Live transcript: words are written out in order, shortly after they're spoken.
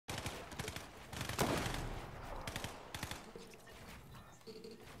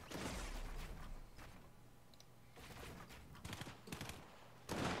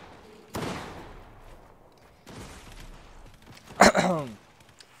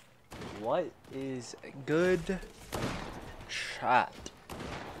What is good chat?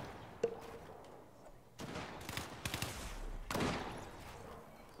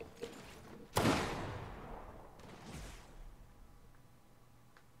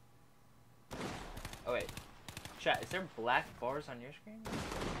 Oh wait, chat, is there black bars on your screen?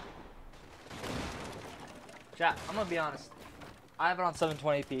 Chat, I'm gonna be honest. I have it on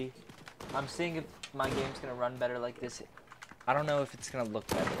 720p. I'm seeing if my game's gonna run better like this. I don't know if it's gonna look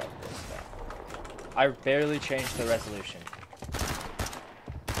better like this though. I barely changed the resolution.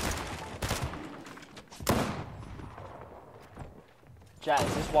 Chat,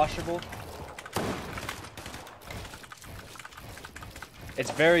 is this washable? It's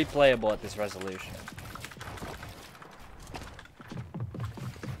very playable at this resolution.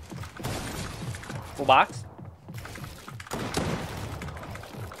 Full box?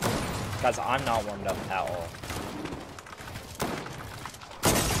 Guys, I'm not warmed up at all.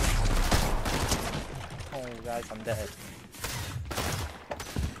 Oh, guys, I'm dead.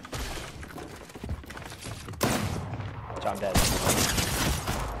 I'm dead.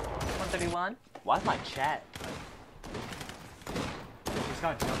 131? Why is my chat? Just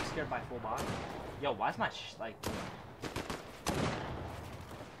got jump scared by full box. Yo, why is my like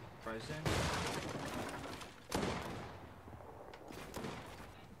frozen?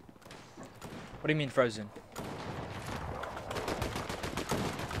 What do you mean frozen?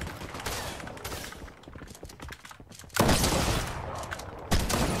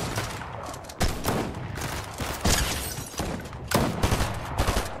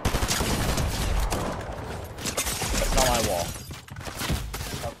 That's not my wall.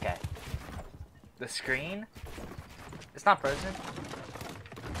 Okay. The screen? It's not frozen.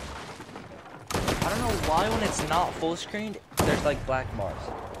 I don't know why when it's not full screened, there's like black bars.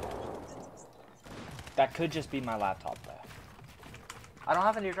 That could just be my laptop though. I don't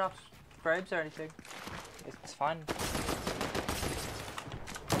have any drops, frames or anything. It's fine.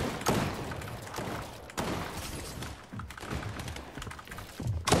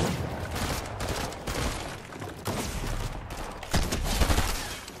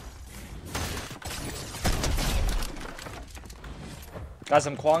 Guys,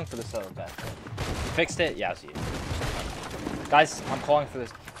 I'm calling for the solo back. You fixed it? Yeah, I see it. Guys, I'm calling for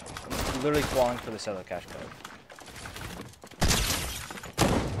this. I'm literally calling for the solo cash code.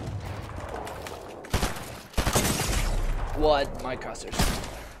 What? My cursors.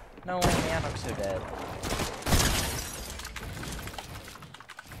 No, man, I'm so dead.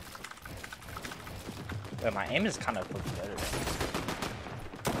 Wait, my aim is kind of looking better.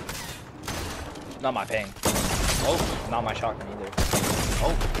 Not my ping. Oh, not my shotgun either.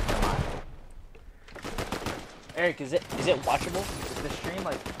 Oh, never mind. Eric, is it watchable? Is the stream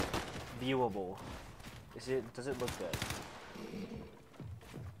like viewable? Does it look good?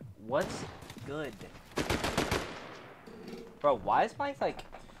 What's good? Bro, why is my like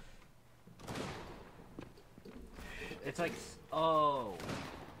it's like oh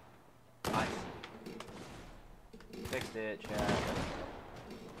I see. Fixed it, chat.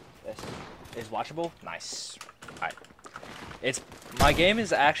 This is watchable? Nice. Alright. My game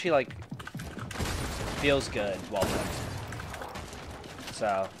is actually like feels good while playing.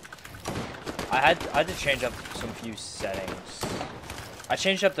 So I had to change up some few settings. I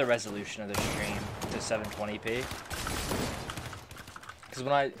changed up the resolution of the stream to 720p. Because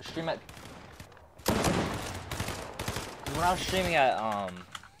when I was streaming at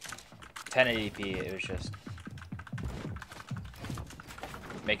 1080p, it was just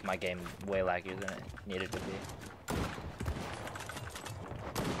making my game way laggier than it needed to be.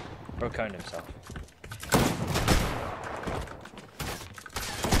 Bro coned himself.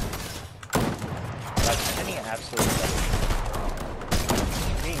 That's hitting an absolute double.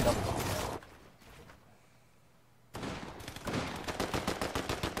 Hitting double.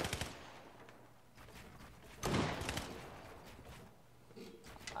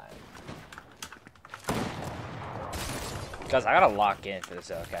 Guys, I gotta lock in for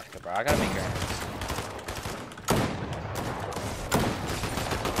this cash code, bro. I gotta make your earnings.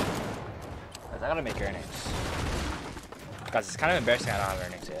 Guys, I gotta make your earnings. Guys, it's kind of embarrassing I don't have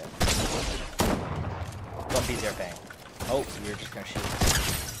earnings yet. Don't be zero paying. Oh, you're just gonna shoot.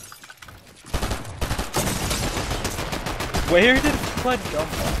 Where did Flood jump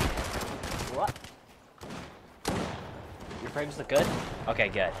from? What? Your frames look good? Okay,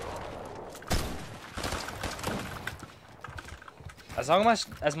 good. As long as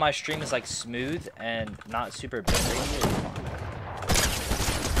my stream is like smooth and not super blurry, it's fine.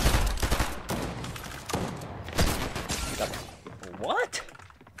 What?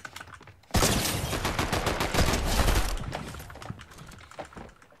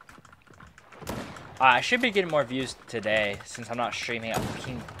 I should be getting more views today since I'm not streaming at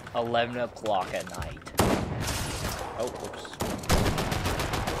fucking 11 o'clock at night. Oh, oops.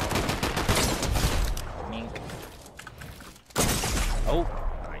 Mink. Oh,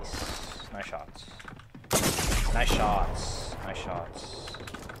 nice. Nice shots. Nice shots. Nice shots.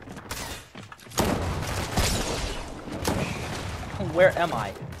 Where am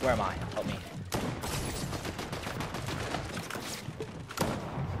I? Where am I? Help me.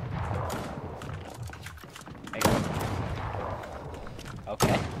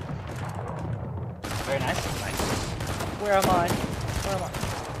 Okay. Very nice. Nice. Where am I? Where am I?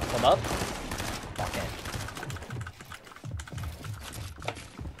 Hold up. Walk in.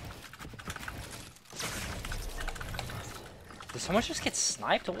 Did someone just get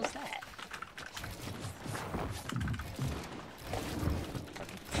sniped? What was that?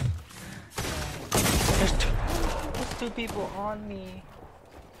 There's two people on me.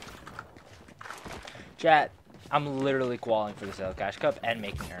 Chat. I'm literally qualifying for the sales cash cup and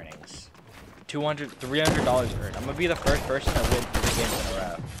making earnings. $300 earned. I'm gonna be the first person to win 3 games in a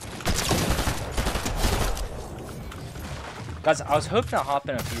row. Guys, I was hoping to hop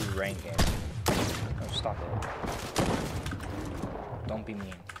in a few ranked games. Oh, stop it. Don't be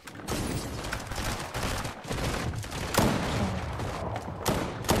mean.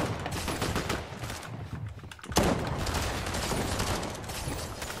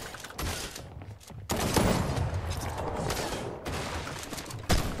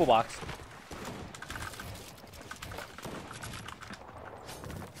 Full box.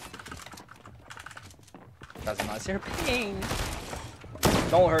 Doesn't matter. Your pain.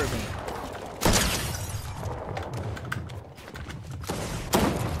 Don't hurt me.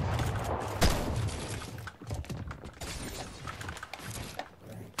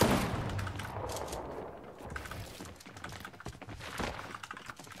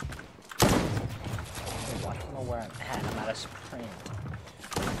 I don't know where I'm at. I'm at a sprint.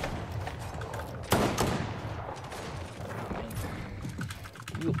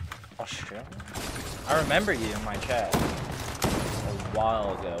 You Australian? I remember you in my chat a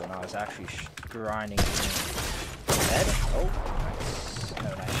while ago when I was actually grinding. Dead? Oh, nice. No,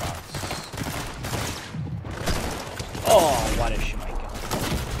 nice shots. Oh, why did she make it?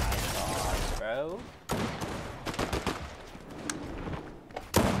 Nice shots, bro.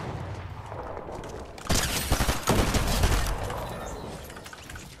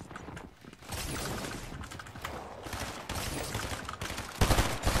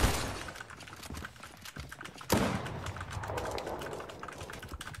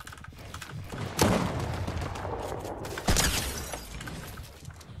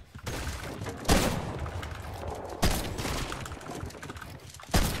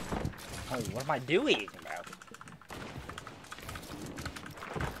 Oh, what am I doing, bro?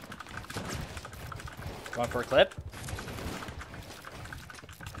 Going for a clip?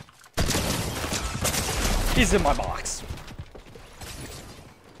 He's in my box.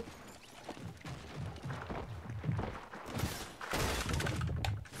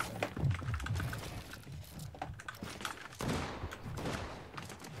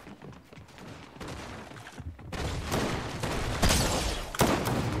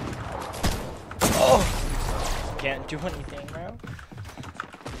 Can't do anything, bro.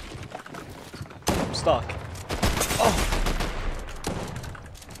 I'm stuck. Oh!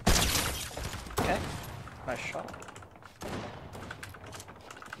 Okay. Nice shot.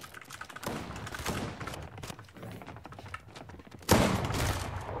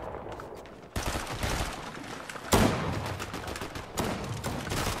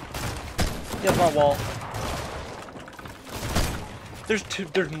 Here's my wall. There's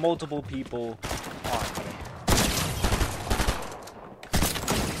multiple people on me.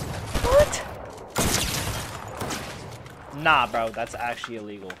 What? Nah, bro, that's actually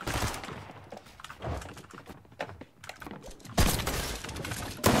illegal.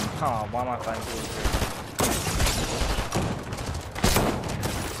 Huh, why am I fighting blue?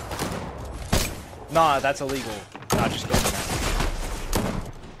 Nah, that's illegal. Nah, just kidding.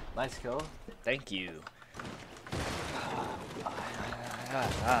 Let's go. Thank you.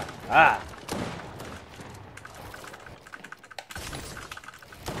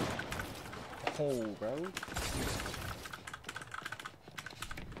 Oh, bro.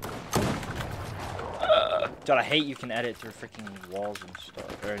 Dude, I hate you can edit through freaking walls and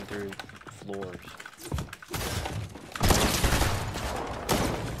stuff, or through floors.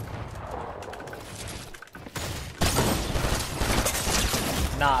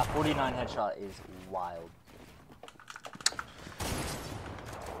 Nah, 49 headshot is wild.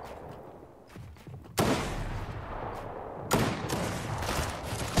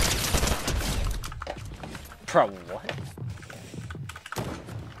 Bro, what?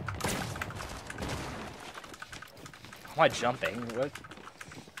 How am I jumping? What?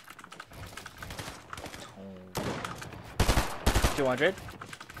 200.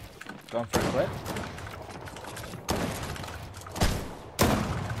 Going for a clip.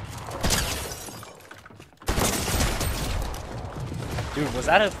 Dude, was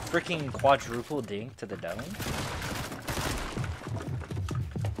that a freaking quadruple dink to the dome?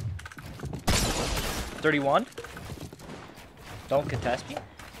 31. Don't contest me.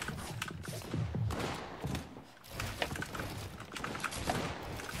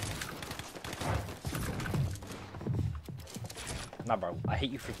 Nah, bro. I hate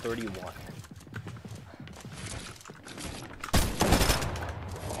you for 31.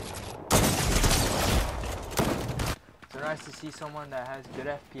 So nice to see someone that has good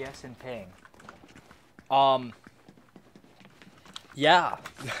FPS and ping. Yeah.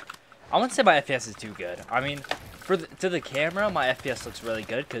 I wouldn't say my FPS is too good. I mean, to the camera, my FPS looks really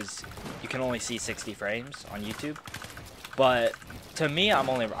good because you can only see 60 frames on YouTube. But to me, I'm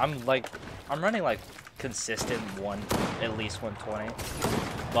running like consistent at least 120.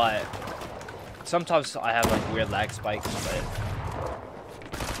 But sometimes I have like weird lag spikes. But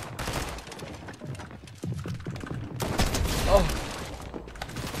oh,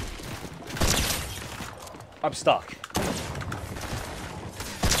 I'm stuck.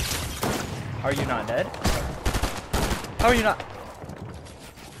 How are you not dead? How are you not?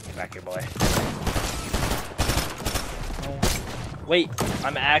 Get back here, boy. Oh. Wait,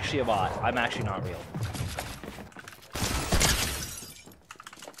 I'm actually a bot. I'm actually not real.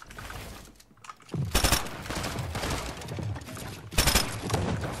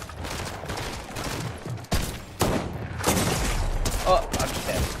 Oh, I'm just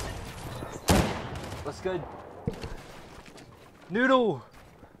dead. What's good? Noodle!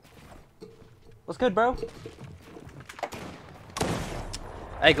 What's good, bro?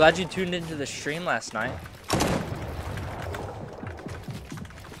 Hey, glad you tuned into the stream last night.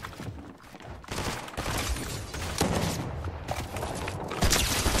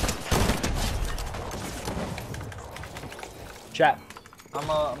 Chat. I'm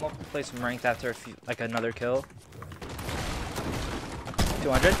gonna play some ranked after another kill.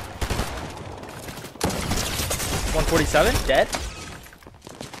 200. 147, dead.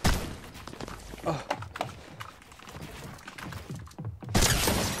 Oh.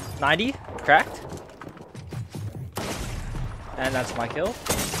 90, cracked. And that's my kill.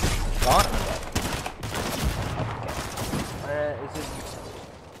 Gone.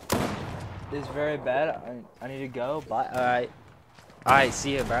 This is very bad. I need to go. Bye. Alright,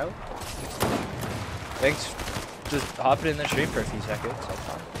 see you, bro. Thanks. Just hopping in the stream for a few seconds. So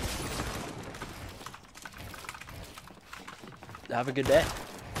fun. Have a good day.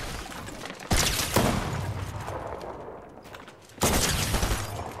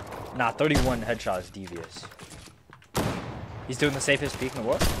 Nah, 31 headshot is devious. He's doing the safest peek in the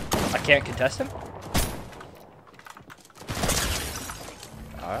world. I can't contest him.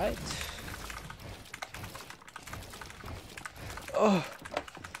 Alright. Oh.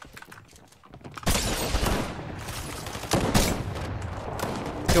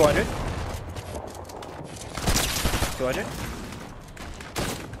 $200. 200.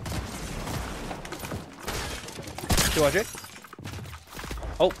 200.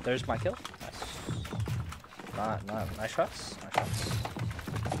 Oh, there's my kill. Nice. Nice shots. Nice shots.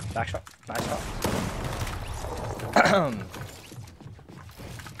 Back shot. Nice shot.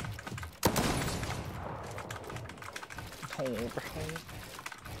 Oh, bro.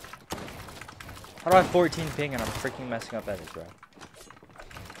 How do I have 14 ping and I'm freaking messing up edits, bro?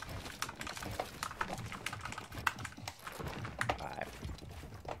 Alright.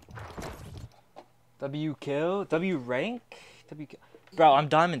 W kill? W rank? W kill? Bro, I'm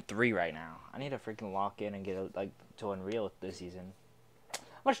Diamond 3 right now. I need to freaking lock in and get to Unreal this season.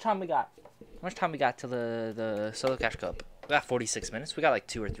 How much time we got? How much time we got to the Solo Cash Cup? We got 46 minutes. We got like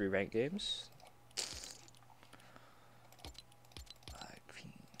 2 or 3 ranked games.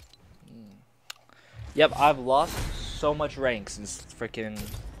 Yep, I've lost so much rank since freaking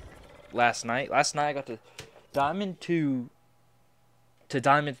last night. Last night I got to Diamond 2 to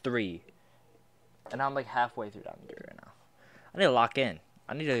Diamond 3. And I'm like halfway through Diamond 3 right now. I need to lock in.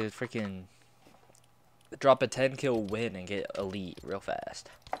 I need to freaking drop a 10 kill win and get elite real fast.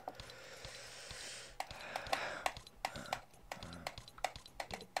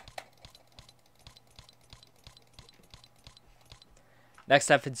 Next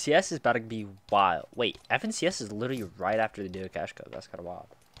FNCS is about to be wild. Wait, FNCS is literally right after the Duo Cash Cup. That's kind of wild.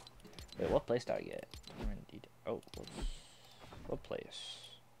 Wait, what place did I get? Oh, what place?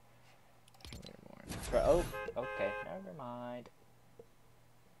 Oh, okay, never mind.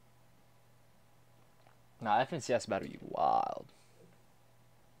 Nah, FNCS about to be wild.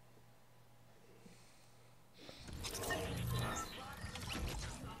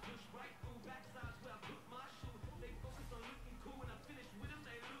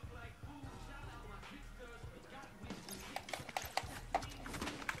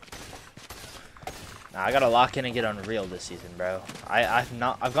 Nah, I gotta lock in and get Unreal this season, bro. I've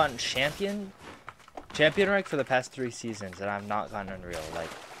gotten champion rank for the past 3 seasons, and I've not gotten Unreal. Like,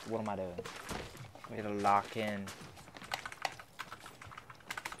 what am I doing? I gotta lock in.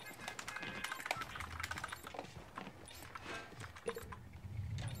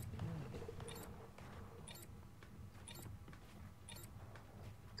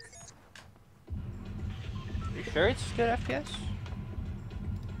 Are you sure it's good FPS?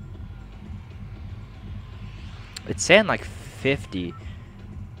 It's saying like 50.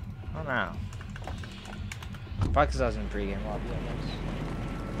 I don't know. Probably because I was in pregame lobby, I guess.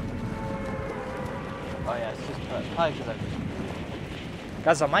 Oh yeah, it's just probably because I was.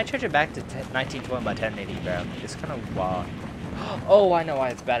 Guys, I might change it back to 1920 by 1080, bro. It's kind of wild. Oh, I know why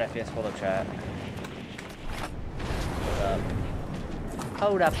it's bad FPS. Hold up, chat.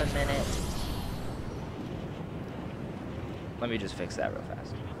 Hold up a minute. Let me just fix that real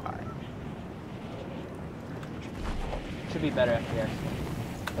fast. Alright. Should be better FPS.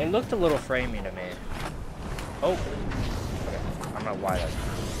 It looked a little framey to me. Oh. Okay. I don't know why that.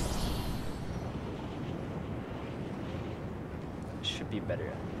 Should be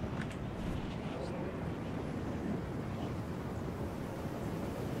better.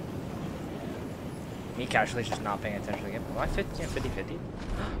 Me casually just not paying attention to the game. Am I 50-50?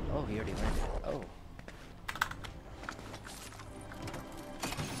 Oh, he already landed. Oh.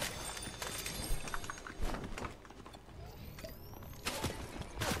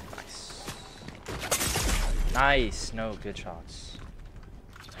 Nice. No, good shots.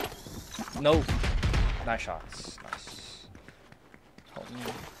 No. Nice shots. Nice. Help me.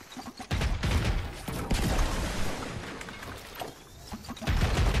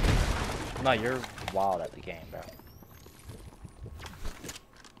 No, you're wild at the game, bro.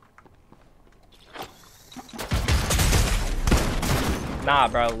 Nah,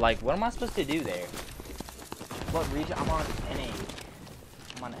 bro. Like, what am I supposed to do there? What region? I'm on NA.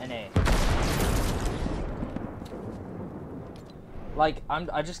 I'm on NA. Like,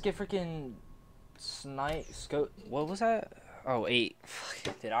 I just get freaking scope. What was that? Oh, 8.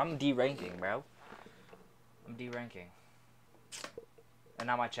 Fuck, dude, I'm D-ranking, bro. I'm D-ranking. And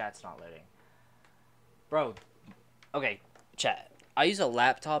now my chat's not loading. Bro, okay, chat. I use a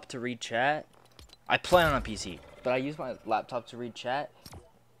laptop to read chat. I play on a PC, but I use my laptop to read chat.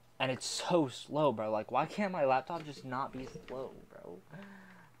 And it's so slow, bro. Like, why can't my laptop just not be slow, bro?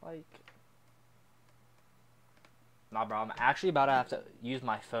 Like... Nah, bro, I'm actually about to have to use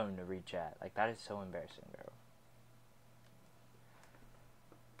my phone to read chat. Like, that is so embarrassing, bro.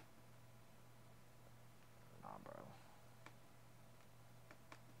 Nah, bro.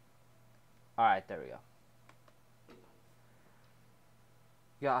 Alright, there we go.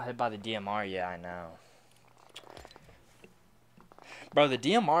 Got hit by the DMR, yeah, I know. Bro, the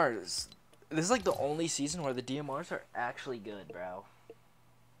DMRs... This is like the only season where the DMRs are actually good, bro.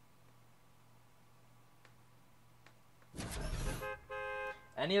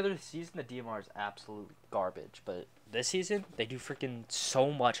 Any other season, the DMR is absolute garbage. But this season, they do freaking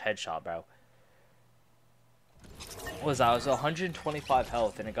so much headshot, bro. What was that? I was 125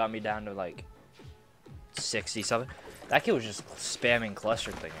 health, and it got me down to, like, 60 something. That kid was just spamming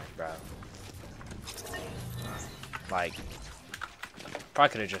cluster clingers, bro. Like, probably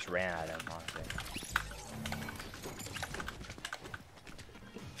could have just ran at him, honestly.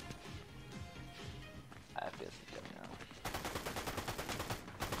 I feel good now.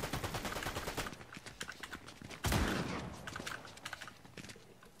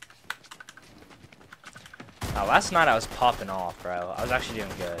 Now, last night I was popping off, bro. I was actually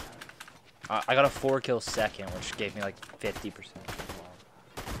doing good. I got a 4-kill second, which gave me like 50%.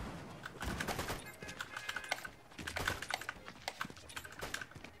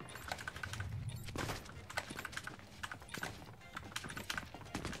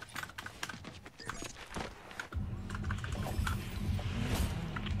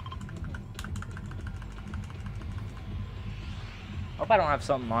 Hope I don't have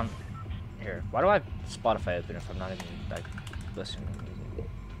something on here. Why do I have Spotify open if I'm not even like listening to music?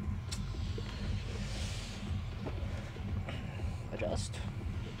 Adjust.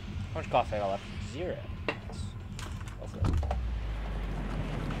 How much coffee I got left? 0. Hopefully.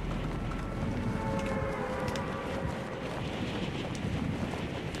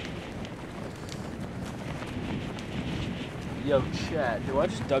 Yo, chat, do I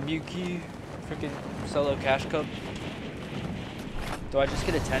just W key freaking solo cash cup? Do I just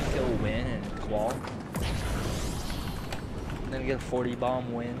get a 10 kill win and qual? And then get a 40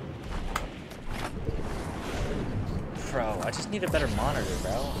 bomb win? Bro, I just need a better monitor,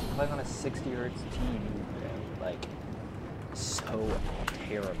 bro. I'm playing on a 60 hertz TV, bro. Like, so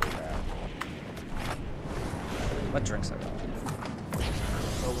terrible, bro. What drinks I got?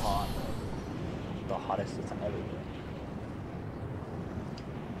 So hot, bro. The hottest it's ever been.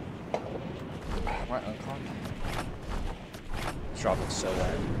 My uncon? It's dropping so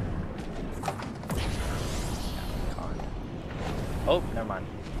wet. Yeah, con. Oh, never mind.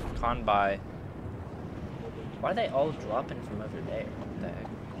 Con by. Why are they all dropping from over there? What the heck?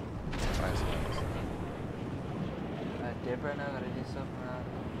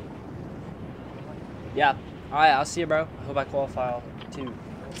 Yeah. Alright, I'll see you, bro. I hope I qualify too.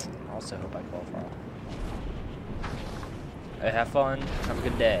 I also hope I qualify. Hey, have fun. Have a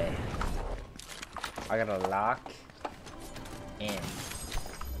good day. I gotta lock in.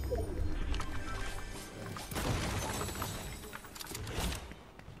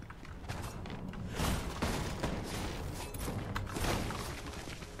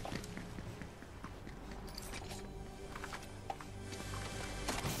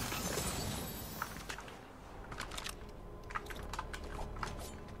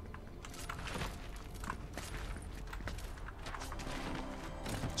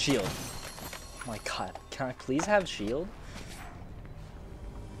 Shield. Oh my god. Can I please have shield?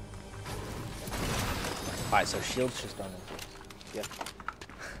 Alright, so shield's just done. Yep.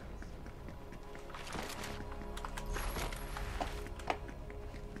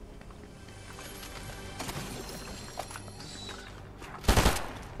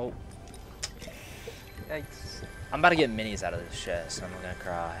 Oh. Yikes. I'm about to get minis out of this chest, so I'm not gonna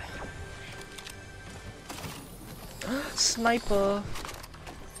cry. Sniper!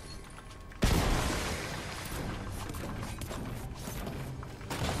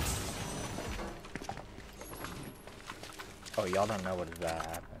 Oh, y'all don't know what is about to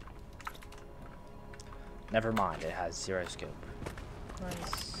happen. Never mind, it has 0 scope.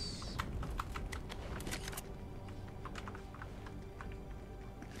 Nice.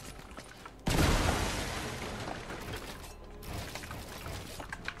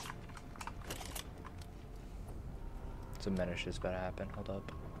 Some minish is about to happen. Hold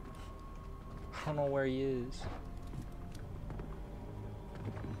up. I don't know where he is.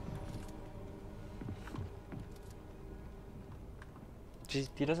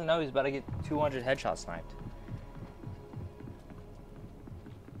 He doesn't know he's about to get 200 headshot sniped.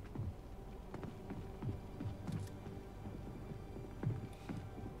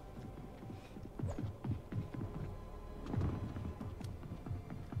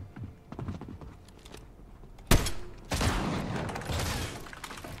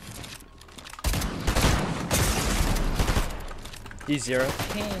 He's 0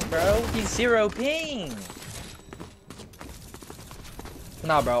 ping, bro. He's 0 ping.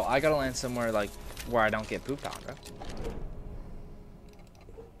 Nah, bro, I gotta land somewhere, like, where I don't get pooped on, bro.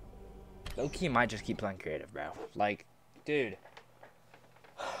 Low-key might just keep playing creative, bro. Like, dude.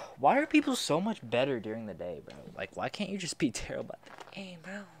 Why are people so much better during the day, bro? Like, why can't you just be terrible at the game,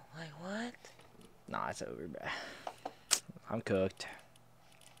 bro? Like, what? Nah, it's over, bro. I'm cooked.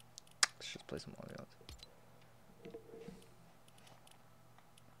 Let's just play some more guns.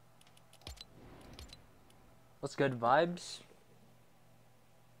 What's good, vibes?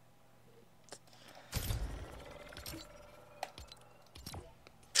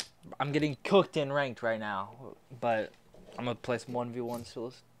 I'm getting cooked in ranked right now, but I'm gonna play some 1v1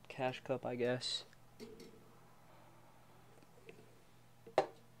 still cash cup, I guess.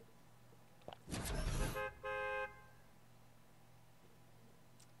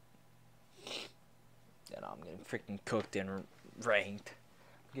 Yeah, no, I'm getting freaking cooked in ranked.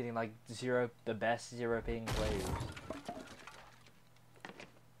 I'm getting like the best 0 ping players.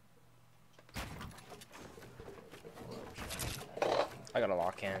 I gotta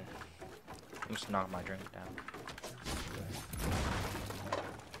lock in. I'm just knock my drink down.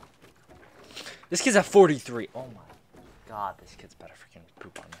 This kid's at 43. Oh my god, this kid's better freaking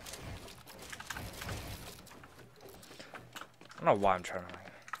poop on me. I don't know why I'm trying to.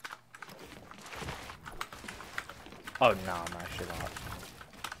 Oh no, I'm actually not.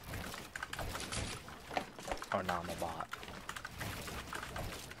 Oh no, I'm a bot.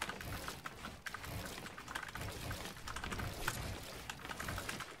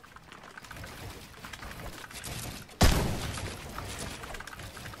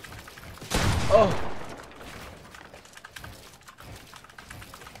 Oh!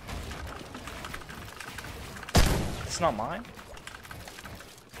 It's not mine?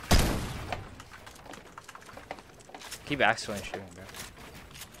 Keep accidentally shooting, bro.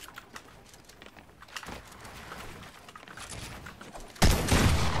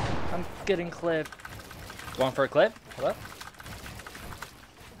 I'm getting clipped. Going for a clip? Hold up.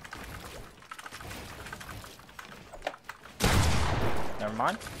 Never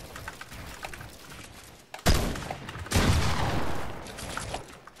mind.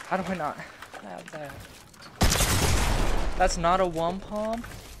 How do I not have that? That's not a one palm?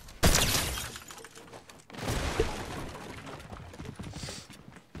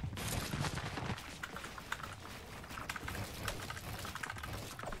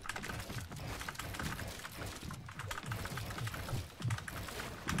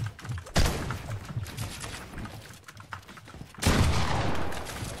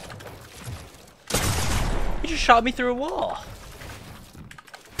 You just shot me through a wall.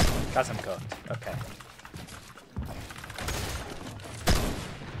 Got some cooked. Okay.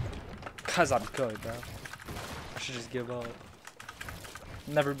 Cause I'm good, bro. I should just give up.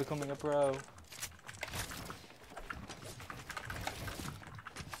 Never becoming a pro.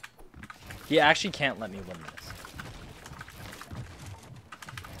 He actually can't let me win this.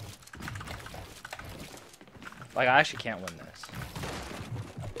 Like, I actually can't win this.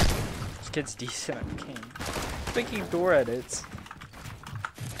 This kid's decent at the game. Thinking door edits.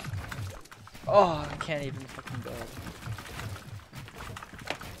 Oh, I can't even fucking go.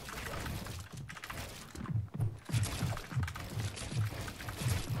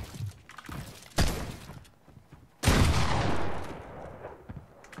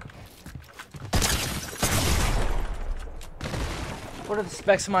 What are the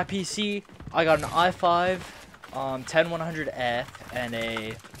specs of my PC? I got an i5, 10100F, and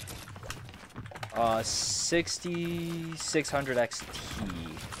a 6600 XT.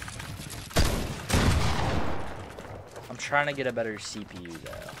 I'm trying to get a better CPU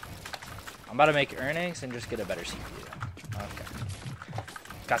though. I'm about to make earnings and just get a better CPU. Okay.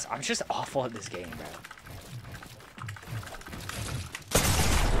 Guys, I'm just awful at this game, bro.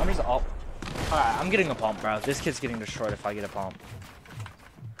 I'm just awful. Alright, I'm getting a pump, bro. This kid's getting destroyed if I get a pump.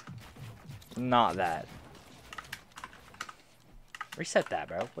 Not that. Reset that,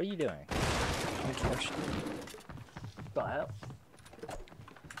 bro. What are you doing? Go out.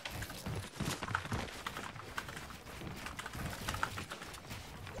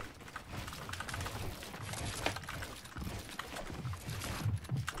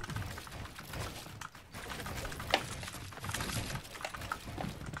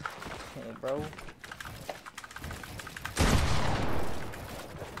 Hey, bro.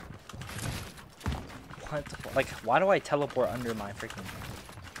 What? Like, why do I teleport under my freaking...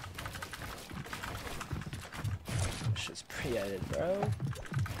 This shit's pre-edited, bro.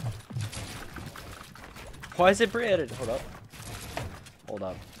 Why is it pre-edited? Hold up. Hold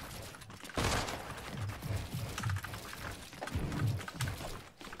up.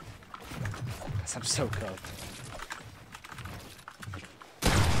 I'm so cooked.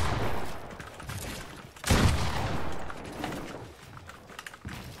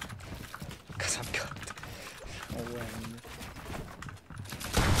 Cause I'm cooked. No way.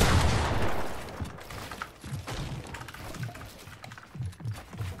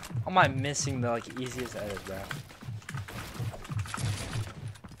 How am I missing the like easiest edit, bro?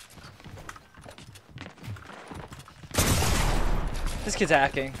 This kid's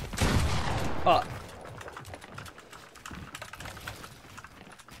hacking. Oh.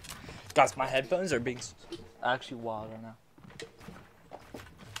 Guys, my headphones are being actually wild right now.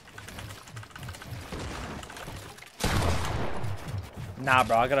 Nah,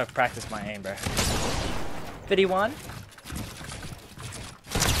 bro, I gotta practice my aim, bro. 51.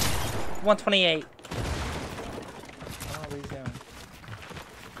 128. What are we doing?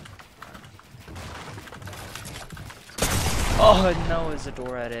 Oh, no, it's a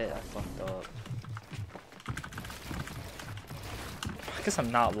door edit. I fucked up. I guess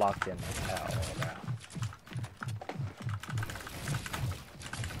I'm not locked in like hell, bro.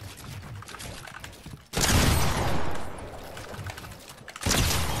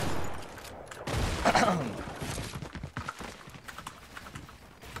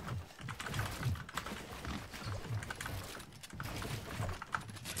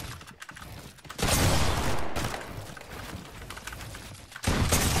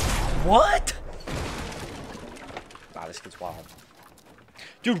 What? Wow, this kid's wild.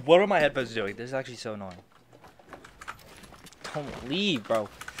 Dude, what are my headphones doing? This is actually so annoying. Don't leave, bro.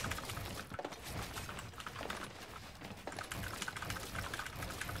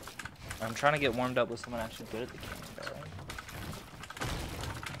 I'm trying to get warmed up with someone actually good at the game,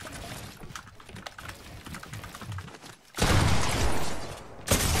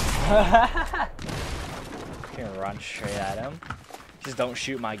 bro. can run straight at him. Just don't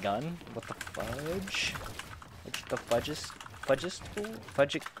shoot my gun. What the fudge? What the fudges? Fudges?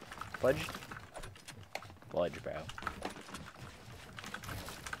 Fudge? Fudge? Fudge, bro.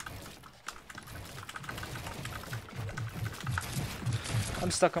 I'm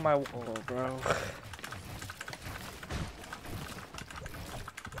stuck on my wall, bro.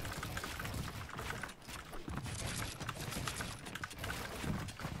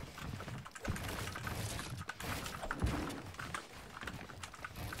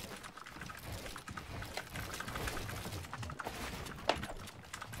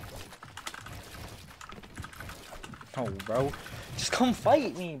 Oh, bro. Just come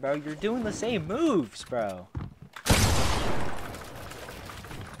fight me, bro. You're doing the same moves, bro.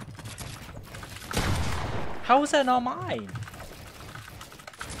 How is that not mine?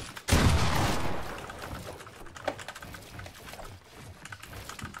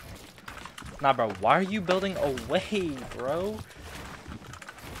 Nah, bro. Why are you building away, bro?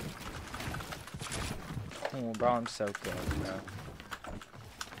 Oh, bro. I'm so good, bro.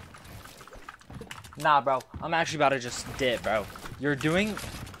 Nah, bro. I'm actually about to just dip, bro. You're doing...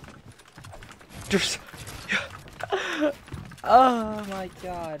 Just... Oh, my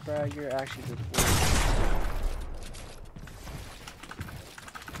God, bro. You're actually just...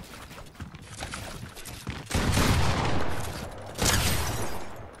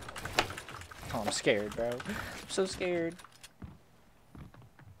 Oh, I'm scared, bro. I'm so scared.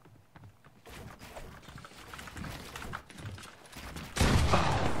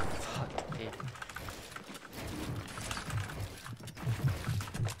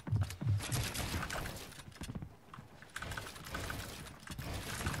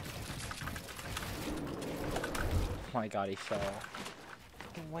 Oh my God, he fell.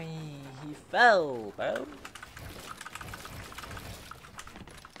 Wait, he fell, bro.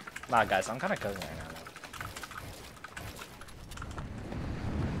 Nah, guys, I'm kind of cooking right now.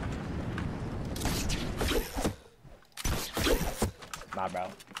 Nah, bro.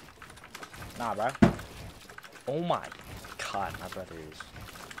 Nah, bro. Oh my God, my brother is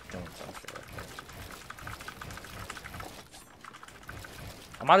doing something right there.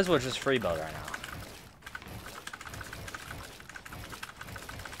 I might as well just free build right now.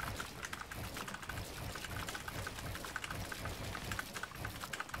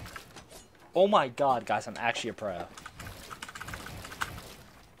 Oh my God, guys, I'm actually a pro.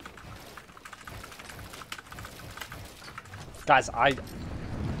 Guys, I'm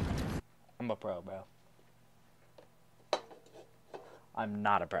a pro, bro. I'm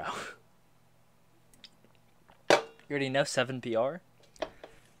not a pro. You already know 7 PR?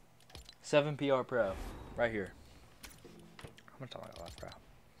 7 PR pro. Right here. How much time I got left, bro?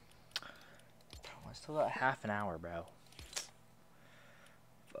 I still got half an hour, bro.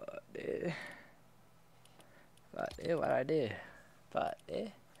 Fuck it. Fuck it, what I did. Fuck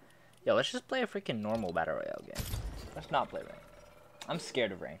it. Yo, let's just play a freaking normal battle royale game. Let's not play ranked. I'm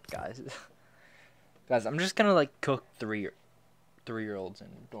scared of ranked, guys. Guys, I'm just gonna like cook three-year-olds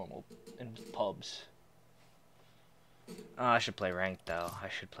in pubs. I should play ranked though. I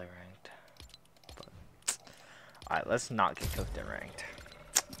should play ranked. But alright, let's not get cooked in ranked.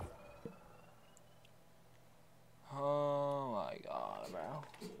 Oh my God, bro.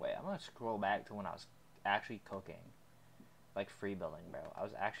 Wait, I'm gonna scroll back to when I was actually cooking. Like free building, bro. I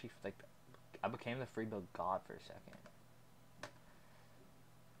was actually like, I became the free build god for a second.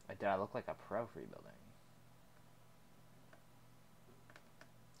 Like, did I look like a pro free building?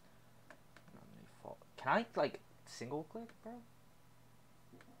 Can I like single click, bro?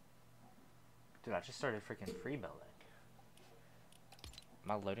 Dude, I just started freaking free building.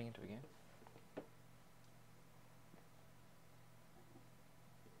 Am I loading into a game?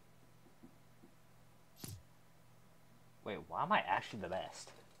 Wait, why am I actually the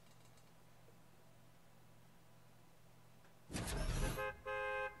best?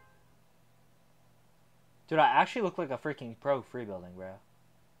 Dude, I actually look like a freaking pro free building, bro.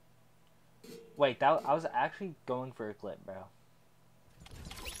 Wait, I was actually going for a clip, bro.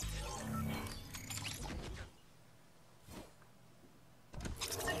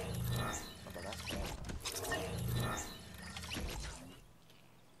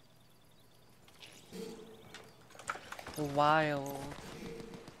 Wild.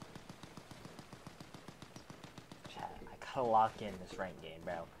 Chat, I gotta lock in this rank game,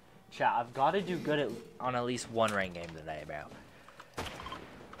 bro. Chat, I've got to do good on at least one rank game today, bro.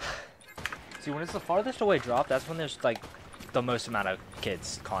 See, when it's the farthest away drop, that's when there's like the most amount of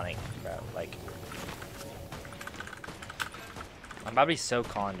kids conning, bro. Like, I'm about to be so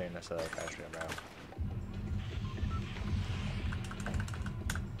conned during this other pressure, bro.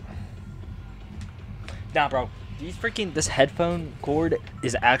 Nah, bro. This headphone cord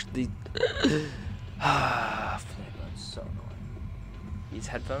is actually so annoying. These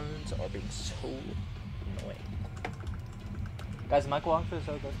headphones are being so annoying. Guys, Michael Wong for the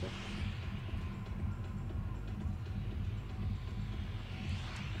so good.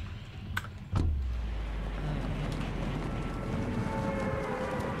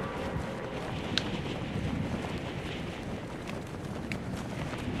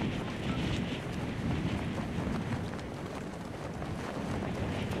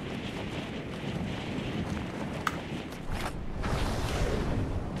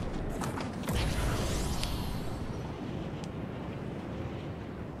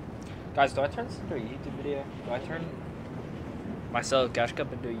 Guys, do I turn this into a YouTube video? Do I turn myself Gash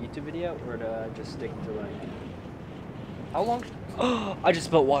Cup into a YouTube video, or do I just stick to like... How long? Oh, I just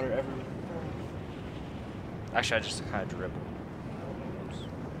spilled water everywhere. Actually, I just kind of dribbled. Oops.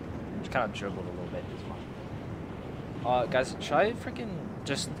 Just kind of dribbled a little bit. It's fine. Guys, should I freaking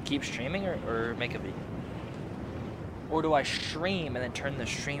just keep streaming or make a video? Or do I stream and then turn the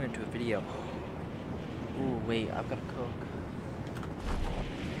stream into a video? Ooh, wait, I've got to cook.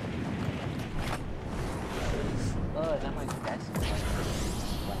 Is that my desk?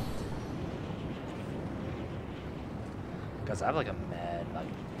 Guys, I have like a mad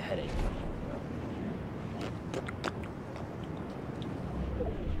headache.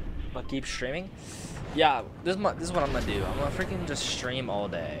 But keep streaming? Yeah, this is what I'm gonna do. I'm gonna freaking just stream all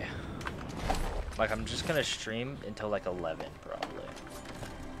day. Like, I'm just gonna stream until like 11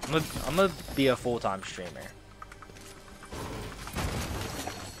 probably. I'm gonna be a full-time streamer.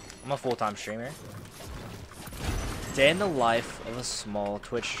 I'm a full-time streamer. Day in the life of a small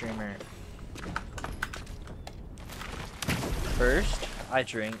Twitch streamer. First, I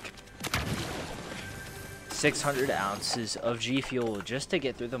drink 600 ounces of G Fuel just to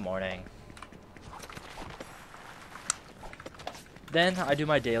get through the morning. Then I do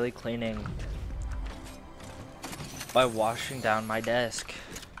my daily cleaning by washing down my desk.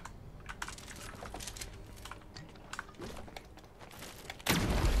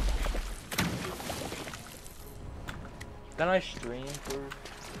 Then I stream for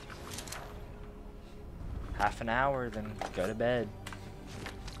half an hour, then go to bed.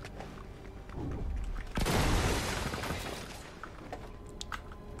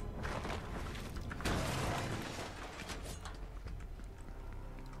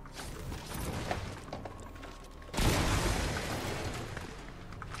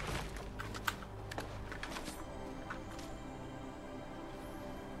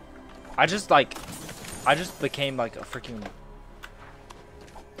 I just became like a freaking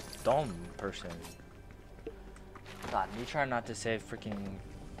dumb person. God, me trying not to say freaking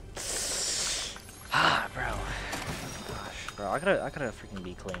bro. Gosh, bro, I gotta freaking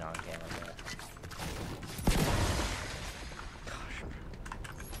be clean on camera, bro. Gosh.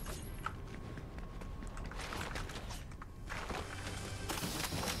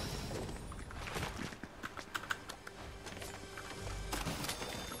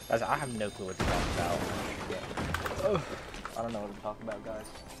 Guys, I have no clue what to talk about. Oh, I don't know what to talk about, guys.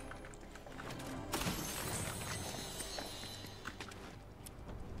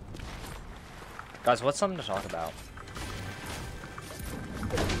 Guys, what's something to talk about?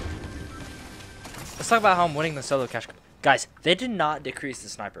 Let's talk about how I'm winning the solo cash. Guys, they did not decrease the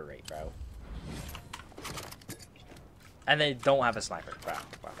sniper rate, bro. And they don't have a sniper, bro.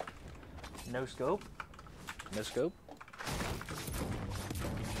 Wow. No scope? No scope?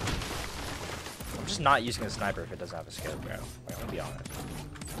 I'm just not using a sniper if it doesn't have a scope, bro. Like, I'm gonna be honest.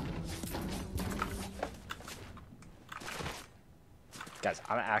 Guys,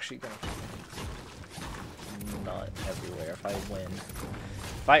 I'm actually gonna nut everywhere if I win.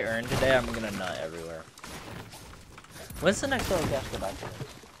 If I earn today, I'm gonna nut everywhere. When's the next level gas go back to?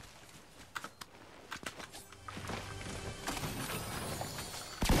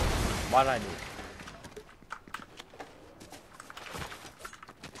 Why did I do it?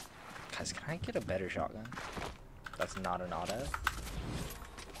 Guys, can I get a better shotgun? That's not an auto.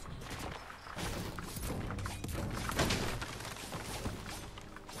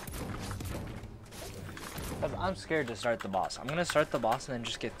 I'm scared to start the boss. I'm gonna start the boss and then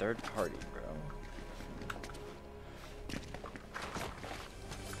just get third party, bro.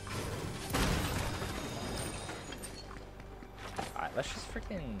 Alright, let's just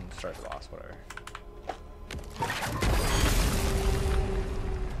freaking start the boss, whatever.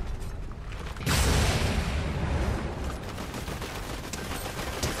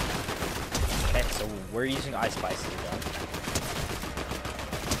 Okay, so we're using ice spices, bro.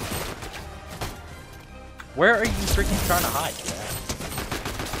 Where are you freaking trying to hide, man?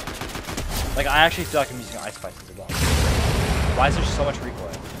 Like, I actually feel like I'm using ice spikes as a gun. Why is there so much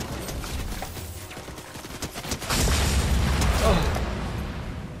recoil? Oh.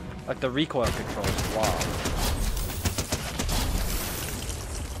 Like, the recoil control is wild.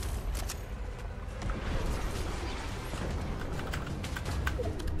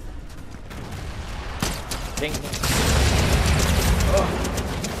 Ding. Oh.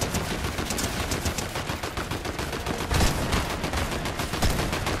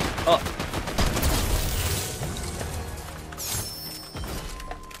 Oh.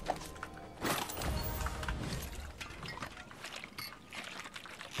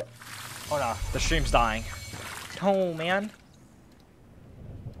 Oh no, the stream's dying. Oh man.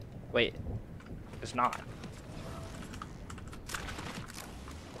 Wait, it's not.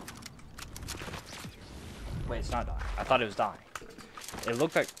 Wait, it's not dying. I thought it was dying. It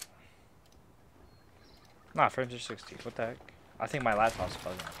looked like... Nah, frames are 60. What the heck? I think my laptop's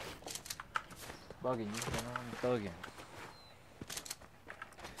bugging. Bugging, bugging.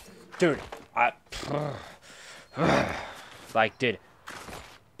 Dude, like, dude.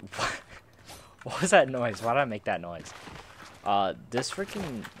 What was that noise? Why did I make that noise? This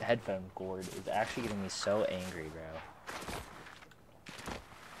freaking headphone cord is actually getting me so angry,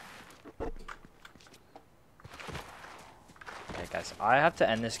 bro. Okay, guys, I have to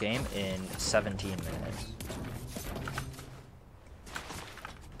end this game in 17 minutes.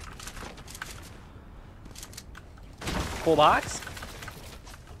 Full box?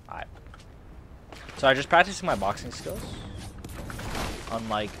 Alright. So I just practicing my boxing skills.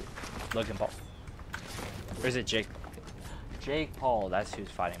 Unlike Logan Paul. Or is it Jake? Jake Paul, that's who's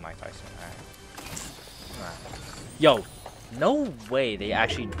fighting Mike Tyson. Alright. Yo, no way they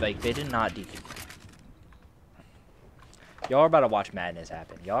actually, like, they did not DQ. Y'all are about to watch madness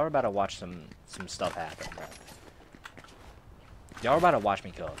happen. Y'all are about to watch some stuff happen, bro. Y'all are about to watch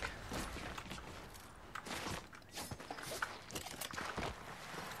me cook.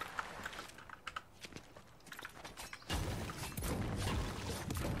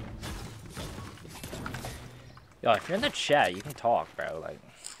 Yo, if you're in the chat, you can talk, bro. Like,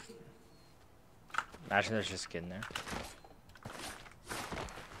 imagine there's just a kid in there.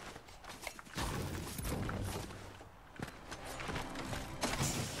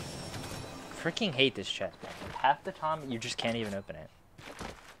 Freaking hate this chest, man. Half the time, you just can't even open it.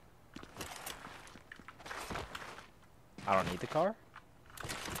 I don't need the car.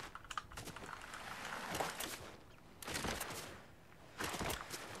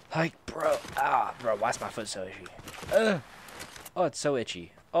 Like, bro, bro, why is my foot so itchy? Oh, it's so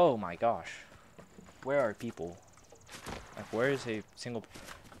itchy. Oh my gosh. Where are people? Like, where is a single...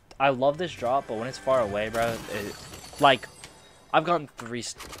 I love this drop, but when it's far away, bro, like, I've gotten 3...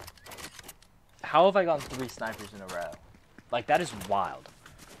 How have I gotten 3 snipers in a row? Like, that is wild.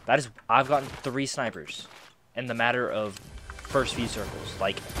 That is... I've gotten 3 snipers in the matter of first few circles.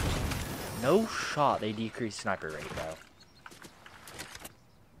 Like, no shot they decrease sniper rate, bro.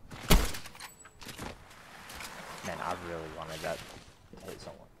 Man, I really wanted that to hit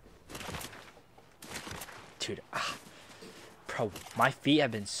someone. Dude, bro, my feet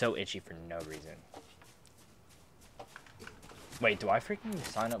have been so itchy for no reason. Wait, do I freaking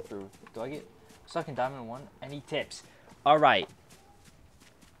sign up for... Do I get stuck in Diamond 1? Any tips? Alright.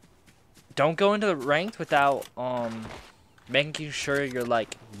 Don't go into the ranked without, making sure you're,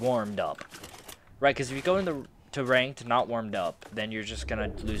 like, warmed up. Right, because if you go into ranked not warmed up, then you're just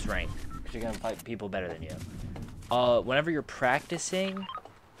gonna lose rank. Because you're gonna fight people better than you. Whenever you're practicing,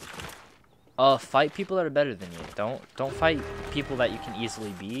 fight people that are better than you. Don't fight people that you can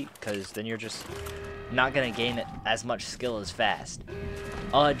easily beat, because then you're just not gonna gain as much skill as fast.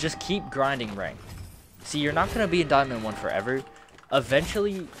 Just keep grinding ranked. See, you're not gonna be in Diamond 1 forever.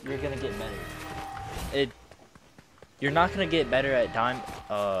 Eventually, you're gonna get better. You're not gonna get better at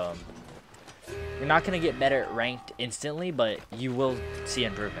you're not gonna get better at ranked instantly, but you will see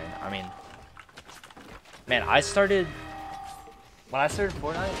improvement. I mean, man, when I started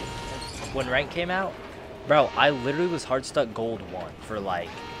Fortnite, when rank came out, bro, I literally was hard stuck gold 1 for like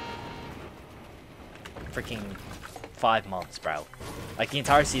freaking 5 months, bro. Like the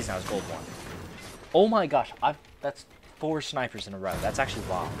entire season I was gold 1. Oh my gosh, that's 4 snipers in a row. That's actually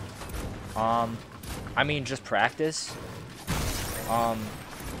wild. I mean, just practice.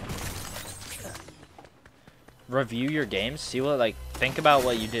 Review your games. See what, like, think about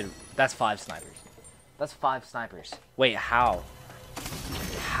what you did. That's 5 snipers. That's 5 snipers. Wait, how?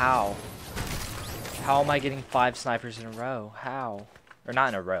 How? How am I getting 5 snipers in a row? How? Or not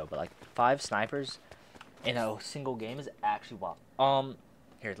in a row, but like 5 snipers in a single game is actually wild.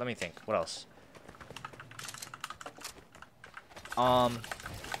 Here, let me think. What else?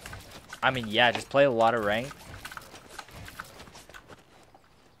 I mean, yeah, just play a lot of rank.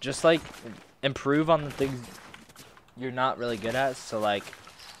 Just like improve on the things you're not really good at. So like,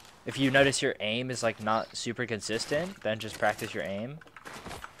 if you notice your aim is like not super consistent, then just practice your aim.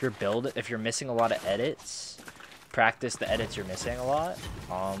 If you're missing a lot of edits, practice the edits you're missing a lot.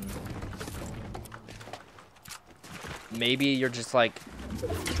 Maybe you're just like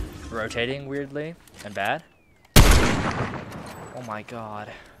rotating weirdly and bad. Oh my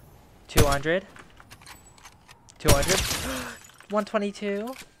god. 200. 200. 122.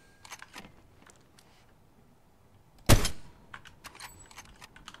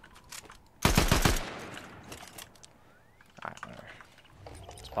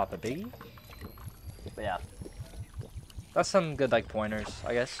 Let's pop a biggie. But yeah. That's some good like pointers,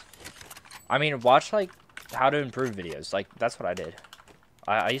 I guess. I mean, watch like how to improve videos. Like that's what I did.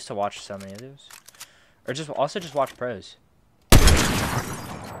 I used to watch so many of those. Or just watch pros.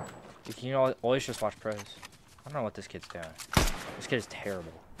 You know, always just watch pros. I don't know what this kid's doing. This kid is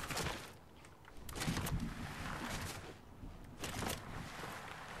terrible.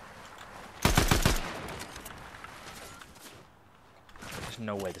 There's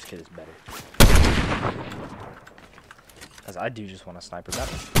no way this kid is better. Because I do just want a sniper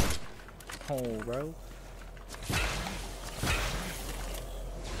battle. Oh, bro.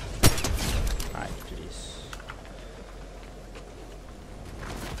 Alright, jeez.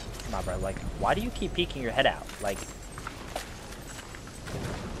 Nah, bro, like, why do you keep peeking your head out? Like,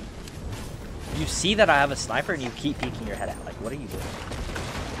 you see that I have a sniper and you keep peeking your head out. Like, what are you doing?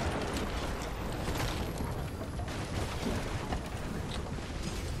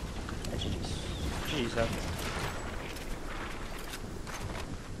 Jeez, okay.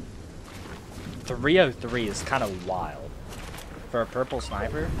 303 is kind of wild for a purple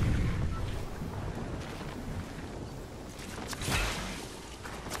sniper.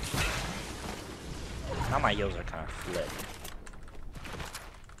 Now my heels are kind of flipped.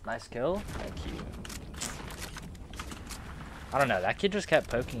 Nice kill. Thank you. I don't know. That kid just kept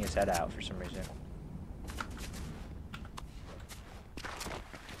poking his head out for some reason.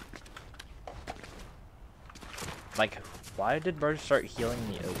 Like, why did birds start healing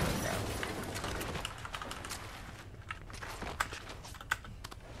the open ground?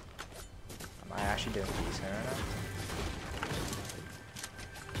 Am I actually doing decent right now?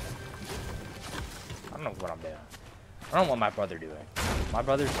 I don't know what I'm doing. I don't know what my brother doing. My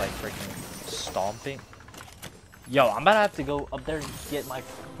brother's like freaking stomping. Yo, I'm about to have to go up there and get my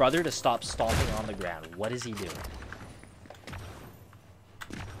brother to stop stomping on the ground. What is he doing?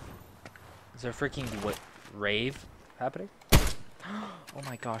 Is there freaking what rave happening? Oh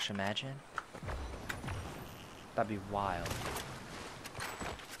my gosh, imagine. That'd be wild.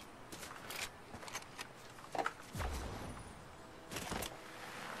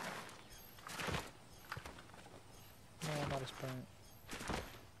 No, not a sprint.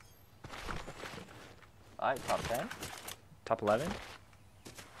 Alright, top 10. Top 11.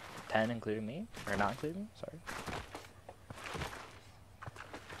 10 including me. Or not including me, sorry.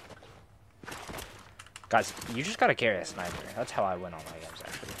 Guys, you just gotta carry a sniper. That's how I win all my games,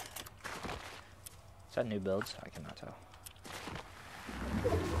 actually. Is that new builds? I cannot tell.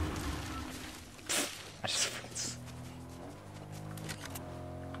 I just...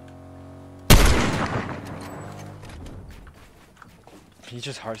 He's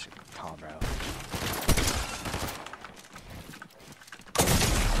just harsh. Come on, bro.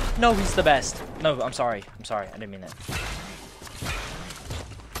 No, he's the best. No, I'm sorry. I'm sorry. I didn't mean that.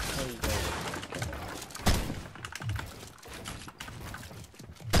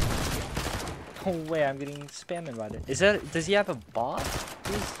 No way, I'm getting spammed by it. Is that, does he have a bot?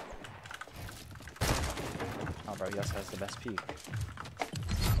 Please? Oh, bro, he also has the best peak.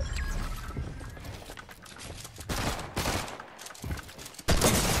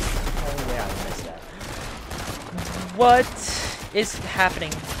 Oh, yeah, I missed that. What is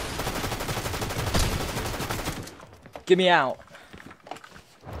happening? Get me out.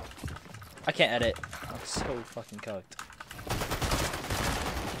 I can't edit. I'm so fucking cooked.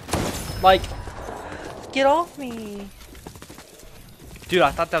 Like, get off me. Dude,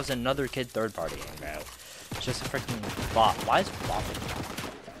 I thought that was another kid third partying, bro. It's just a freaking bot. Why is Robert?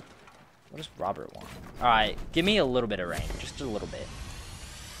 What does Robert want? Alright, give me a little bit of range. Just a little bit.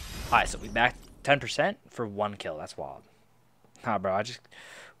 Alright, so we back 10% for 1 kill. That's wild. Nah, bro, I just...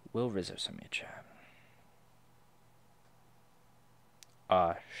 Will Rizzo send me a chat.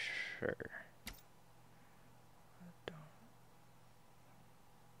 Sure.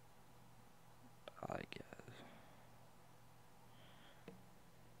 I guess.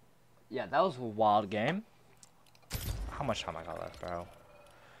 Yeah, that was a wild game. How much time I got left, bro?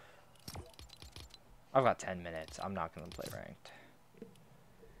 I've got 10 minutes. I'm not gonna play ranked.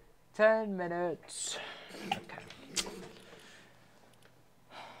 10 minutes. Okay.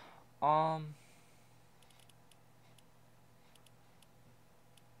 I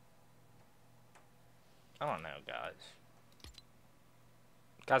don't know, guys.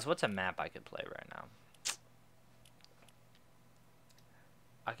 Guys, what's a map I could play right now?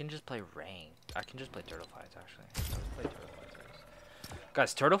 I can just play ranked. I can just play turtle fights, actually. Let's play turtle fights,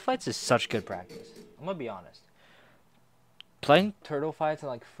 guys, turtle fights is such good practice. I'm gonna be honest. Playing turtle fights and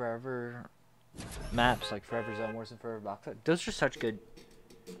like forever maps, like Forever Zone Wars and Forever Box, those are such good.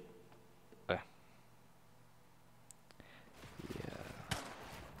 Okay. Yeah.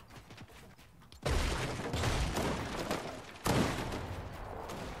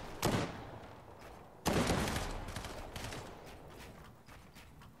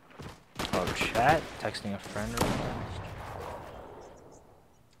 Oh, chat, texting a friend request.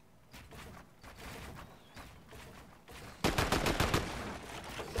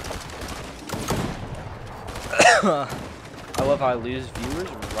 I love how I lose viewers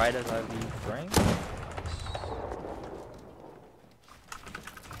right as I leave frame.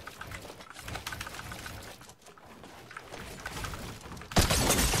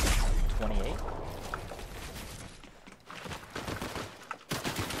 28.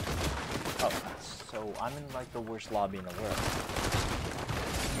 Oh, so I'm in like the worst lobby in the world.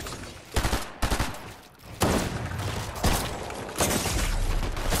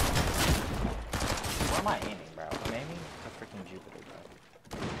 Where am I aiming, bro? I'm aiming at freaking Jupiter, bro.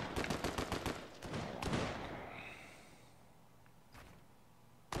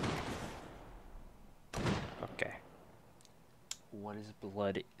 Okay. What is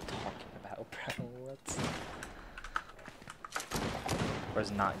blood talking about, bro? What's...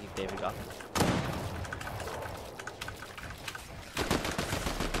 Where's not you, David? Go.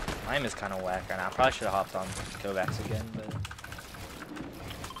 My aim is kind of whack right now. I probably should have hopped on Kovacs again, but...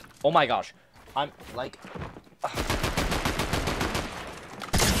 Oh my gosh. I'm like... What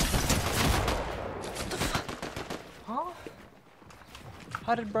the fuck? Huh?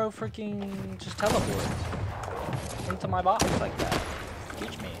 How did bro freaking just teleport into my box like that?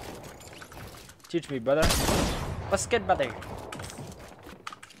 Teach me. Teach me, brother. What's good, brother?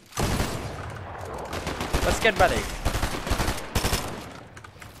 What's good, brother?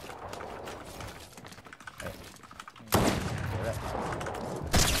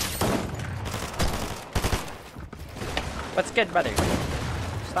 What's good, brother?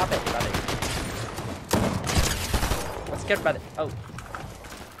 Stop it, brother. What's good, brother? Oh.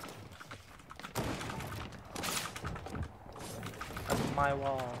 That's my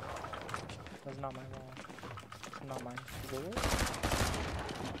wall. That's not my wall. That's not mine. Is it?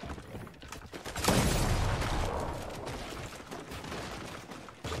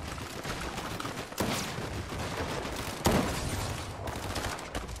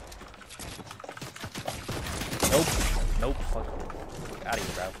 Nope. Nope. Fuck out of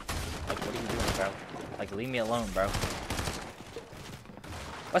here, bro. Like, what are you doing, bro? Like, leave me alone, bro.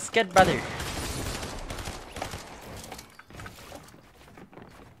 What's good, brother?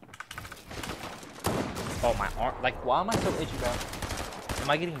 Oh, my arm. Like, why am I so itchy, bro? Am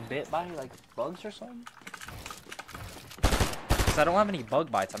I getting bit by, like, bugs or something? Because I don't have any bug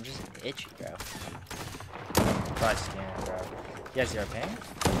bites. I'm just itchy, bro. Try scan, bro. You guys 0 ping?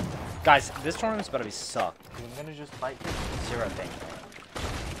 Guys, this tournament's about to be sucked. I'm gonna just fight 0 ping.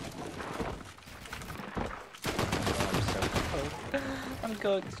 I'm so cooked. I'm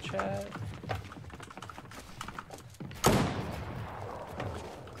cooked, chat.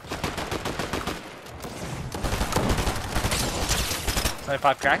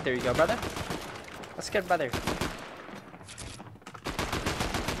 $25 crack, there you go, brother. Let's get brother.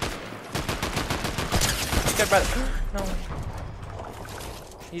 Let's get brother. No.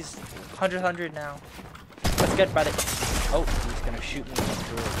 He's 100 now. Let's get brother. Oh, he's gonna shoot me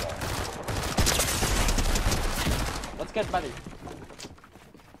through the wall. Let's get brother.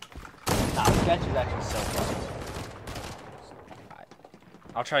 Nah, sketch is actually so fun. Right.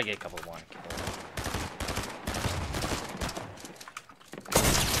 I'll try to get a couple more.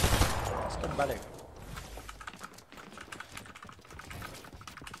 Let's get brother.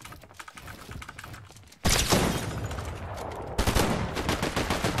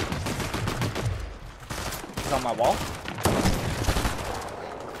 On my wall.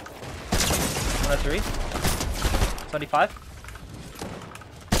 103. 25.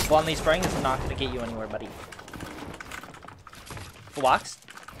 Blindly spraying is not going to get you anywhere, buddy. Full box.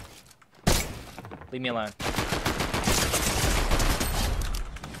 Leave me alone.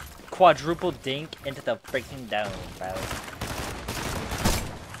 Quadruple dink into the freaking dome, bro.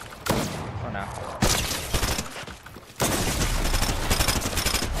 Oh no.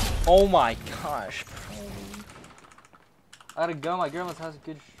 Oh my gosh, bro. I gotta go. My grandma's has a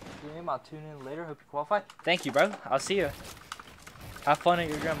good stream. I'll tune in later. Hope you qualify. Thank you, bro. I'll see you. Have fun at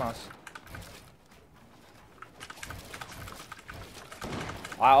your grandma's.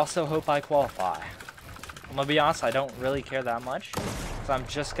 I also hope I qualify. I'm gonna be honest, I don't really care that much. So I'm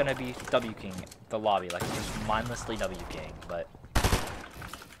just gonna be W King the lobby, like just mindlessly W King, but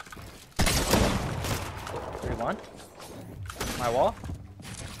 3-1. My wall.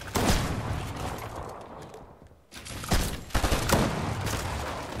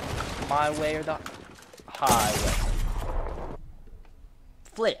 My way or the highway.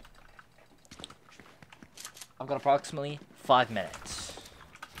 Flip. I've got approximately 5 minutes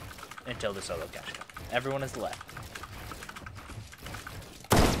until the solo catch up. Everyone is left.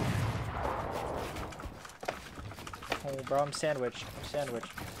 Oh, bro, I'm sandwiched. I'm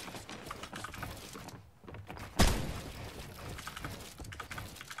sandwiched.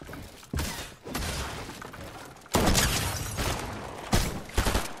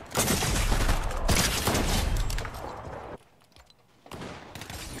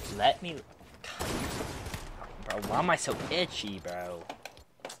 Let me... Bro, why am I so itchy, bro?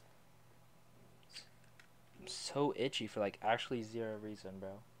 I'm so itchy for, like, actually 0 reason,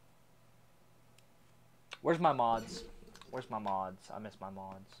 bro. Where's my mods? Where's my mods? I miss my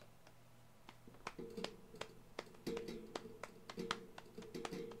mods.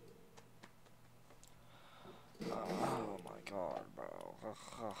 Oh my god, bro.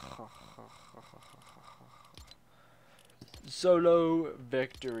 Solo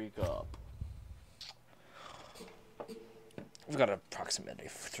Victory Cup. We've got approximately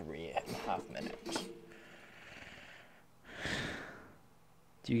 3.5 minutes.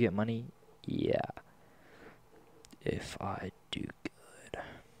 Do you get money? Yeah. If I do good.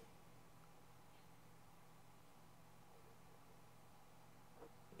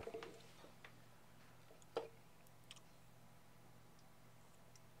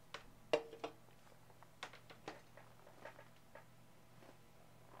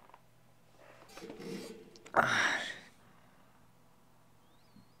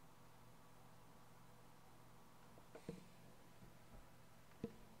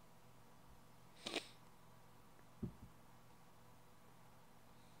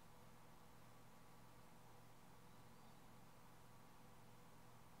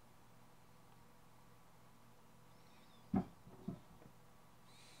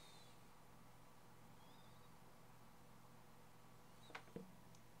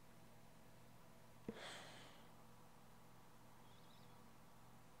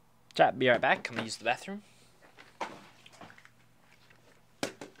 Chat, be right back. I'm gonna use the bathroom.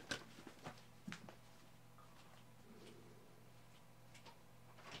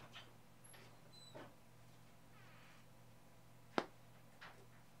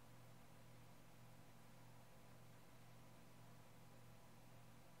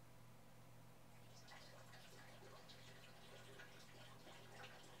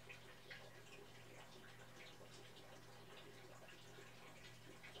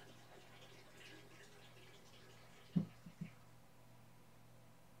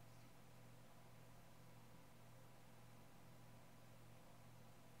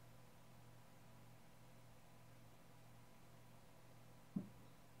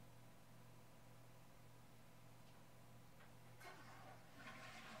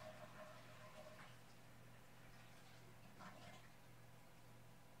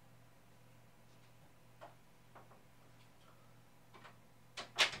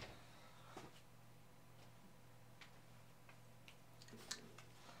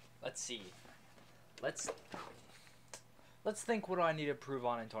 Let's see. Let's think what do I need to improve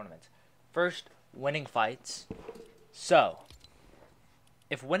on in tournaments. First, winning fights. So,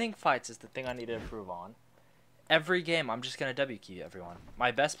 if winning fights is the thing I need to improve on, every game I'm just going to WQ everyone.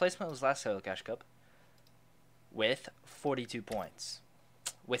 My best placement was last Solo Cash Cup with 42 points.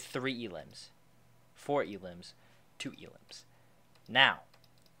 With 3 elims. 4 elims. 2 elims. Now,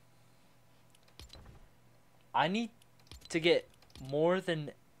 I need to get more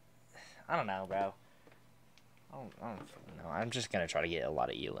than... I don't know, bro. I don't know. I'm just going to try to get a lot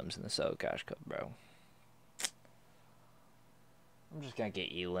of elims in the Solo Cash Cup, bro. I'm just going to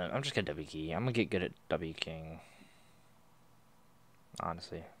get elim. I'm just going to W key. I'm going to get good at W King.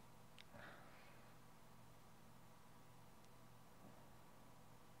 Honestly.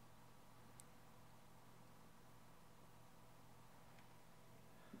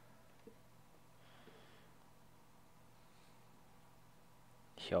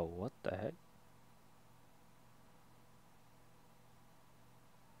 Yo, what the heck?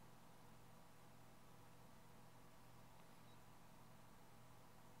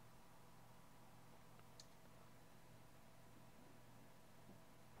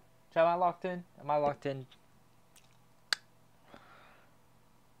 Chat, am I locked in? Am I locked in?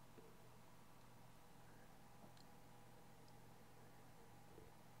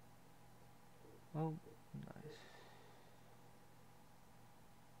 Oh, nice.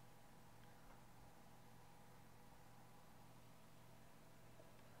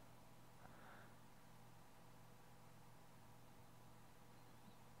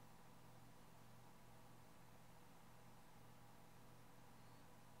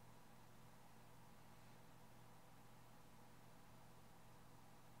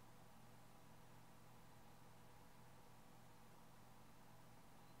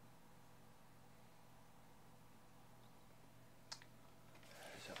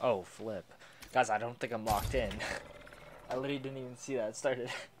 Oh, flip. Guys, I don't think I'm locked in. I literally didn't even see that it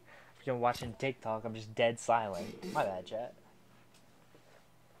started. I'm watching TikTok, I'm just dead silent. My bad, chat.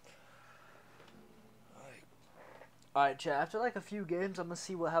 Alright, chat, after like a few games, I'm gonna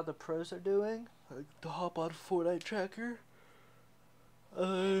see how the pros are doing. Like, to hop on Fortnite tracker.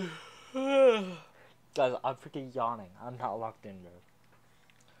 Guys, I'm freaking yawning. I'm not locked in, bro.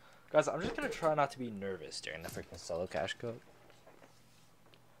 Guys, I'm just gonna try not to be nervous during the freaking solo cash cup.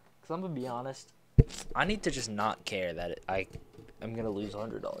 Because I'm gonna be honest, I need to just not care that I'm gonna lose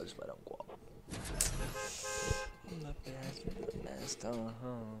 $100 if I don't go up.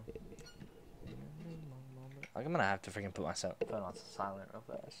 I'm gonna have to freaking put my phone on silent real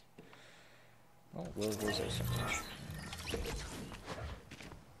fast. Oh, where's there so much?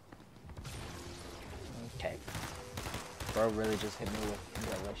 Okay. Bro really just hit me with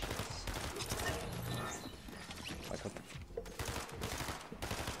delicious. Like what the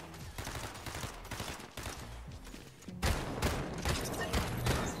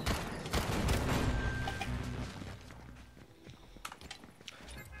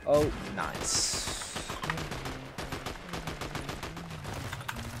Oh, nice.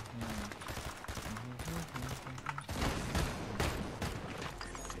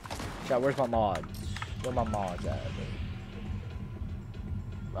 Chat, where's my mods? Where my mods at?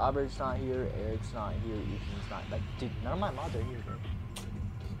 Robert's not here, Eric's not here, Ethan's not. Like, dude, none of my mods are here, bro.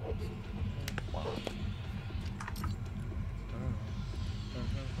 Wow.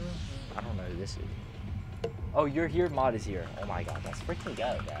 I don't know who this is. Oh, you're here, mod is here. Oh my god, that's freaking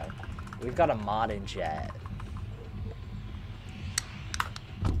go, bro. We've got a mod in chat.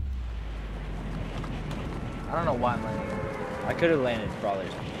 I don't know why I'm landing. I could have landed probably.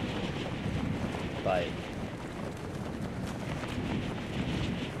 But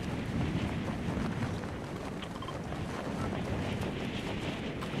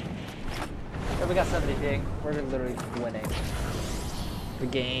yeah, we got 70 ping. We're literally winning the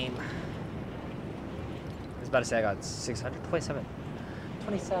game. I was about to say I got 627.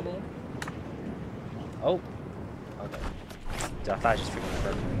 27. Oh. Okay. Dude, I thought I just freaking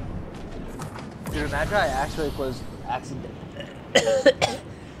hurt me. Dude, imagine I actually was accident.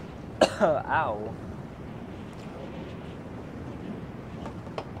 Ow.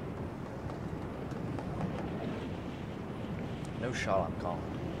 No shot I'm calling.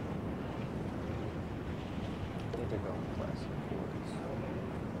 I think they're going classic forwards.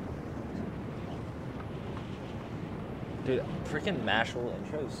 Dude, freaking Mashal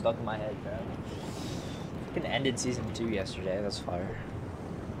intro is stuck in my head, bro. Freaking ended season 2 yesterday, that's fire.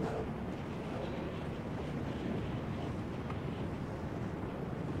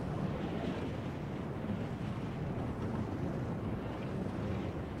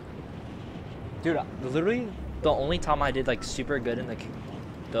 Dude, literally the only time I did like super good in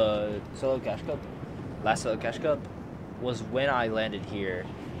the solo cash cup, last solo cash cup, was when I landed here.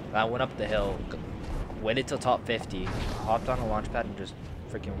 And I went up the hill, waited till top 50, hopped on a launch pad and just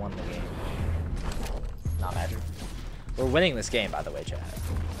freaking won the game. Not magic. We're winning this game, by the way, chat.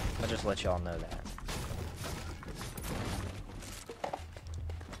 I'll just let y'all know that.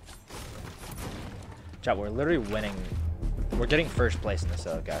 Chat, we're literally winning. We're getting first place in the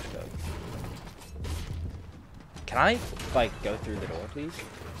solo cash cup. Can I, like, go through the door, please?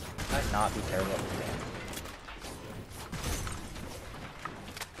 Can I not be terrible at this game?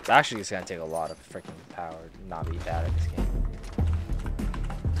 It's actually just gonna take a lot of freaking power to not be bad at this game.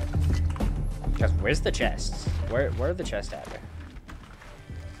 Guys, where's the chests? Where are the chests at there?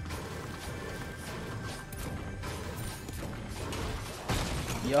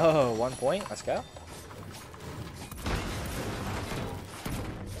 Yo, 1 point. Let's go.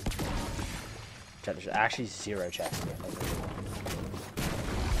 There's actually 0 chests here.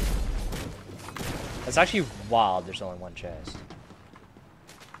 That's actually wild. There's only 1 chest.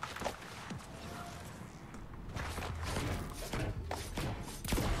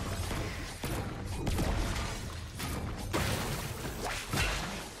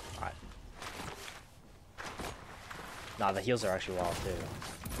 Nah, the heals are actually wild too.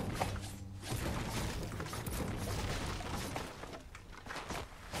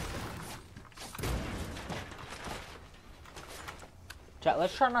 Chat,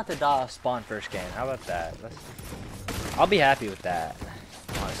 let's try not to die off spawn first game. How about that? I'll be happy with that,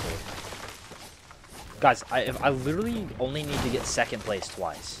 honestly. Guys, I literally only need to get second place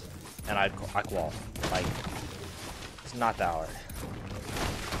twice, and I qual. Like, it's not that hard.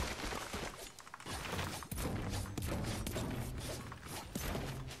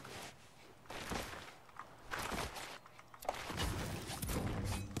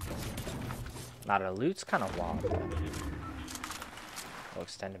 Nah, the loot's kind of wild. Oh,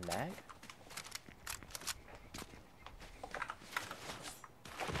 extended mag?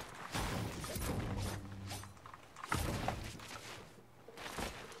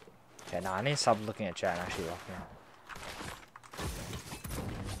 Okay, nah, I need to stop looking at chat and actually walking out.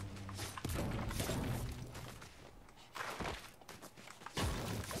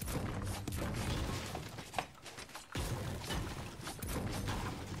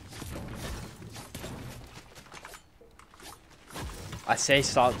 I say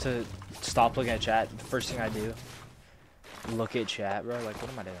stop looking at chat. The first thing I do, look at chat, bro. Like, what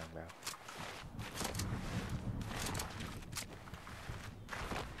am I doing, bro?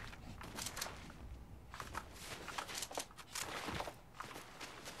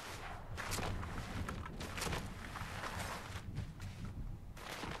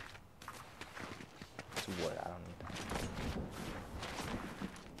 It's wood. I don't need that.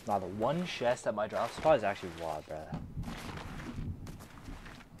 Nah, the one chest at my drop spot is actually wild, bro.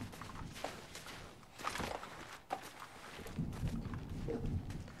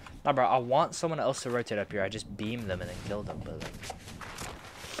 Nah, bro, I want someone else to rotate up here. I just beam them and then kill them, but like,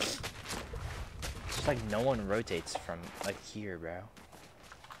 it's just like no one rotates from like here, bro.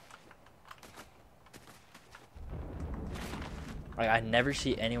 Like, I never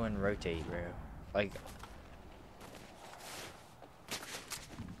see anyone rotate, bro. Like,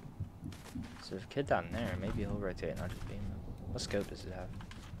 so there's a kid down there. Maybe he'll rotate and I'll just beam him. What scope does it have?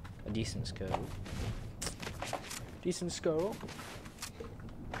 A decent scope. Decent scope.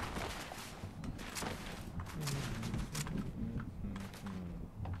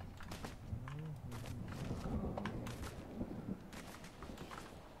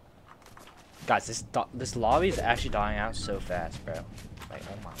 Guys, this lobby is actually dying out so fast, bro. Like,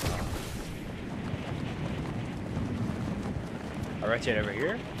 oh my god. I rotate over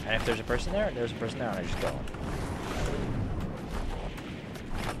here, and if there's a person there, and I just go.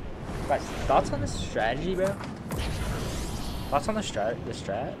 Guys, thoughts on this strategy, bro? Thoughts on the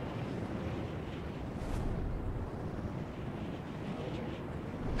strat?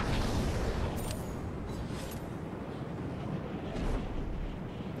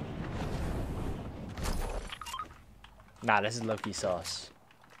 Nah, this is low-key sauce.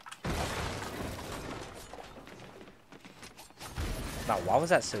 Nah, why was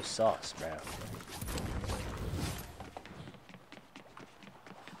that so sauce, bro?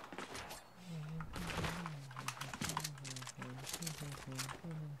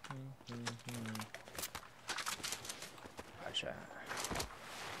 Gotcha.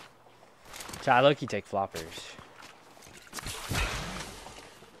 I low-key take floppers.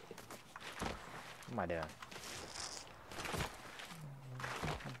 What am I doing?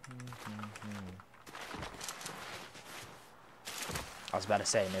 I was about to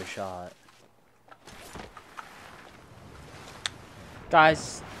say, no shot.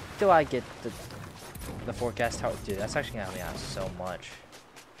 Guys, do I get the forecast tower? Dude, that's actually gonna help me out so much.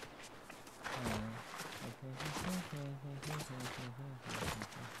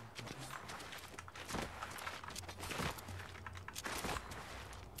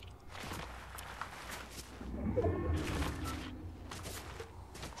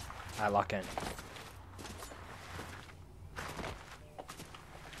 I lock in.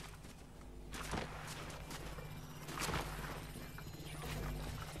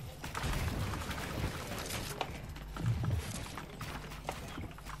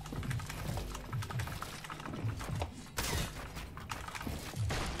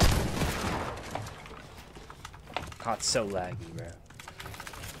 Oh, it's so laggy, bro.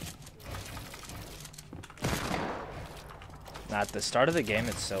 Nah, at the start of the game,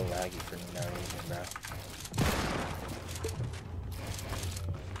 it's so laggy for no reason, bro.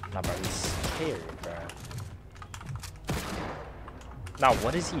 Nah, bro, he's scared, bro. Nah,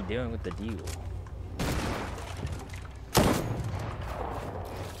 what is he doing with the deagle?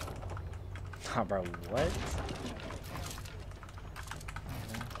 Nah, bro, what?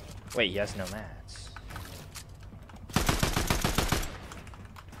 Wait, he has no mats.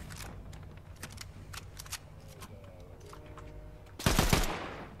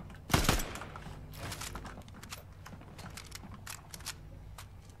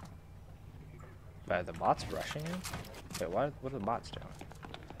 Are the bots rushing him? Wait, what are the bots doing?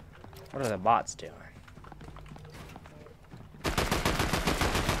 What are the bots doing?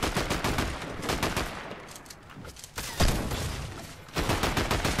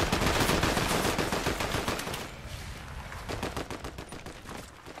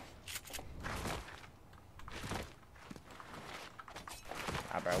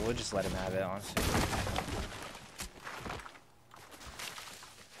 Ah, bro, we'll just let him have it, honestly.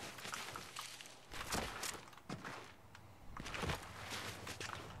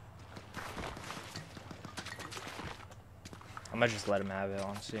 I might just let him have it,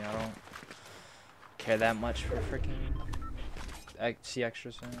 honestly. I don't care that much for freaking C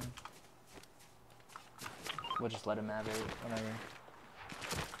extra soon. We'll just let him have it, whatever.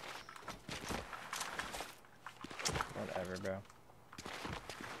 Whatever, bro.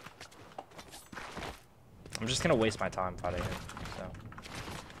 I'm just gonna waste my time fighting him, so.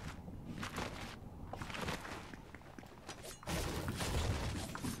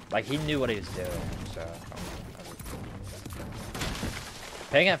 Like, he knew what he was doing, so.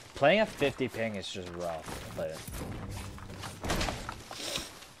 Playing at 50 ping is just rough, but.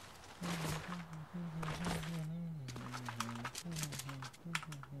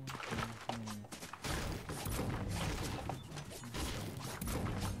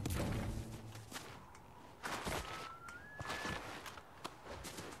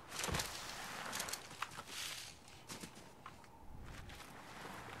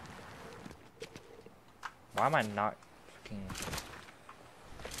 Why am I not fucking...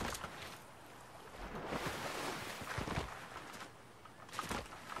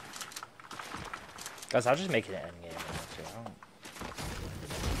 Guys, I'll just make it an endgame. Honestly. I don't...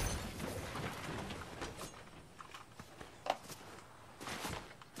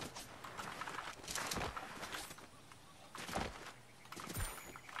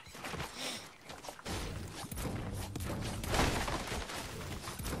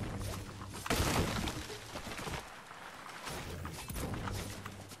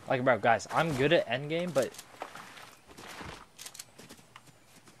 Like, bro, guys, I'm good at endgame, but...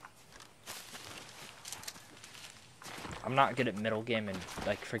 I'm not good at middle game and,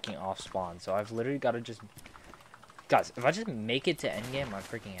 like, freaking off spawn, so I've literally got to just... Guys, if I just make it to endgame, I'm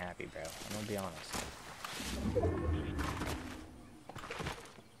freaking happy, bro. I'm gonna be honest.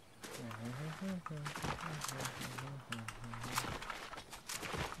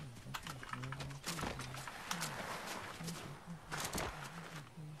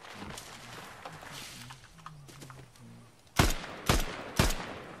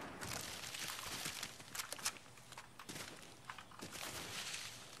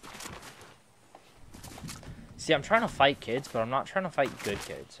 See, I'm trying to fight kids, but I'm not trying to fight good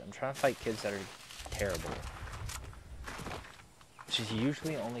kids. I'm trying to fight kids that are terrible. Which is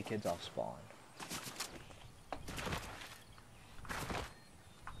usually only kids off spawn.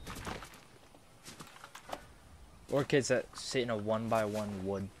 Or kids that sit in a 1x1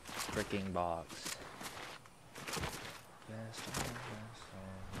 wood freaking box.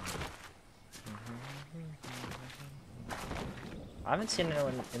 I haven't seen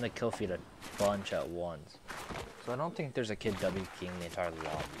anyone in the kill feed a bunch at once. So I don't think there's a kid W keying the entire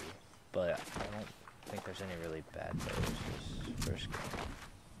lobby. But I don't think there's any really bad players. Just first game.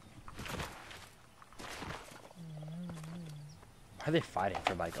 Why are they fighting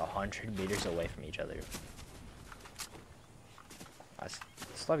from like 100 meters away from each other?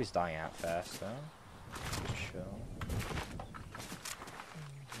 This lobby's dying out fast though. Chill.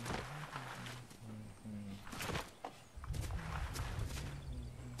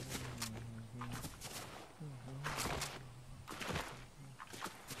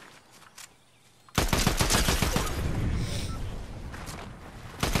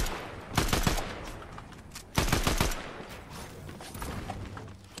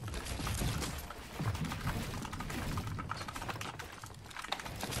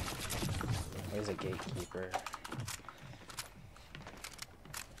 There's a gatekeeper.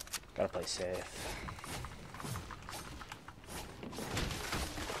 Gotta play safe.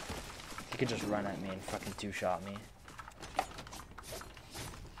 He could just run at me and fucking two-shot me.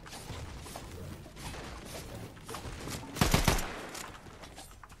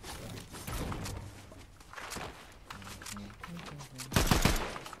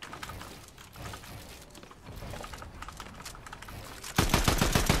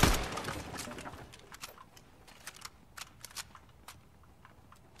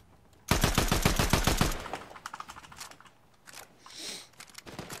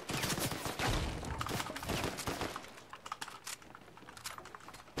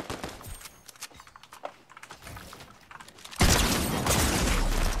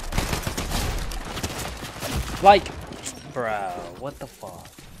 Like, bro, what the fuck?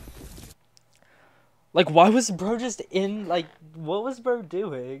 Like, why was bro just in, like, what was bro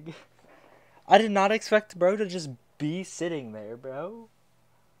doing? I did not expect bro to just be sitting there, bro.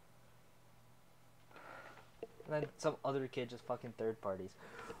 And then some other kid just fucking third parties.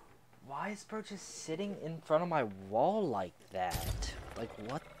 Why is bro just sitting in front of my wall like that? Like,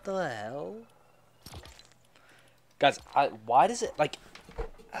 what the hell? Guys, why does it, like...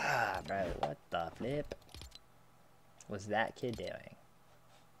 bro, what the flip was that kid doing?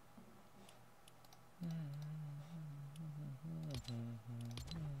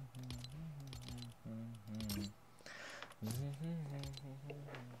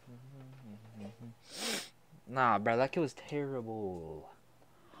 Nah, bro, that kid was terrible.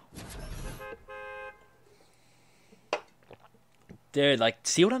 Dude, like,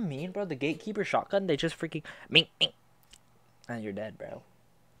 see what I mean, bro? The gatekeeper shotgun, they just freaking... Mink. And you're dead, bro.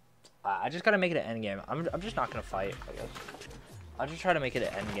 I just gotta make it an endgame. I'm just not gonna fight, I guess. I'll just try to make it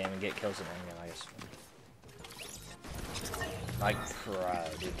an endgame and get kills in endgame, I guess. Like, bro,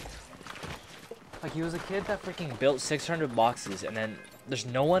 dude. Like, he was a kid that freaking built 600 boxes, and then there's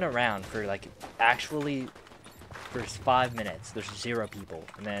no one around for, like, actually... For 5 minutes, there's 0 people,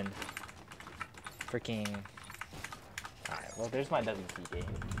 and then... Freaking... Alright, well, there's my WP game.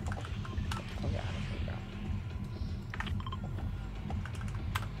 Oh, yeah.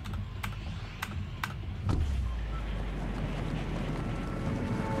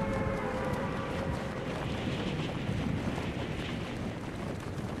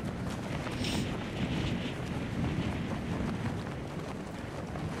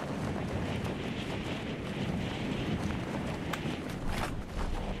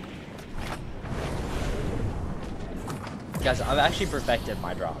 Guys, I've actually perfected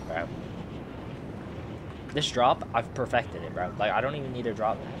my drop, bro. This drop, I've perfected it, bro. Like, I don't even need to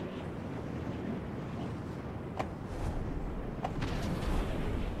drop that.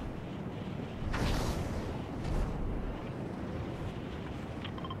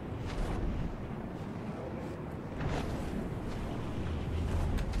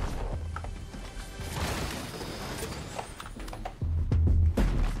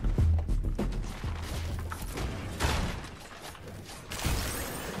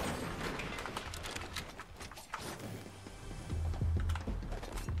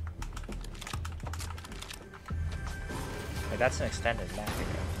 That's an extended map again.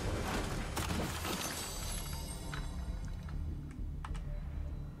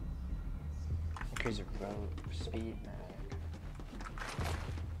 Increase the road speed mag.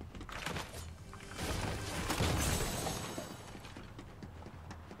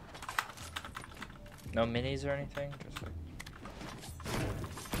 No minis or anything? Just like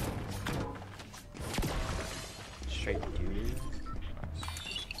straight duty.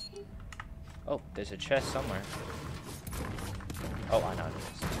 Nice. Oh, there's a chest somewhere. Oh, I know it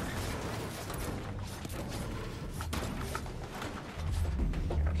is.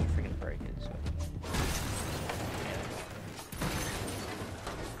 I should freaking break it, so.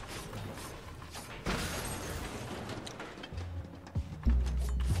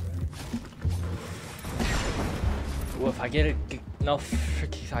 Well, if I get a... No,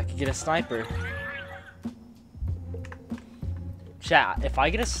 if I could get a sniper. Chat, if I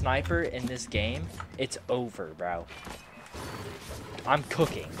get a sniper in this game, it's over, bro. I'm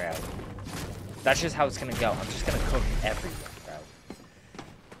cooking, bro. That's just how it's gonna go. I'm just gonna cook everything, bro.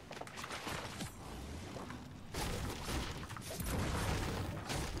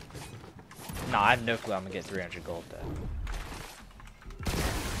 Nah, I have no clue I'm gonna get 300 gold, though.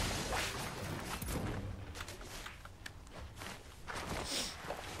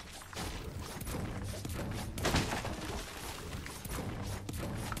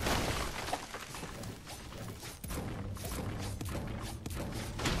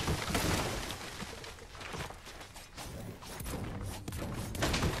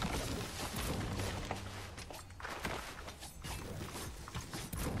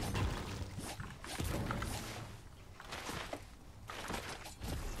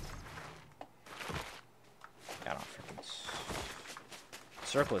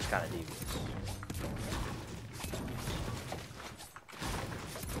 Circle is kind of devious.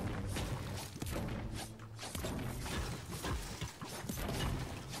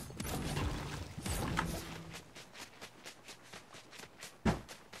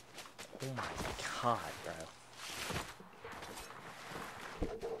 Oh my god, bro.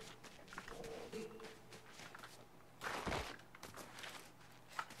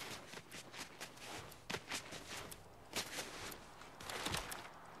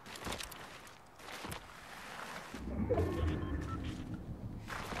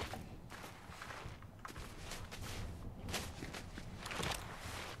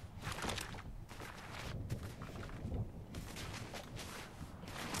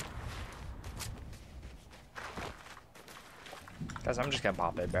 Guys, I'm just gonna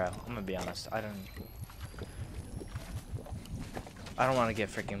pop it, bro. I'm gonna be honest. I don't want to get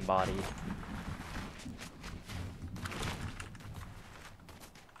freaking bodied.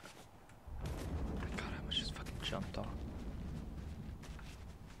 God, I almost just fucking jumped off.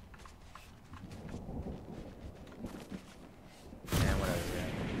 Man, whatever,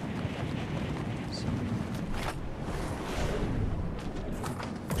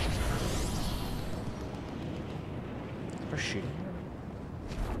 We're shooting.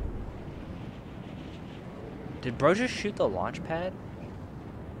 Did bro just shoot the launch pad?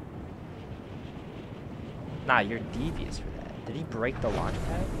 Nah, you're devious for that. Did he break the launch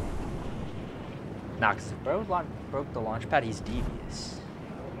pad? Nah, because if bro broke the launch pad, he's devious.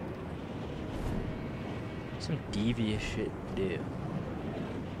 Some devious shit to do.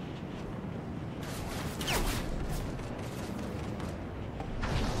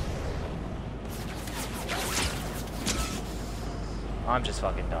 I'm just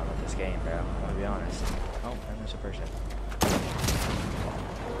fucking done with this game, bro. I'm gonna be honest. Oh, and there's a person.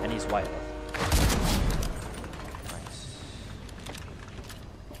 And he's white. Nice.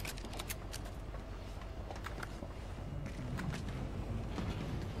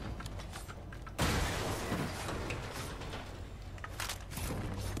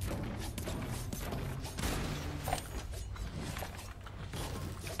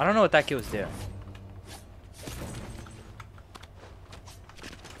 I don't know what that kid was doing.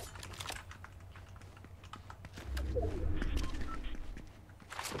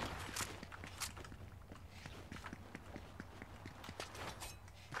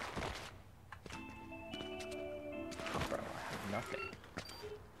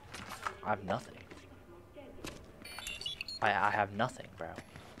 I have nothing. I have nothing, bro.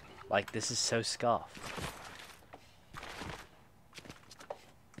 Like, this is so scuffed.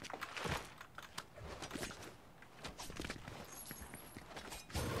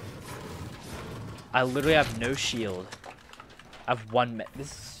 I literally have no shield. I have one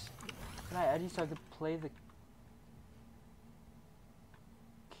this is... Can I add you so I could play the...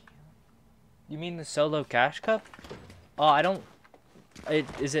 You mean the solo cash cup? Oh, I don't...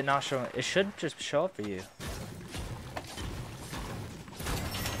 Is it not showing? It should just show up for you.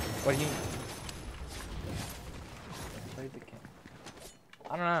 What do you...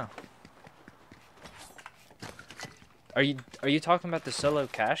 I don't know. Are you talking about the solo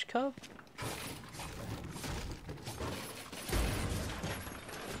cash cup?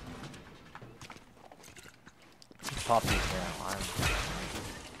 Pop these now.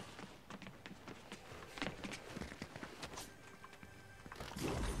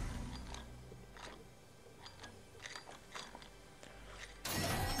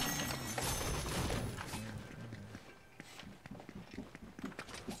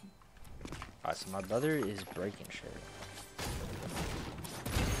 Alright, so my brother is breaking shit.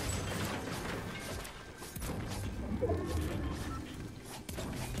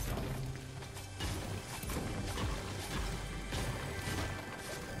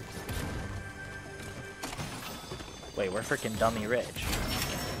 Wait, we're freaking dummy rich.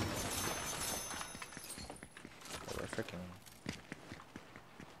 We're freaking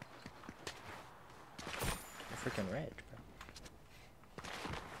rich, bro.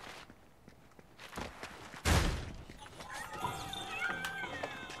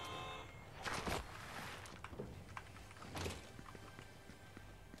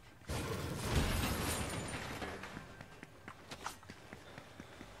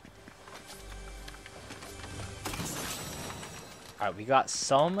 Alright, we got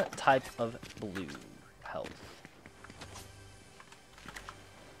some type of blue health.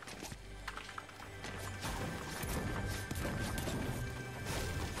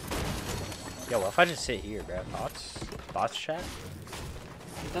 Yo, what if I just sit here, bro? Thoughts? Thoughts, chat?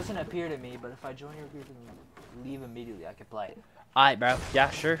 It doesn't appear to me, but if I join your group and leave immediately, I can play it. Alright, bro.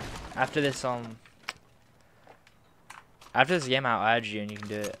 Yeah, sure. After this game, I'll add you and you can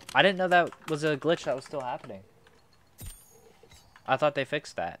do it. I didn't know that was a glitch that was still happening. I thought they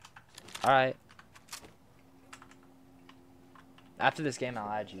fixed that. Alright. After this game, I'll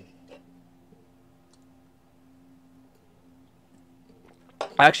add you.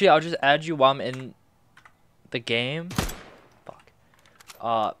 Actually, I'll just add you while I'm in the game. Fuck.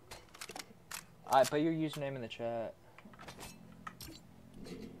 Alright, put your username in the chat.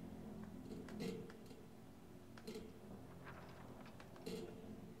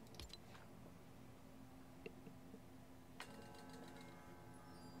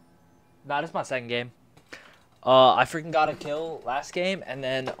 Nah, this is my second game. I freaking got a kill last game and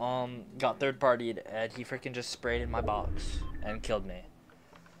then got third partied and he freaking just sprayed in my box and killed me.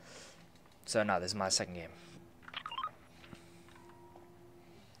 So no, this is my second game.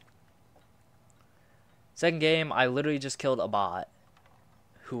 Second game, I literally just killed a bot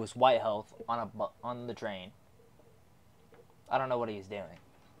who was white health on the train. I don't know what he's doing.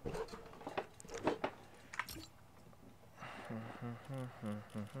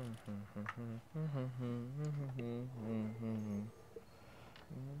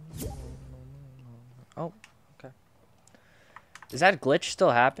 Oh, okay. Is that glitch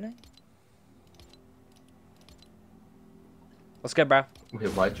still happening? Let's go, bro. Wait,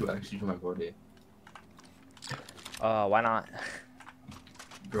 why'd you actually join my party? Why not?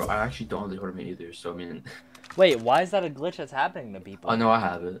 Bro, I actually don't have the tournament either, so I mean... Wait, why is that a glitch that's happening to people? Oh, no, I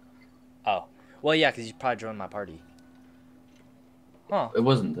have it. Oh. Well, yeah, because you probably joined my party. Huh. It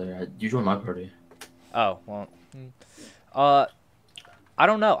wasn't there. You joined my party. Oh, well. I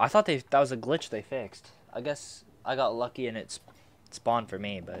don't know. I thought that was a glitch they fixed. I guess I got lucky and it spawned for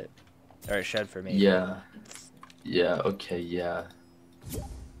me, but... Or it shed for me. Yeah. Yeah, okay, yeah.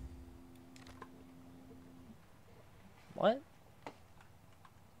 What?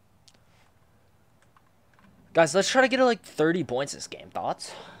 Guys, let's try to get like 30 points this game.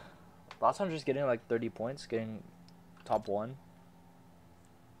 Thoughts? Thoughts on just getting like 30 points? Getting top 1?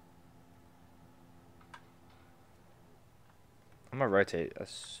 I'm gonna rotate as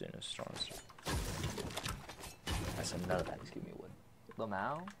soon as Storm starts. I said none of that. Just give me wood.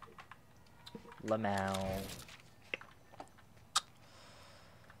 Lamau? Lamau.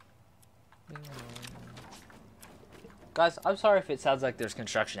 Guys, I'm sorry if it sounds like there's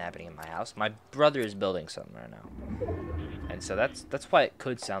construction happening in my house. My brother is building something right now. And so that's why it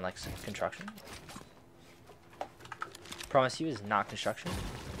could sound like some construction. Promise you is not construction.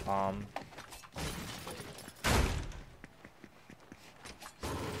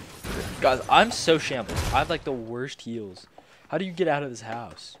 Guys, I'm so shambles. I have like the worst heals. How do you get out of this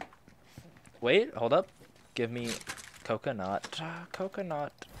house? Wait, hold up. Give me coconut.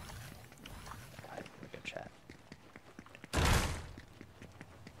 Coconut. Good chat.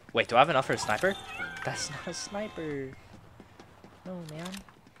 Wait, do I have enough for a sniper? That's not a sniper. No, man.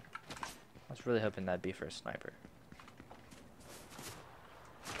 I was really hoping that'd be for a sniper.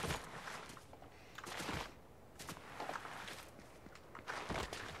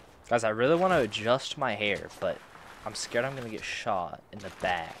 Guys, I really want to adjust my hair, but I'm scared I'm going to get shot in the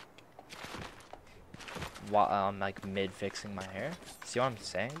back while I'm like mid-fixing my hair. See what I'm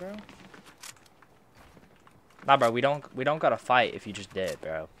saying, bro? Nah, bro, we don't gotta fight if you just dip,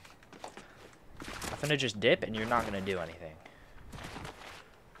 bro. I'm finna just dip and you're not gonna do anything.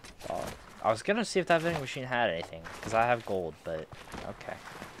 I was gonna see if that vending machine had anything, because I have gold, but okay.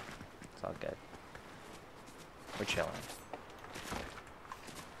 It's all good. We're chilling.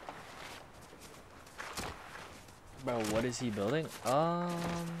 Bro, what is he building? I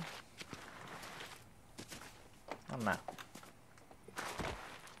don't know.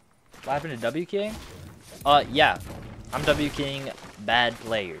 What happened to W keying? Yeah. I'm W keying bad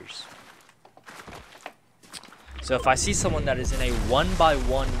players. So if I see someone that is in a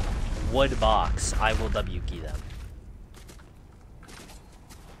 1x1 wood box, I will W key them.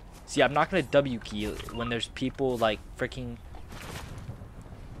 See, I'm not gonna W key when there's people like freaking.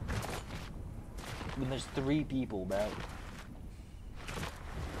 When there's 3 people, bro.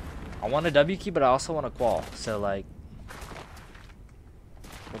 I want a W key, but I also want a qual. So like,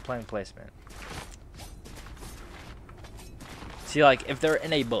 we're playing placement. See, like, if they're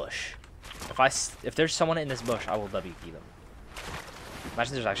in a bush, if there's someone in this bush, I will W key them.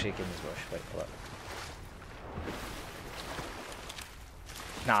 Imagine there's actually a kid in this bush. Wait, hold up.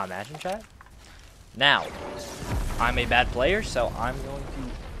 Nah, imagine, chat. Now, I'm a bad player, so I'm going to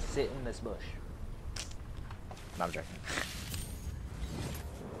sit in this bush. No, I'm joking.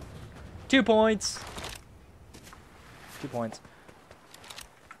 2 points. 2 points.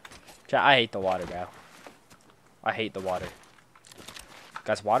 Chat, I hate the water, bro. I hate the water.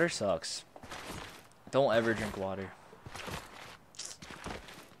 Guys, water sucks. Don't ever drink water.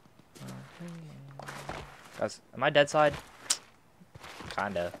 Guys, am I dead side?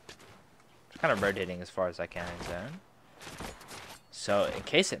 Kinda. Kind of rotating as far as I can in zone. So, in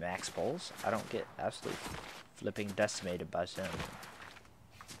case it max pulls, I don't get absolutely flipping decimated by zone.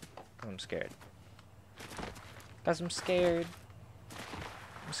 I'm scared. Guys, I'm scared.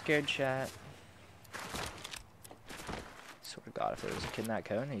 I'm scared, chat. Swear to God, if there was a kid in that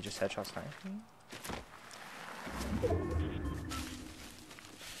cone and he just headshot sniped me.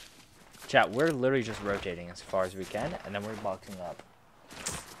 Chat, we're literally just rotating as far as we can, and then we're boxing up.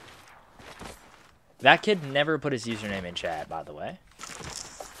 That kid never put his username in chat, by the way.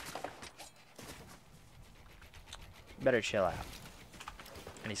 Better chill out.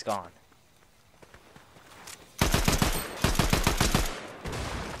 And he's gone.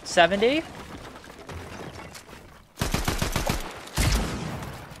 70?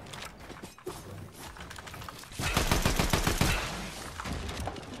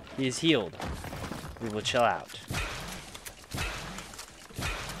 He is healed. We will chill out.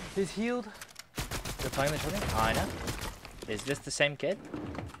 He's healed. They're playing the children? Oh, I know. Is this the same kid?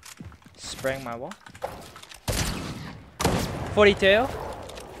 Spraying my wall. 42. I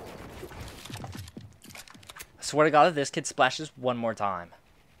swear to God, if this kid splashes one more time.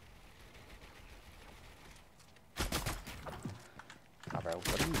 Oh, bro,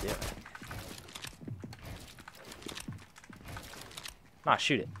 what are you doing? Nah,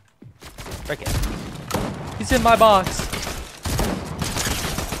 shoot it. Break it. He's in my box.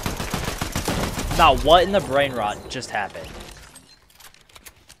 Nah, what in the brain rot just happened?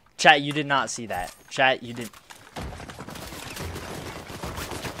 Chat, you did not see that. Chat, you did.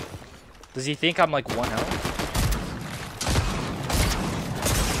 Does he think I'm like 1-0?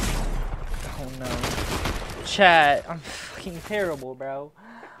 Oh no. Chat, I'm fucking terrible, bro.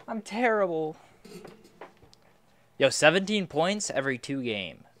 I'm terrible. Yo, 17 points every 2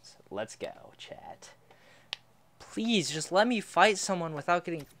 games. Let's go, chat. Please, just let me fight someone without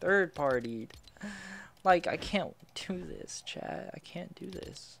getting third-partied. Like, I can't do this, chat. I can't do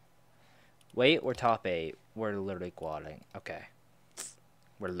this. Wait, we're top 8. We're literally quadding. Okay.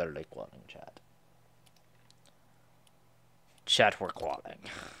 We're literally quadding, chat. Chat, we're quadding.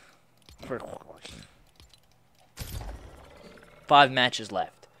 We're quadding. 5 matches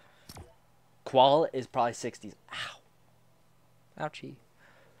left. Qual is probably 60s. Ow. Ouchie.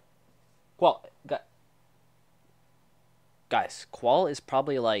 Qual. Guys, Qual is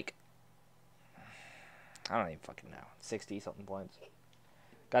probably like... I don't even fucking know. 60-something points.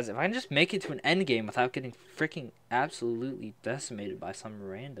 Guys, if I can just make it to an end game without getting freaking absolutely decimated by some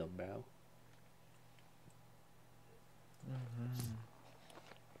random, bro.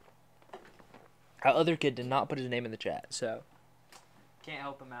 Our other kid did not put his name in the chat, so... Can't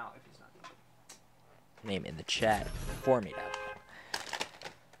help him out if he's not name in the chat for me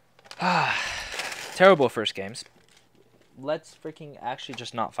now. Terrible first games. Let's freaking actually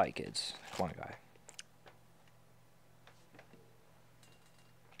just not fight kids. Come on, guy.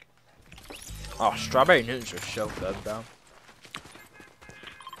 Oh, strawberry noodles are so good, bro.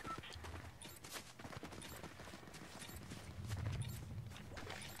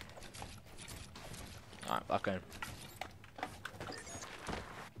 Alright, okay.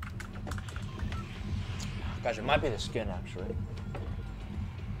 Guys, it might be the skin, actually.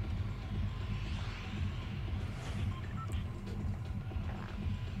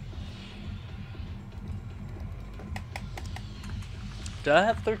 Did I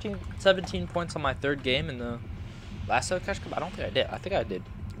have 17 points on my third game in the last Cash Cup? I don't think I did. I think I did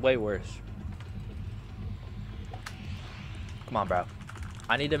way worse. Come on, bro.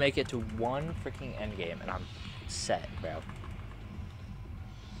 I need to make it to one freaking end game, and I'm set, bro.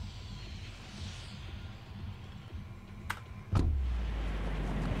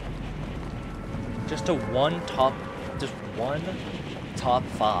 Just one top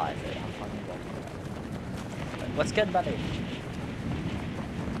 5. Let's get better.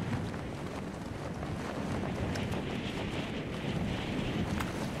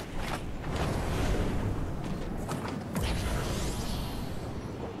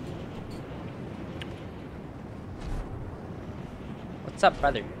 What's up,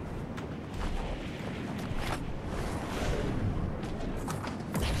 brother?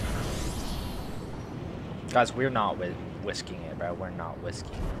 Guys, we're not whisking it, bro. We're not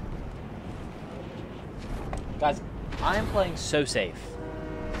whisking it. Guys, I am playing so safe.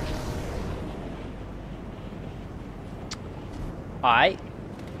 Alright.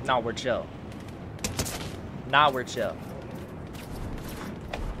 Nah, we're chill. Nah, we're chill.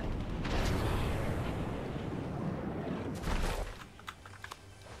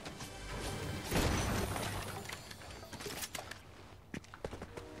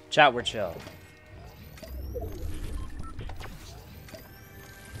 Chat, we're chill.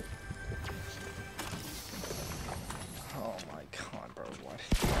 Oh my god, bro. Why did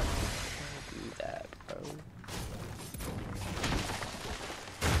you do that, bro?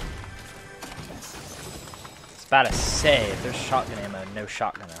 It's about to say, if there's shotgun ammo, no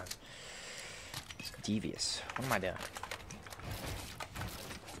shotgun ammo. It's devious. What am I doing?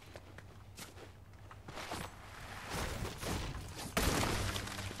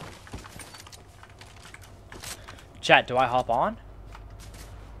 Chat, do I hop on?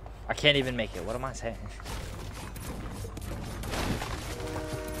 I can't even make it. What am I saying?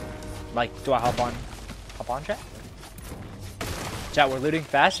 Like, do I hop on? Hop on, chat? Chat, we're looting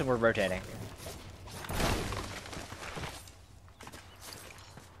fast and we're rotating.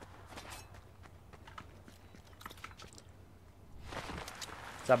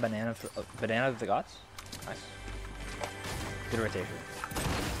 Is that banana of the gods? Nice. Good rotation.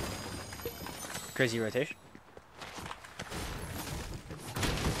 Crazy rotation.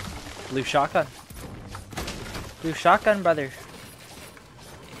 Blue shotgun. Blue shotgun, brother.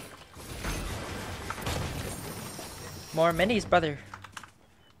 More minis, brother.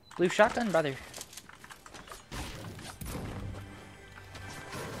 Blue shotgun, brother.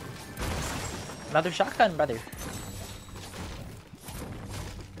 Another shotgun, brother.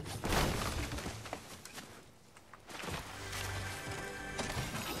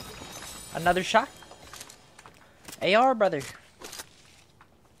 Another shot. AR, brother.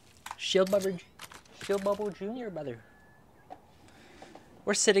 Shield bubble junior, brother.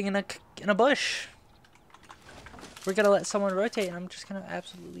 We're sitting in a bush. We're gonna let someone rotate, and I'm just gonna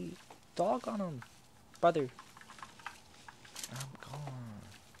absolutely dog on him, brother. I'm gone.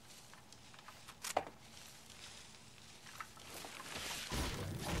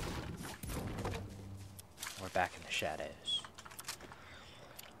 We're back in the shadows.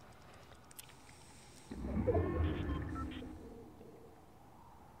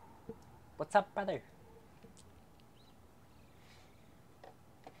 What's up, brother?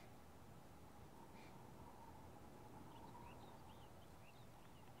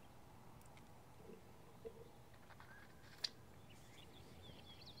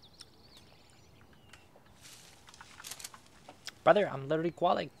 Brother, I'm literally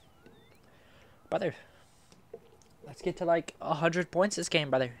qualing. Brother, let's get to like 100 points this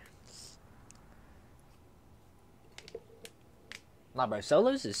game, brother. Nah, bro,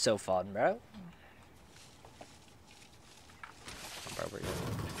 solos is so fun, bro.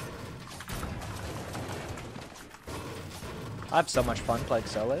 I have so much fun playing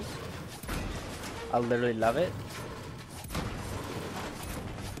solos. I literally love it.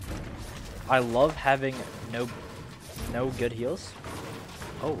 I love having no good heals.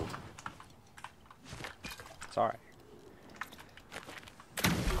 Oh. Sorry.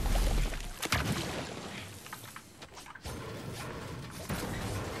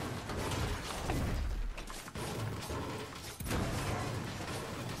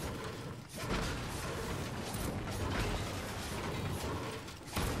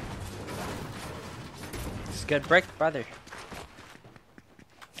 It's good brick, brother.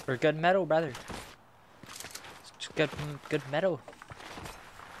 Or good metal, brother. It's good metal.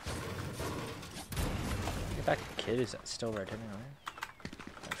 Get back, kid. Is that still right anyway?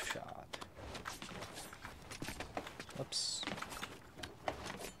 No shot. Oops.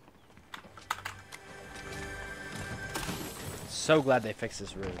 So glad they fixed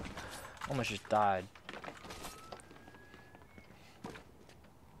this room. Almost just died.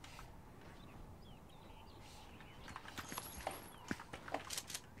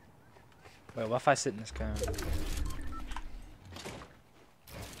 Wait, what if I sit in this cone?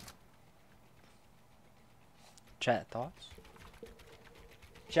 Chat, thoughts?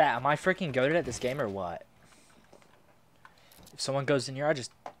 Chat, am I freaking goated at this game or what? If someone goes in here, I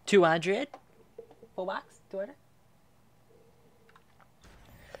just 200? Full box? 200?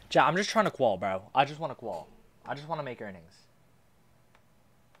 Chat, I'm just trying to qual, bro. I just want to qual. I just want to make earnings.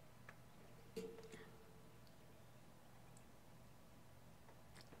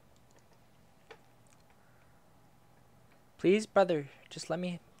 Please, brother, just let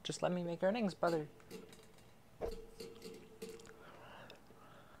me make earnings, brother.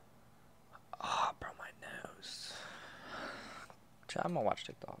 Ah, oh, bro, my nose. Chat, I'm gonna watch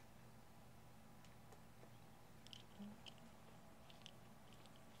TikTok.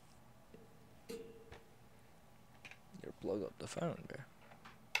 You're plug up the phone, bro.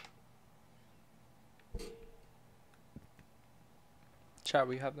 Chat,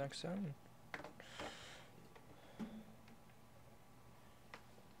 we have next zone.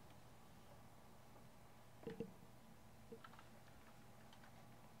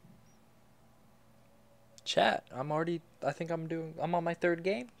 Chat, I'm on my third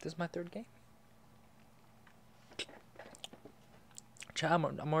game. This is my third game. Chat,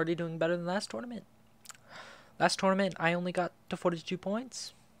 I'm already doing better than last tournament. Last tournament, I only got to 42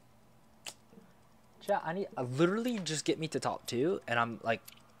 points. Chat, I literally just get me to top 2, and I'm like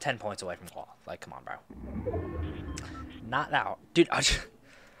 10 points away from qual. Like, come on, bro. Not out. Dude, I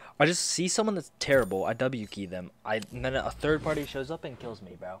just see someone that's terrible. I W key them. And then a third party shows up and kills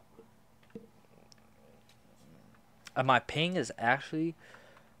me, bro. And my ping is actually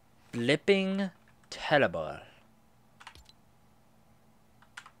blipping terrible.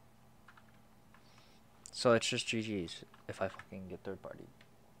 So it's just GG's if I fucking get third party.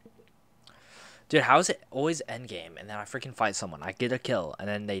 Dude, how is it always endgame and then I freaking fight someone? I get a kill and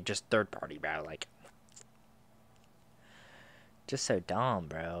then they just third party, bro. Like, just so dumb,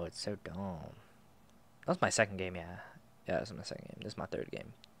 bro. It's so dumb. That was my second game, yeah. Yeah, that was my second game. This is my third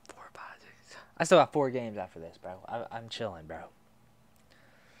game. 4, 5, 6, I still got 4 games after this, bro. I'm chilling, bro.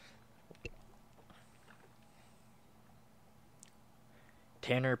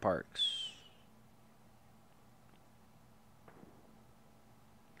 Tanner Parks.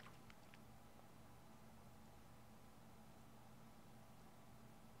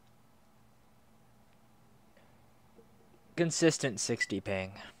 Consistent 60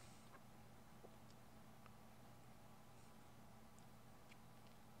 ping.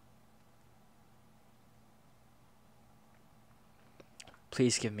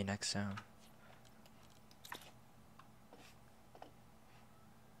 Please give me next sound.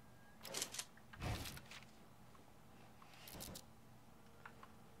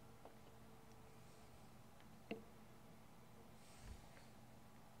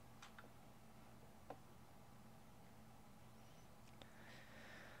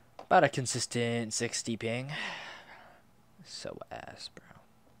 About a consistent 60 ping. So ass, bro.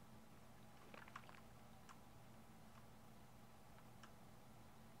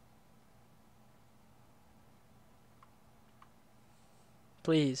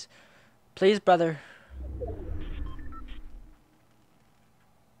 Please. Please, brother.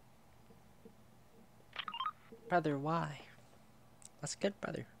 Brother, why? That's good,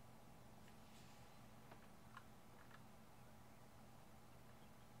 brother.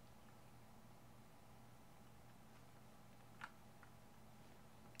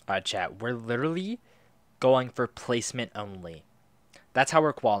 Alright, chat. We're literally going for placement only. That's how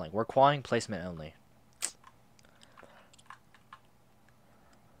we're qualling. We're qualling placement only.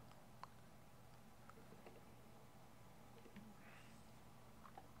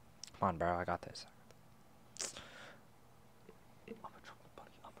 Come on, bro. I got this.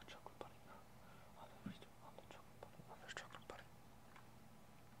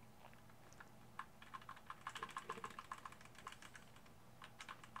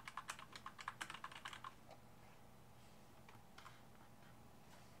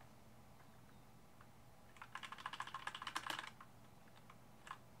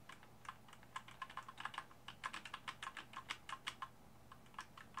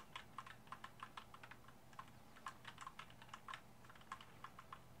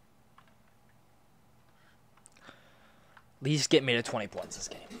 Please get me to 20 points this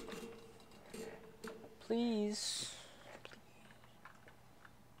game. Please.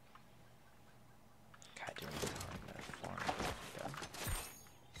 God, dude.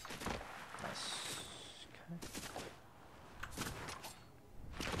 Nice. Okay.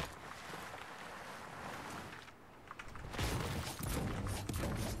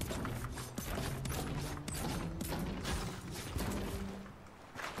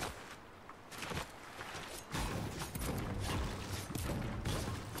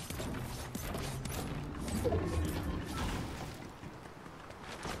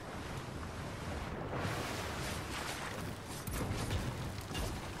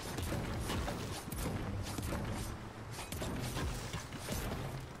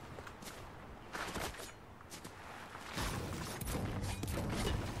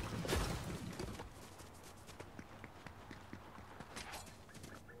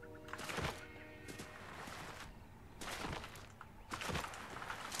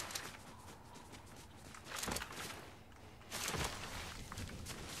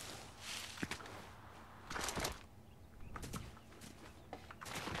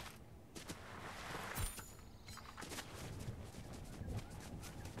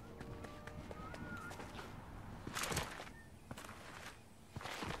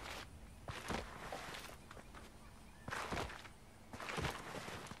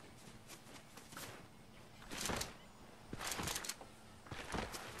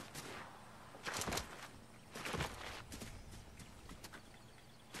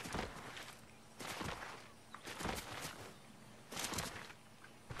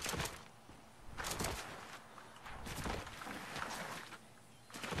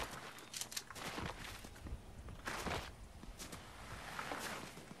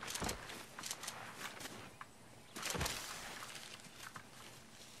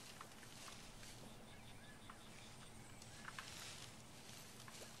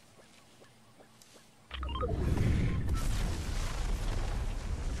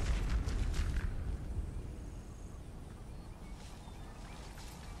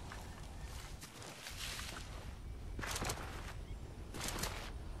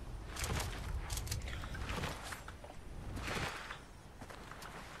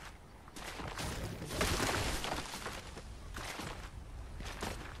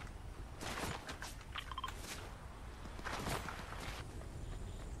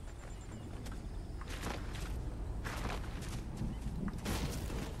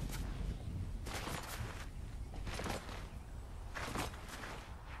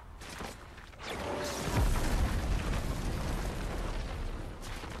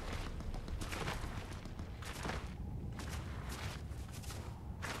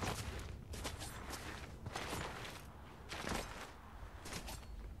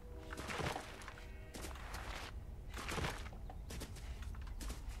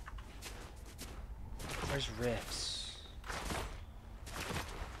 Where's Rifts?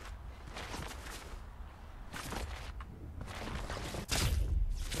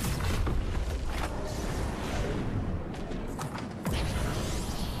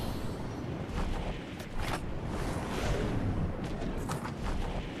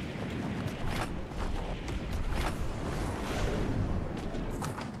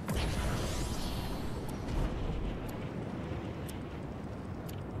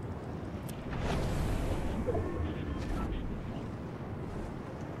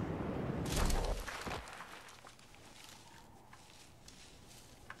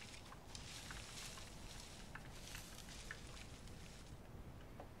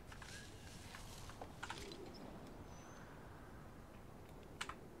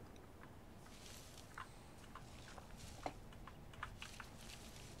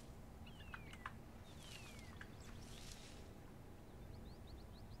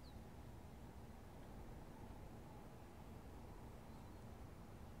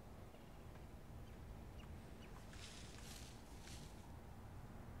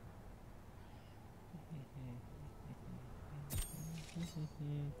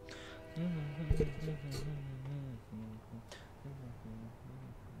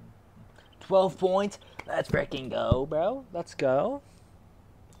 $12 points. Let's freaking go, bro. Let's go.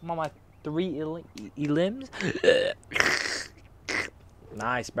 I'm on my 3 elims.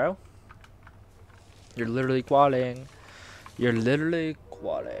 Nice, bro. You're literally qualing. You're literally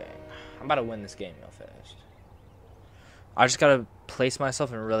qualing. I'm about to win this game real fast. I just gotta place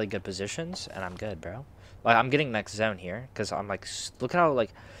myself in really good positions, and I'm good, bro. Like, I'm getting next zone here, because I'm like, look at how,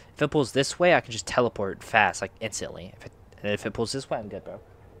 like, if it pulls this way, I can just teleport fast, like, instantly. If it pulls this way, I'm good, bro.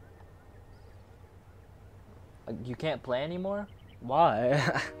 You can't play anymore?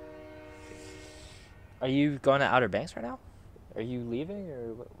 Why? Are you going to Outer Banks right now? Are you leaving,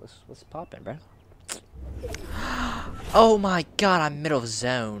 or what's popping, bro? Oh my god, I'm middle of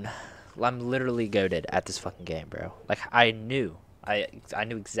zone. I'm literally goated at this fucking game, bro. Like, I knew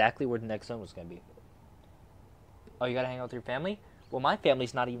exactly where the next zone was gonna be. Oh, you gotta hang out with your family? Well, my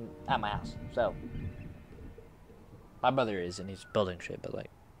family's not even at my house, so. My brother is, and he's building shit, but, like,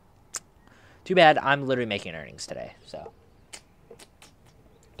 too bad. I'm literally making earnings today, so.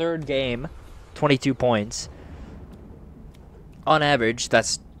 Third game, 22 points. On average,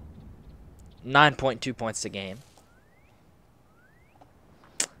 that's 9.2 points a game.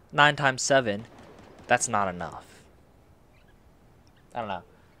 9 times 7, that's not enough. I don't know.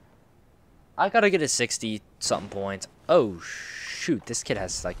 I gotta get a 60-something points. Oh, shoot. This kid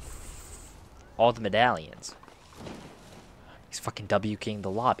has, like, all the medallions. He's fucking W-king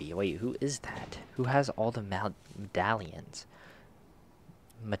the lobby. Wait, who is that? Who has all the medallions?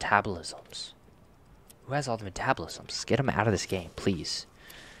 Metabolisms. Who has all the metabolisms? Get him out of this game, please.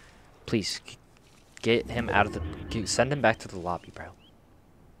 Please, get him out of the... Send him back to the lobby, bro.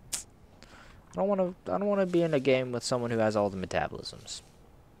 I don't want to be in a game with someone who has all the metabolisms.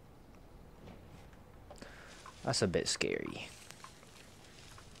 That's a bit scary.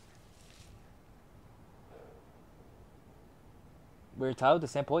 We're tied at the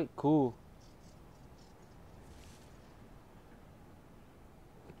same point. Cool.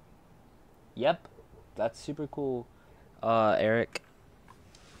 Yep. That's super cool. Eric.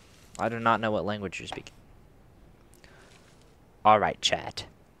 I do not know what language you're speaking. Alright, chat.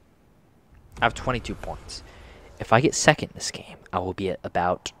 I have 22 points. If I get second in this game, I will be at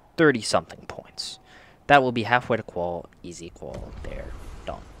about 30-something points. That will be halfway to qual, easy qual, there,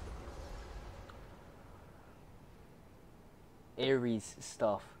 done. Aries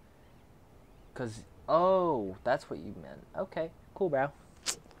stuff. Cause, oh, that's what you meant. Okay, cool, bro.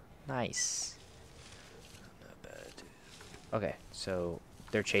 Nice. Not bad. Okay, so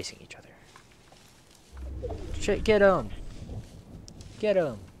they're chasing each other. Shit, get him. Get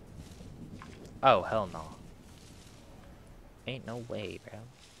him. Oh, hell no. Ain't no way, bro.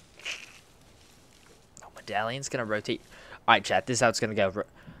 Oh, Medallion's gonna rotate. Alright, chat, this is how it's gonna go.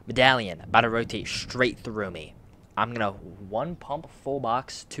 Medallion, about to rotate straight through me. I'm gonna one pump full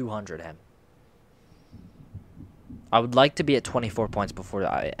box 200 him. I would like to be at 24 points before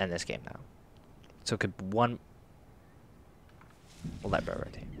I end this game now. So could one... We'll let bro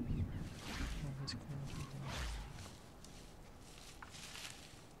rotate.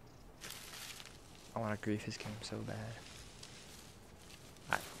 I want to grief his game so bad.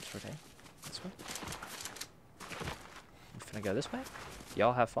 Alright, let's rotate. This way. I'm finna go this way.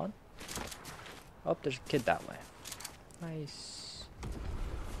 Y'all have fun. Oh, there's a kid that way. Nice.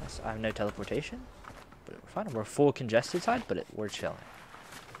 Nice. I have no teleportation. But we're fine. We're full congested side, but we're chilling.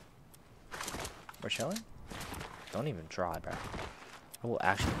 We're chilling? Don't even try, bro. I will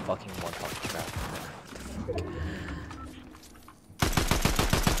actually fucking one-punch, bro. What the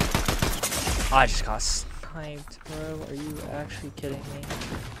I just got sniped, bro. Are you actually kidding me?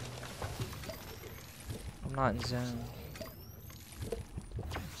 I'm not in zone.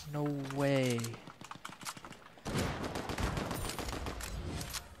 No way.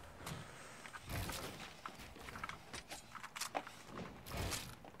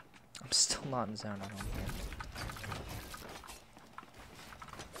 I'm still not in zone, I don't think.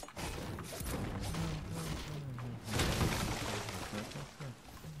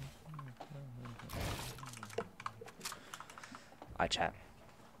 I chat.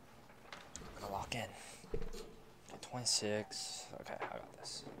 I'm gonna lock in. 26. Okay, I got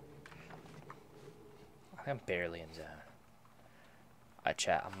this. I think I'm barely in zone. I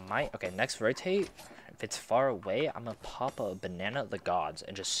chat. I might. Okay, next rotate. If it's far away, I'm gonna pop a banana of the gods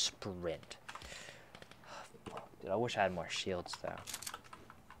and just sprint. Dude, I wish I had more shields though.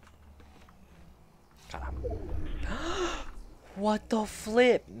 God, what the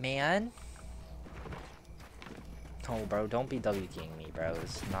flip, man? Oh, bro, don't be W keying me, bro.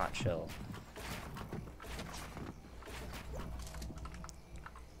 It's not chill.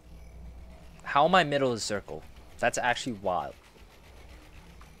 How am I middle of the circle? That's actually wild.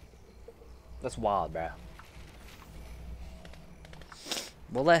 That's wild, bro.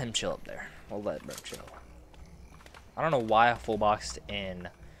 We'll let him chill up there. We'll let bro chill. I don't know why I full boxed in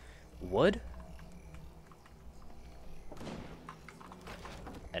wood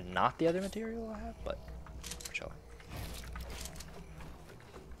and not the other material I have, but we're chilling.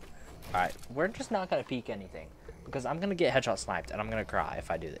 Alright, we're just not gonna peek anything because I'm gonna get headshot sniped and I'm gonna cry if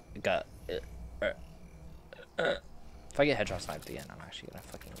I do that. If I get headshot sniped again, I'm actually gonna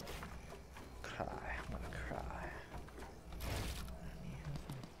fucking cry. I'm gonna cry.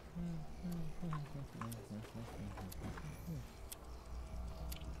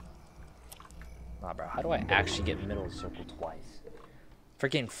 Nah, bro. How do I actually get middle of the circle twice?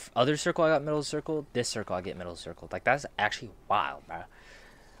 Freaking other circle I got middle of the circle. This circle I get middle of the circle. Like, that's actually wild, bro.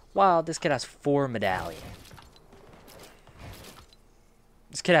 Wow, this kid has 4 medallions.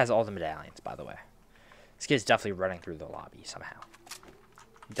 This kid has all the medallions, by the way. This kid's definitely running through the lobby somehow.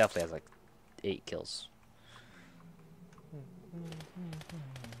 He definitely has like 8 kills.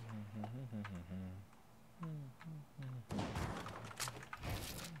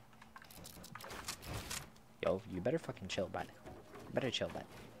 Yo, you better fucking chill, bud. You better chill, bud.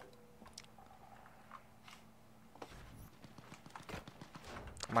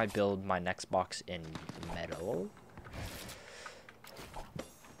 I might build my next box in metal.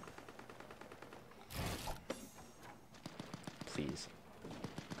 Please.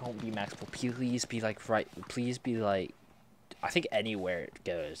 Don't be max pull. Please be like right. Please be like. I think anywhere it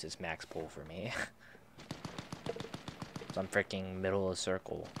goes is max pull for me. So I'm freaking middle of the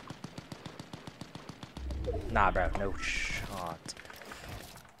circle. Nah, bro. No shot.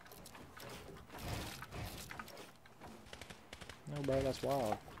 No, bro. That's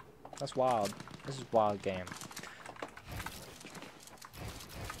wild. That's wild. This is a wild game.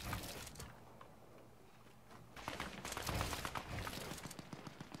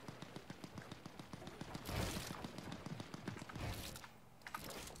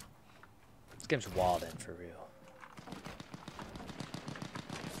 This game's wild and for real.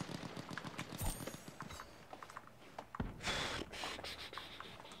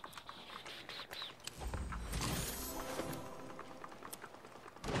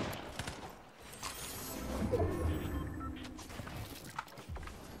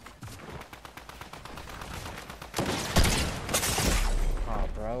 Oh,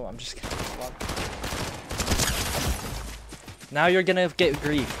 bro, I'm just gonna fuck. Now you're gonna get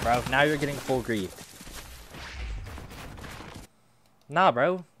grief, bro. Now you're getting full grief. Nah,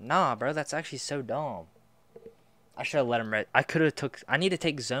 bro. Nah, bro. That's actually so dumb. I should have let him. I could have took. I need to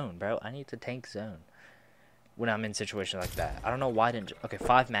take zone, bro. I need to tank zone when I'm in situations like that. I don't know why I didn't. Okay,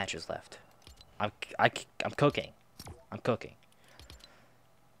 5 matches left. I'm cooking. I'm cooking.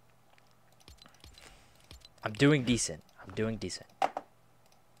 I'm doing decent. I'm doing decent.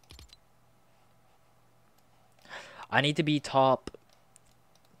 I need to be top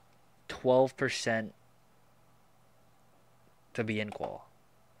 12% to be in qual.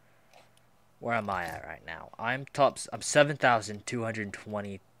 Where am I at right now? I'm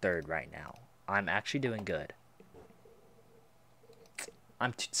 7,223rd right now. I'm actually doing good.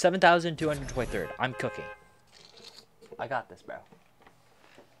 I'm 7,223rd. I'm cooking. I got this, bro.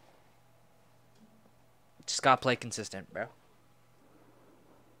 Just gotta play consistent, bro.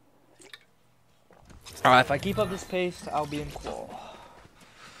 Alright, if I keep up this pace, I'll be in qual.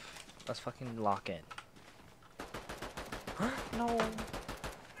 Let's fucking lock in. No.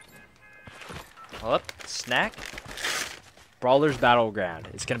 What? Snack? Brawlers Battleground.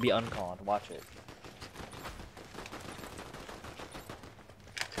 It's gonna be unconned. Watch it.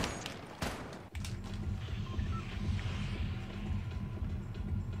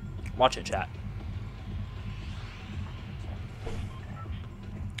 Watch it, chat.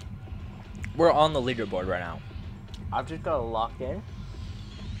 We're on the leaderboard right now. I've just gotta lock in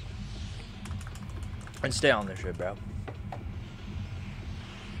and stay on this shit, bro.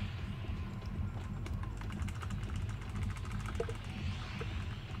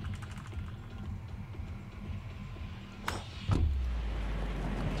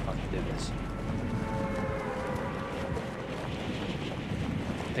 Let's fucking do this.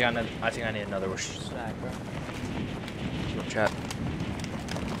 I think I need another wish snack, bro. Look, chat.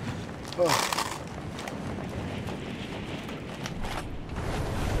 Oh.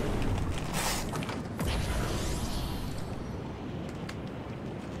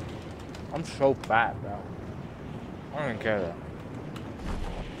 I'm so fat, bro. I don't even care though.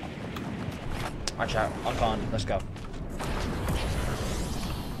 Alright, chat. I'm gone. Let's go.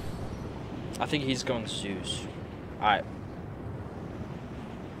 I think he's going Zeus. Alright.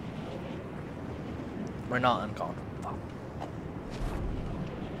 We're not uncalled. Fuck.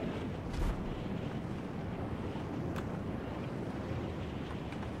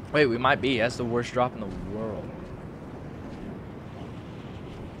 Wait, we might be. That's the worst drop in the world.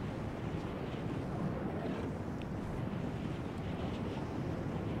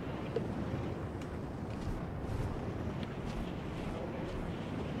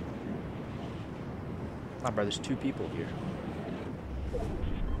 Nah, bro, there's 2 people here.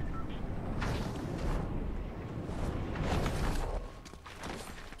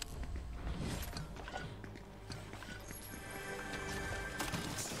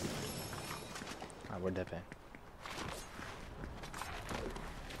 Alright, we're dipping.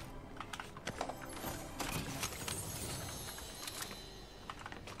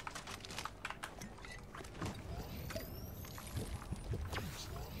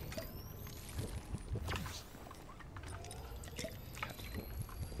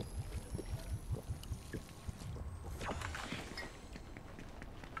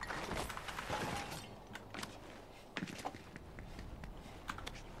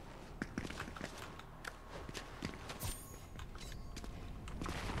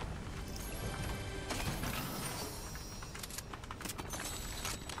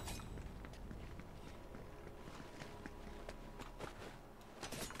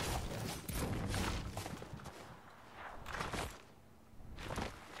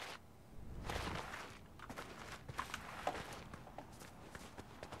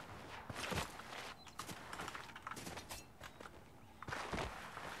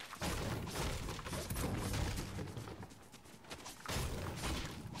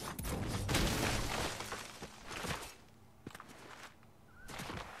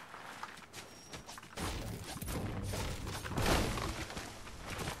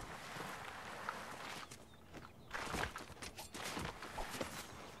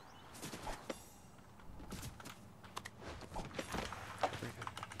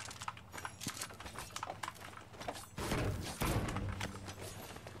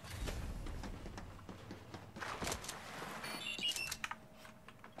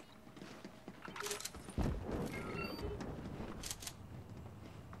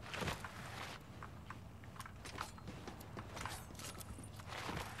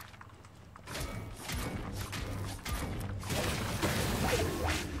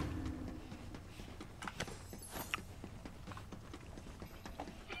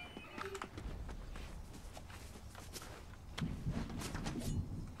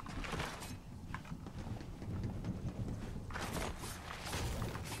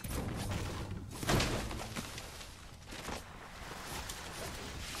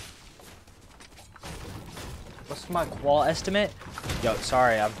 What's my qual estimate? Yo,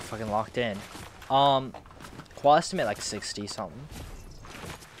 sorry, I'm fucking locked in. Qual estimate like 60 something.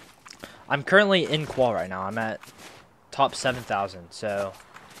 I'm currently in qual right now. I'm at top 7,000, so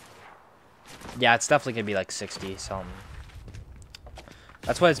yeah, it's definitely gonna be like 60 something.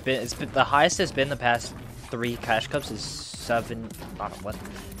 That's what it's been. It's been the highest it's been the past 3 cash cups is 7. I don't know what.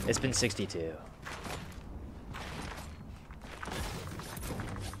 It's been 62.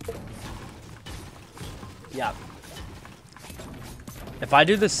 Yeah. If I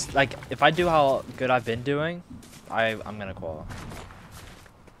do this, like, if I do how good I've been doing, I'm gonna qual.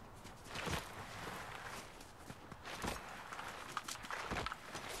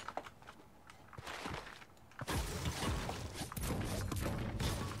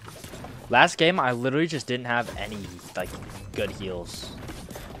 Last game, I literally just didn't have any, like, good heals.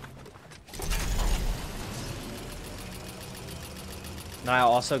 And I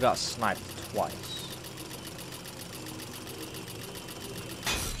also got sniped twice.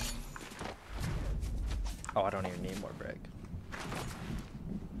 Oh, I don't even need more brick.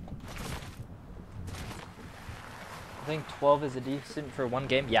 I think 12 is a decent for one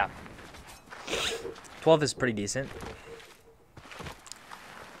game. Yeah. 12 is pretty decent.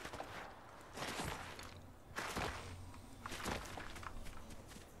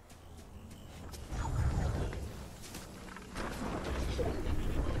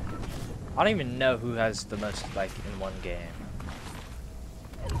 I don't even know who has the most, like, in one game.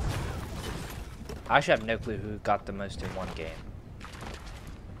 I actually have no clue who got the most in one game.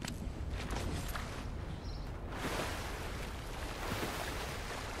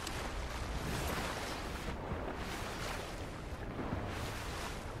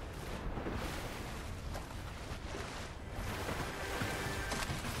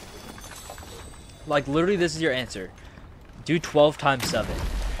 Like, literally, this is your answer. Do 12 times 7.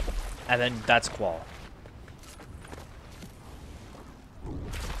 And then that's qual.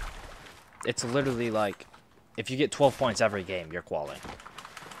 It's literally like, if you get 12 points every game, you're qualing.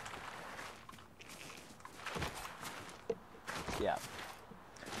 Yeah.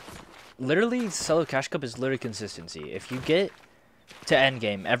 Literally, solo cash cup is literally consistency. If you get to end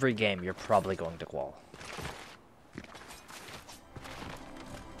game every game, you're probably going to qual.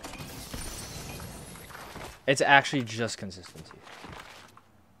 It's actually just consistency.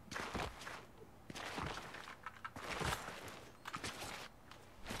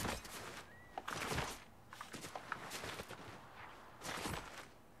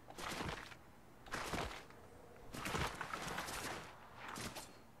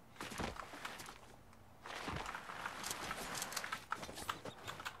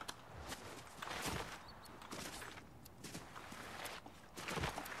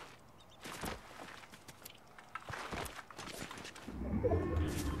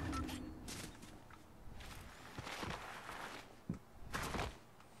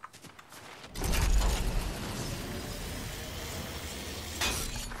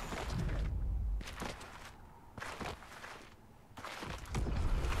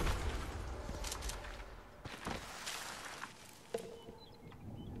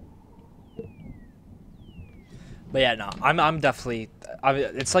 But yeah, no, I'm definitely.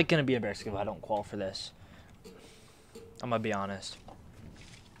 It's like gonna be embarrassing if I don't qual for this. I'm gonna be honest.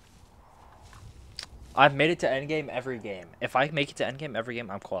 I've made it to endgame every game. If I make it to endgame every game,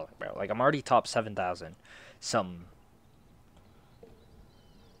 I'm qualing, bro. Like, I'm already top 7,000. Something.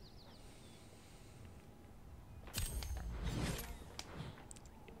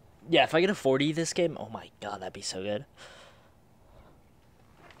 Yeah, if I get a 40 this game, oh my god, that'd be so good.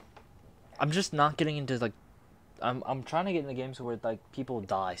 I'm just not getting into, like, I'm trying to get into games where, like, people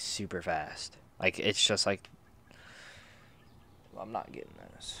die super fast. Like, it's just like, I'm not getting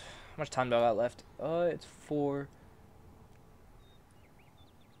this. How much time do I got left? It's 4.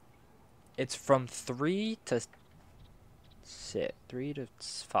 It's from 3 to 6. 3 to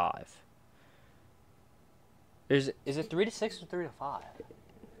 5. Is it 3 to 6 or 3 to 5?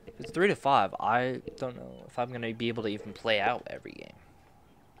 If it's 3 to 5, I don't know if I'm going to be able to even play out every game.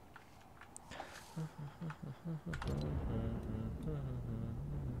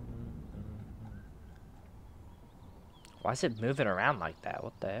 Why is it moving around like that?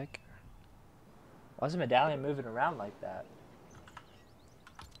 What the heck? Why is the medallion moving around like that?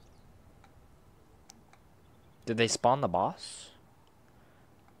 Did they spawn the boss?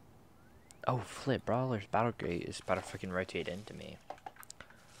 Oh, flip. Brawler's Battle Grate is about to freaking rotate into me.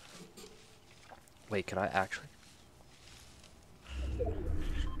 Wait, could I actually?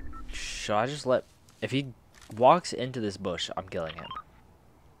 Should I just let... If he walks into this bush, I'm killing him.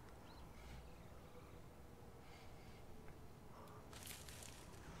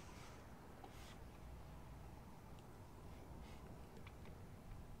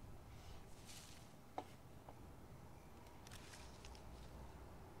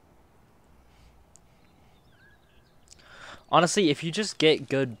 Honestly, if you just get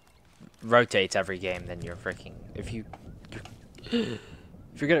good rotates every game, then you're freaking... If you're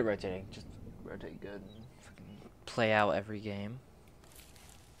good at rotating, just rotate good and freaking play out every game.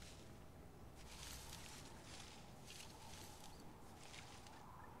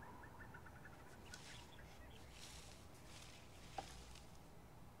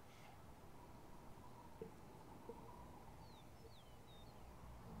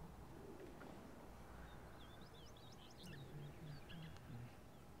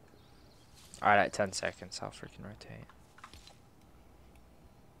 Alright, at 10 seconds, I'll freaking rotate.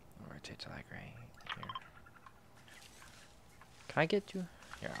 I'll rotate to like right here. Can I get you?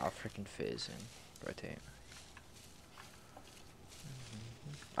 Here, I'll freaking fizz and rotate.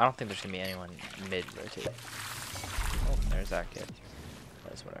 I don't think there's gonna be anyone mid rotate. Oh, there's that kid.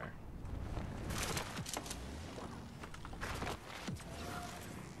 That's whatever.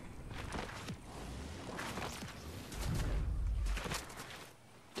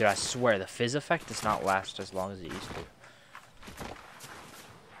 Dude, I swear the fizz effect does not last as long as it used to.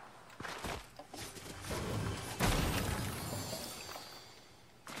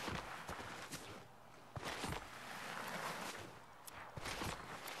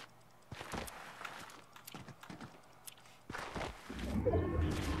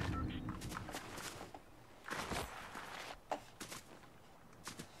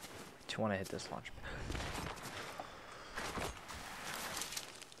 Do you want to hit this launch pad?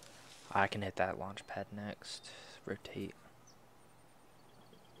 I can hit that launch pad next. Rotate.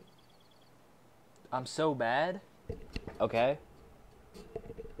 I'm so bad. Okay.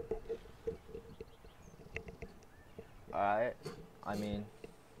 Alright. I mean.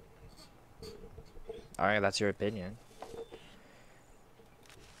 Alright, that's your opinion.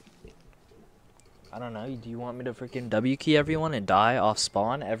 I don't know. Do you want me to freaking W key everyone and die off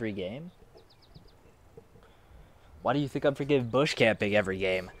spawn every game? Why do you think I'm freaking bush camping every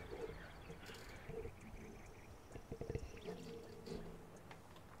game?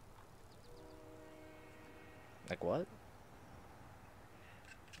 Like what?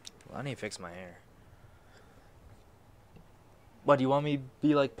 Well, I need to fix my hair. What, do you want me to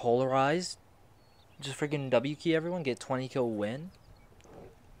be like polarized? Just freaking W key everyone, get 20 kill win?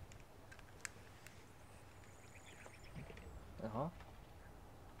 Uh-huh.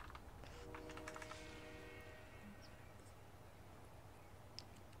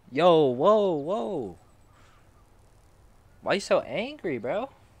 Yo, whoa, whoa. Why you so angry, bro?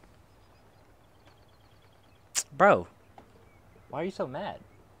 Bro, why are you so mad?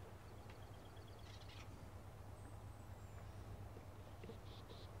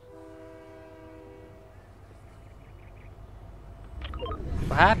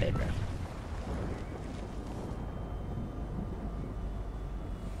 What happened, bro?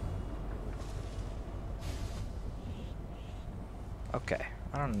 Okay,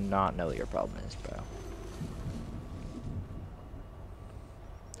 I do not know what your problem is, bro.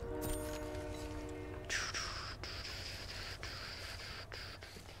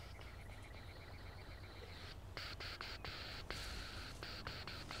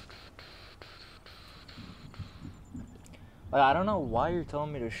 Like, I don't know why you're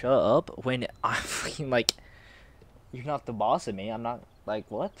telling me to shut up when I'm freaking like, you're not the boss of me. I'm not, like,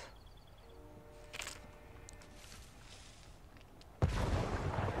 what?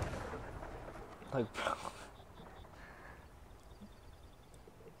 Like, bro.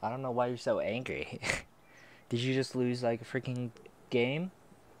 I don't know why you're so angry. Did you just lose, like, a freaking game?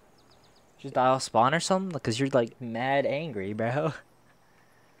 Just die off spawn or something? Because you're, like, mad angry, bro.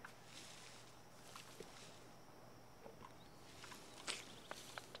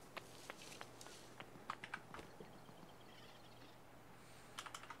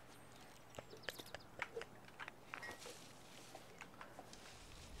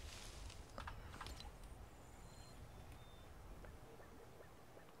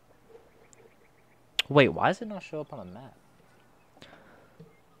 Wait, why does it not show up on the map?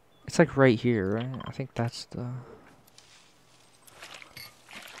 It's like right here, right? I think that's the...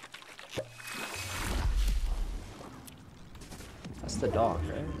 That's the dock,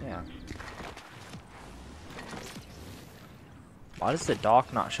 right? Yeah. Why does the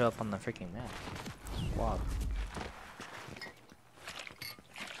dock not show up on the freaking map? Wow.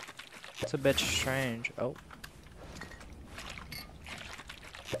 It's a bit strange. Oh.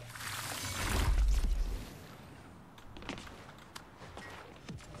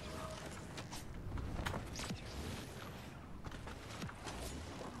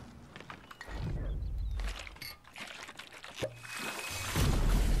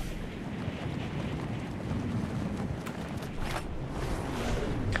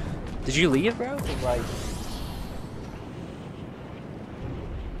 Did you leave, bro? Like,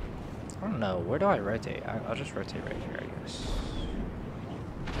 I don't know. Where do I rotate? I'll just rotate right here, I guess.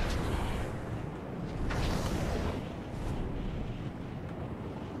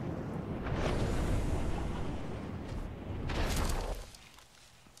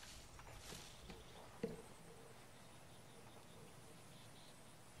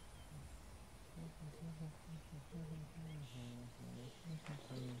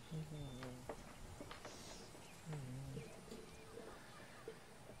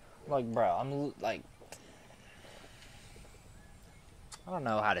 Like, bro, I'm like, I don't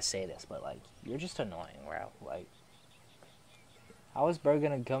know how to say this, but like, you're just annoying, bro. Like, how is bro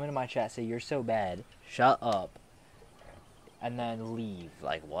gonna come into my chat and say you're so bad? Shut up. and then leave.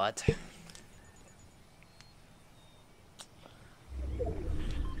 Like, what?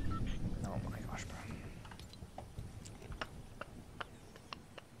 Oh my gosh, bro.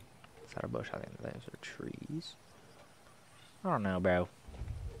 Is that a bush? I think those are trees. I don't know, bro.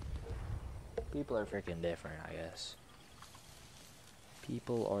 People are freaking different, I guess.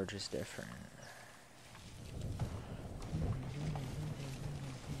 People are just different.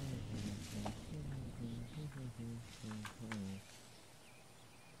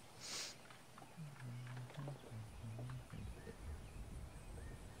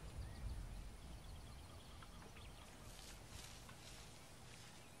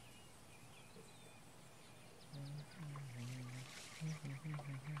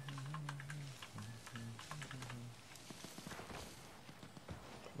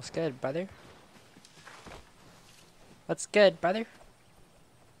 What's good, brother? What's good, brother?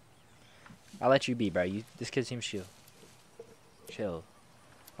 I'll let you be, bro. This kid seems chill. Chill.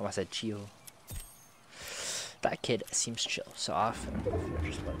 Oh, I said chill. That kid seems chill, so I'll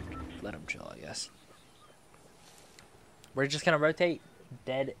just let him chill, I guess. We're just gonna rotate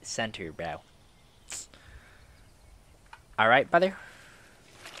dead center, bro. Alright, brother?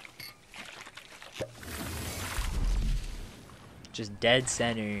 Just dead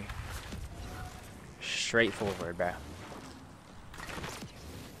center. Straight forward, bro.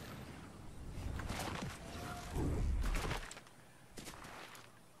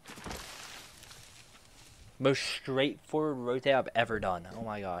 Most straightforward rotate I've ever done. Oh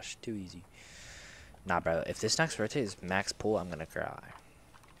my gosh, too easy. Nah, bro. If this next rotate is max pull, I'm gonna cry.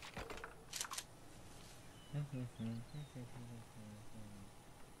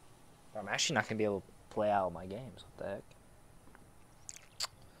 I'm actually not gonna be able to play out my games. What the heck?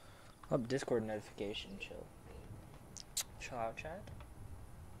 Oh, Discord notification. Chill. Chill out, chat.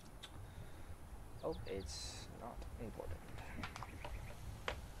 Oh, it's not important.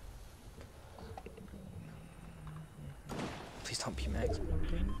 Please don't be max.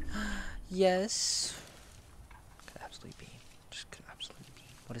 Yes. Could absolutely be. Just could absolutely be.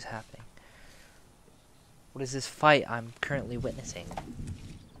 What is happening? What is this fight I'm currently witnessing?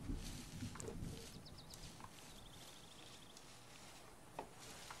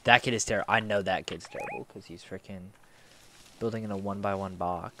 That kid is terrible. I know that kid's terrible because he's freaking building in a 1x1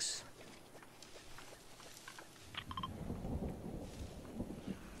 box.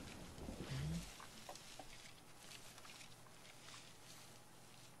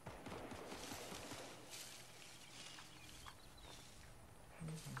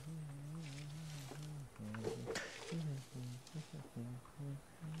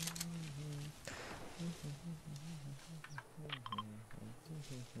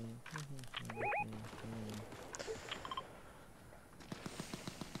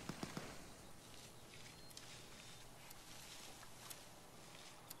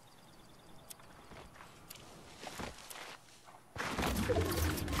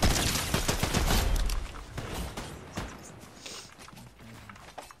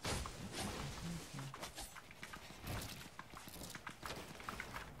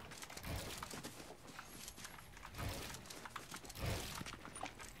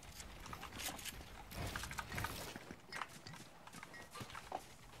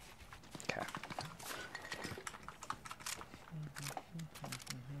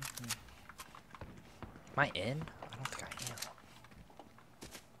 Am I in? I don't think I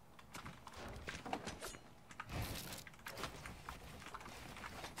am.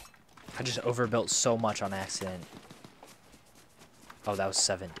 I just overbuilt so much on accident. Oh, that was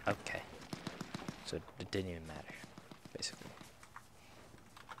 7. Okay. So it didn't even matter, basically.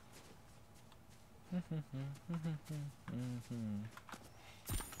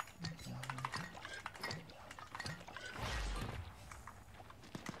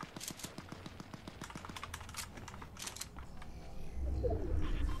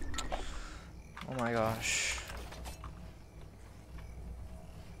 Oh my gosh.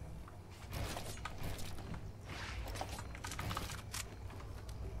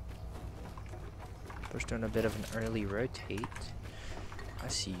 We're doing a bit of an early rotate. I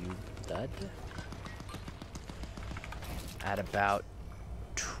see you, bud. At about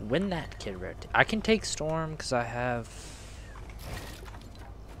when that kid rotate. I can take Storm because I have.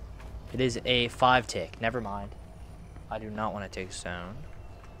 It is a 5 tick. Never mind. I do not want to take Stone.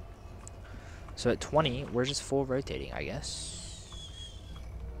 So at 20, we're just full rotating, I guess.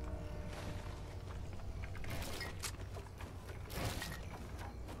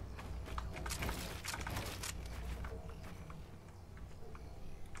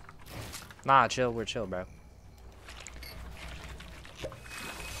 Nah, chill. We're chill, bro.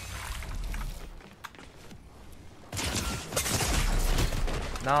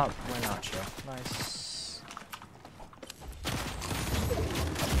 not. We're not chill. Nice.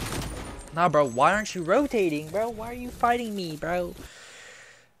 Nah, bro. Why aren't you rotating, bro? Why are you fighting me, bro?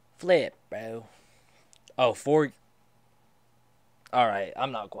 Flip, bro. Oh, 4. Alright,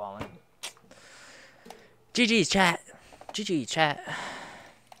 I'm not qualling. GG's, chat. GG's, chat.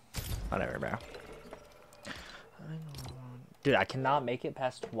 Whatever, bro. Dude, I cannot make it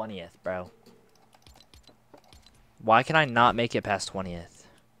past 20th, bro. Why can I not make it past 20th?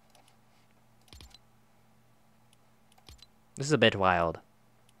 This is a bit wild.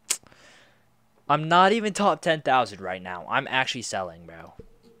 I'm not even top 10,000 right now. I'm actually selling, bro.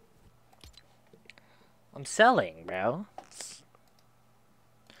 I'm selling, bro.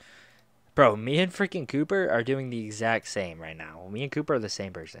 Bro, me and freaking Cooper are doing the exact same right now. Me and Cooper are the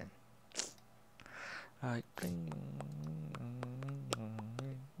same person. Oh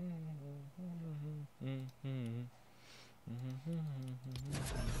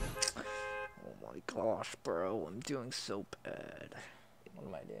my gosh, bro. I'm doing so bad. What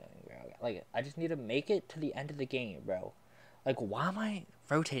am I doing, bro? Like, I just need to make it to the end of the game, bro. Like, why am I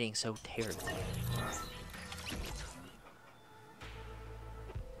rotating so terribly?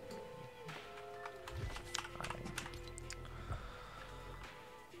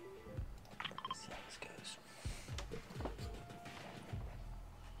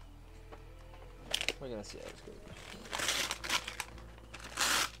 We're gonna see how this goes.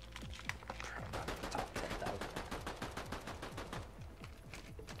 Top 10,000.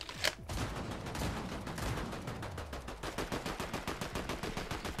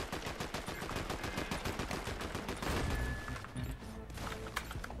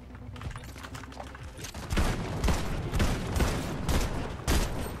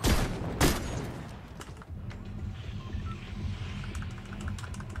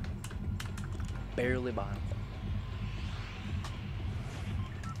 Barely behind.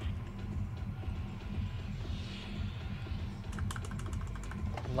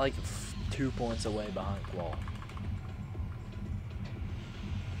 I'm like 2 points away behind Qual.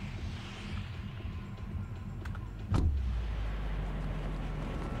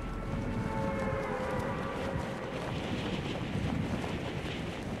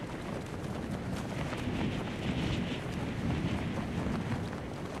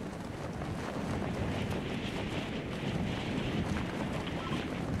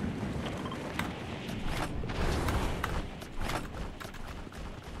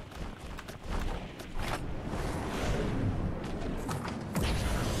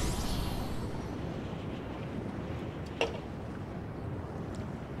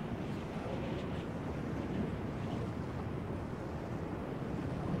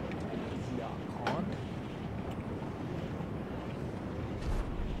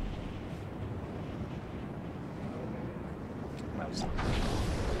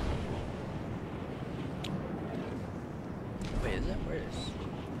 Wait, is it? Where is?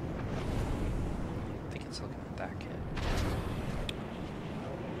 I think it's looking at that kid.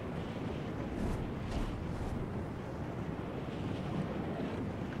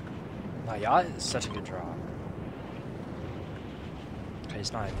 Nah, Yacht is such a good draw. Okay,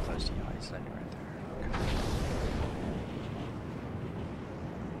 he's not even close to Yacht. He's landing right there. Okay.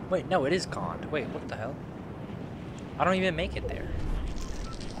 Wait, no, it is Cond. Wait, what the hell? I don't even make it there.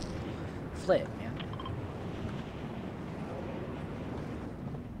 Flip, man.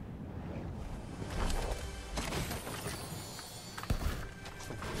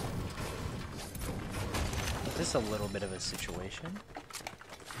 Is this a little bit of a situation?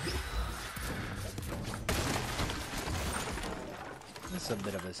 This is a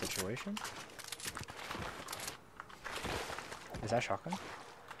bit of a situation. Is that shotgun?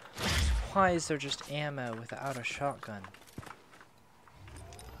 Why is there just ammo without a shotgun?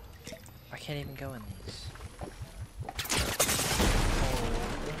 I can't even go in these.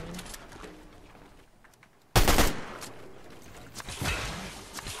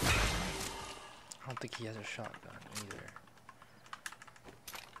 I don't think he has a shotgun either.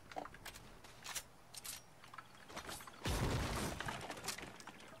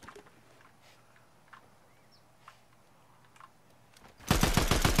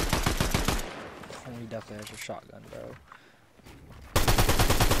 Oh, he definitely has a shotgun, bro.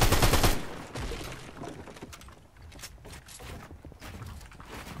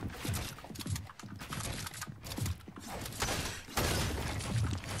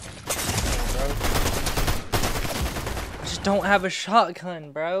 Don't have a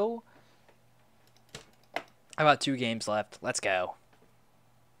shotgun, bro. I got 2 games left. Let's go.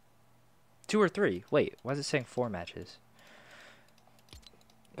 2 or 3. Wait, why is it saying 4 matches?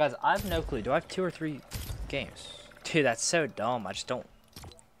 Guys, I have no clue. Do I have 2 or 3 games? Dude, that's so dumb. I just don't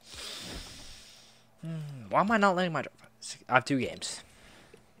Why am I not letting my... I have 2 games.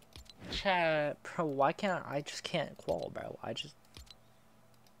 Chat, bro, why can't I just can't qual, bro? It's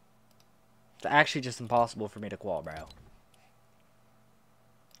actually just impossible for me to qual, bro.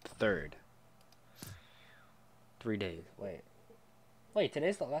 3rd. 3 days. Wait,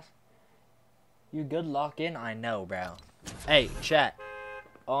 today's the last. You good lock in? I know, bro. Hey, chat.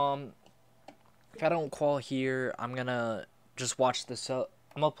 If I don't qual here, I'm gonna just watch the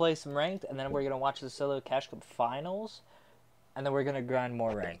I'm gonna play some ranked, and then we're gonna watch the solo cash cup finals, and then we're gonna grind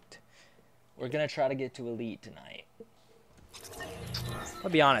more ranked. We're gonna try to get to elite tonight. I'll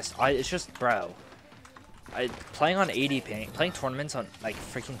be honest, it's just, bro. Playing on 80 ping, playing tournaments on like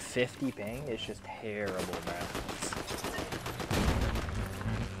freaking 50 ping is just terrible, bro.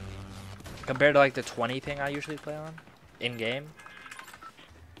 Compared to like the 20 ping I usually play on in game,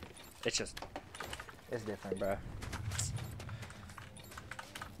 it's different, bro.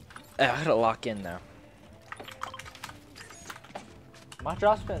 Hey, I gotta lock in now. My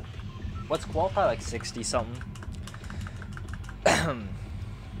drop's been, what's qualified, like 60 something.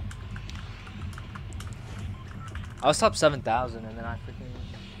 I was top 7,000 and then I freaking,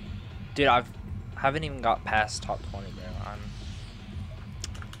 dude, haven't even got past top 20, bro.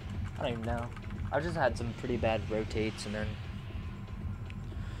 I don't even know. I've just had some pretty bad rotates and then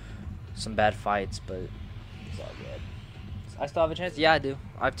some bad fights, but it's all good. I still have a chance. Yeah, I do.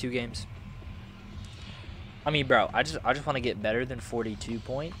 I have 2 games. I mean, bro, I just want to get better than 42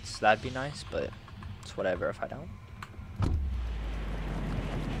 points. That'd be nice, but it's whatever if I don't.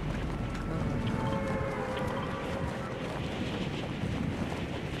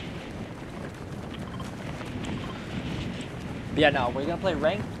 But yeah, no, we're gonna play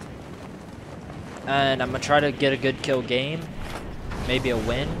ranked, and I'm gonna try to get a good kill game, maybe a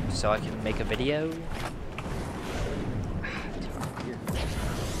win, so I can make a video.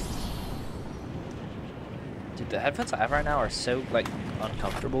 Dude, the headphones I have right now are so like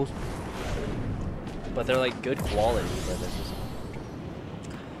uncomfortable, but they're like good quality, but they're just.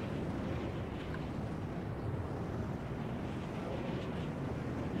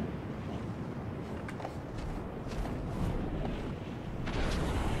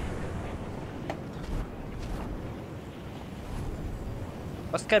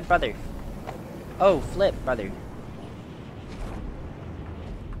 What's good, brother? Oh, flip, brother.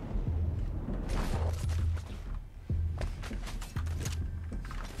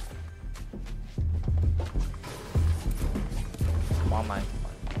 Come on, man.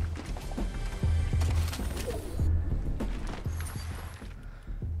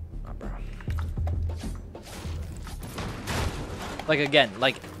 Oh, bro. Like, again,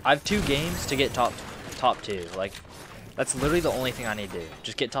 like, I have 2 games to get top 2. Like, that's literally the only thing I need to do.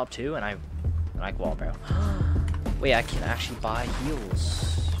 Just get top 2 and I qual, bro. Wait, I can actually buy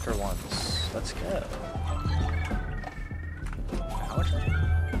heals for once. Let's go. How much? I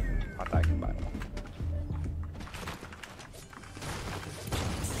thought I can buy one.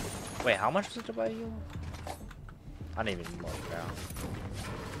 Wait, how much was it to buy a heal? I didn't even look, bro.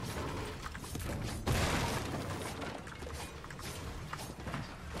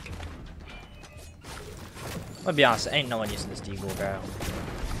 I'm gonna be honest, ain't no one using this deagle, bro.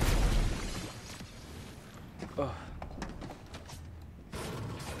 Ugh.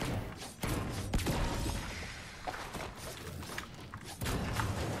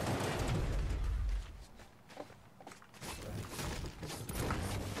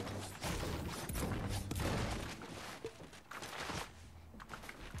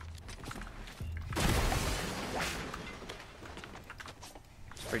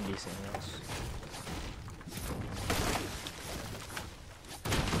 It's pretty decent, yes.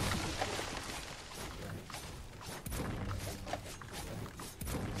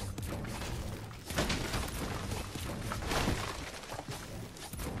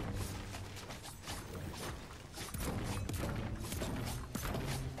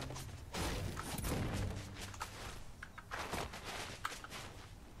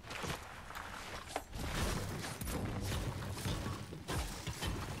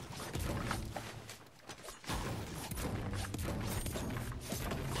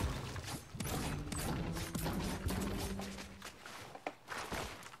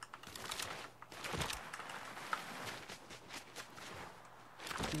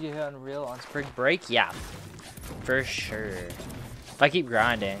 Did you hit Unreal on spring break? Yeah, for sure. If I keep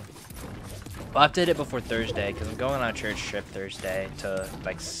grinding, I'll have to hit it before Thursday because I'm going on a church trip Thursday to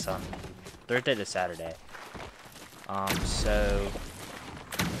like Thursday to Saturday. So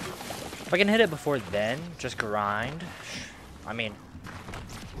if I can hit it before then, just grind. I mean,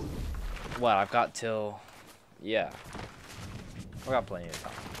 what I've got till, yeah, I've got plenty of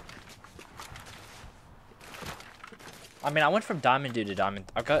time. I mean, I went from diamond dude to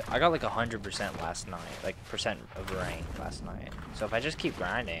diamond. I got like 100% last night, like percent of rank last night. So if I just keep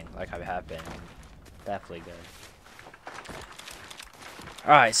grinding, like I have been, I'm definitely good.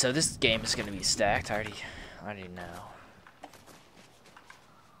 All right, so this game is gonna be stacked. I already know.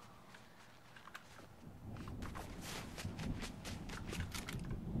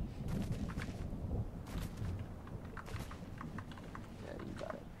 Yeah, you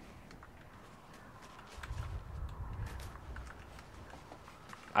got it.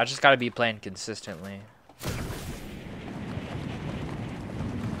 I just gotta be playing consistently.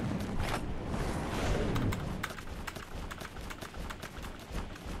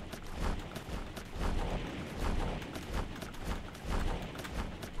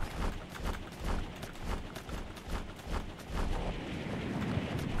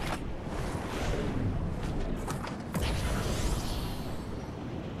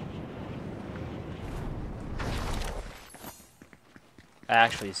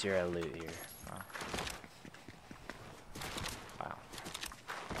 Actually, 0 loot here. Oh. Wow.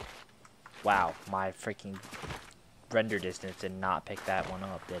 Wow, my freaking render distance did not pick that one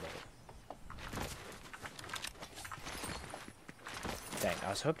up, did it? Dang, I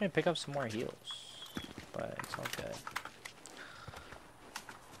was hoping to pick up some more heals, but it's all good.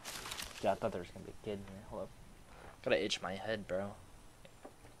 Yeah, I thought there was gonna be a kid in here. Hold up. Gotta itch my head, bro.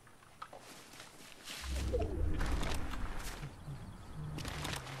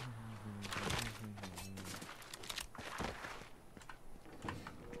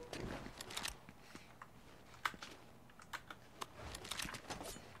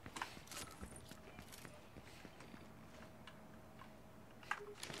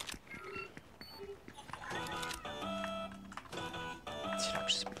 Dude, I'm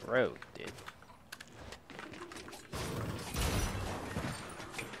just broke, dude.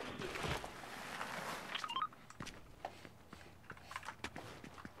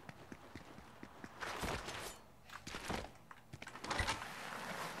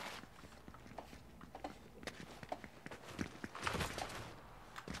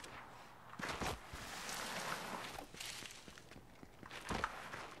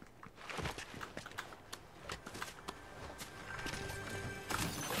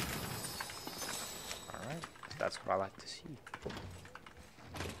 Alright, that's what I like to see.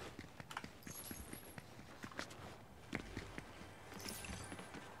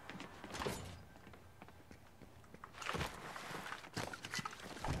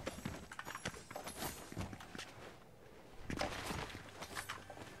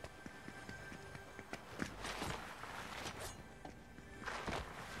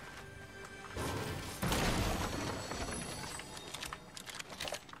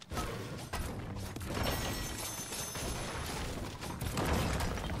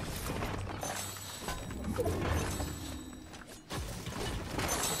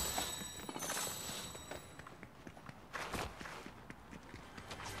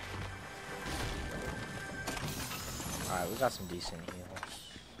 Alright, we got some decent heals.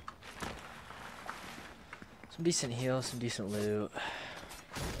 Some decent heals, some decent loot.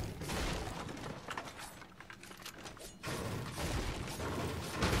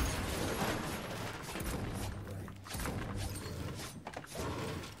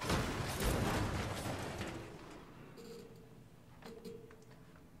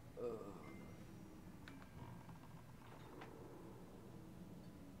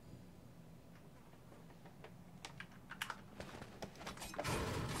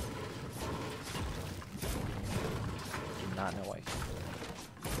 Do not know why.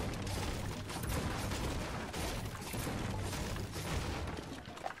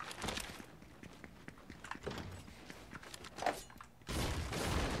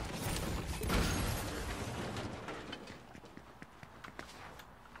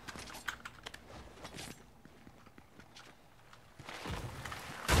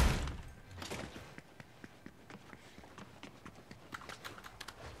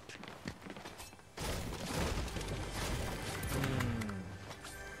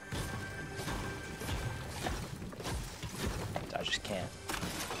 I just can't.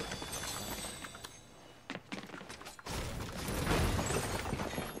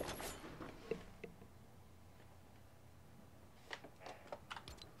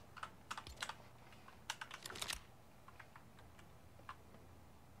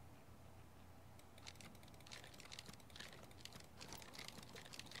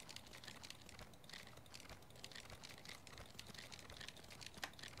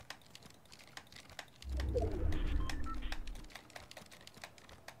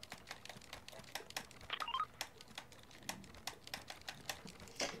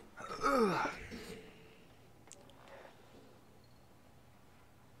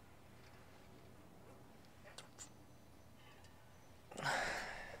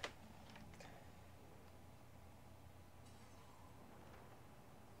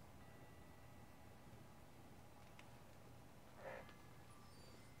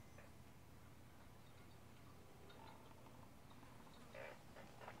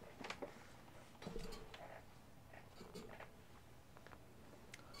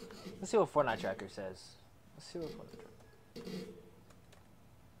 Let's see what Fortnite Tracker says. Let's see what Fortnite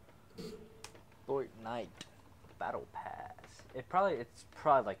Tracker. Fortnite Battle Pass. It's probably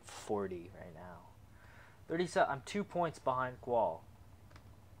like 40 right now. 37. I'm 2 points behind Qual.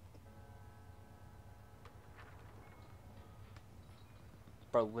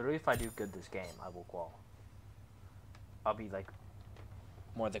 Bro, literally, if I do good this game, I will Qual. I'll be like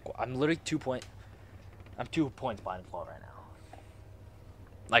more than Qual. I'm literally 2 points behind Qual right now.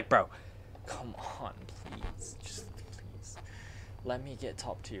 Like, bro, come on, please, just please, let me get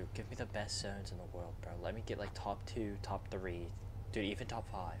top 2. Give me the best zones in the world, bro. Let me get like top 2, top 3, dude, even top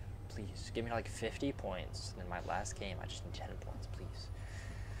 5. Please give me like 50 points. In my last game, I just need 10 points, please.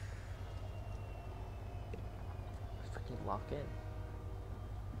 Freaking lock in.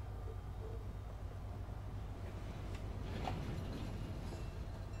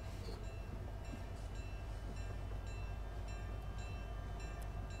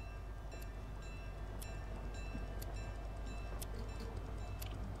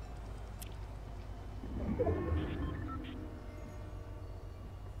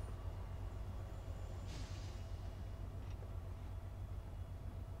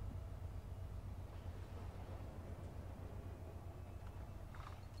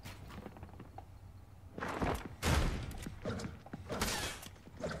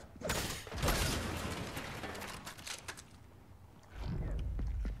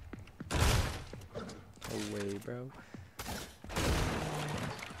 No way, bro.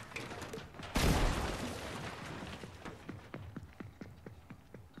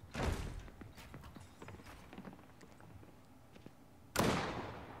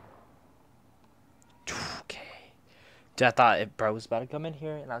 Okay. Dude, I thought bro was about to come in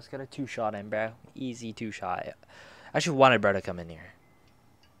here and I was gonna 2-shot him, bro. Easy 2-shot. I actually wanted bro to come in here.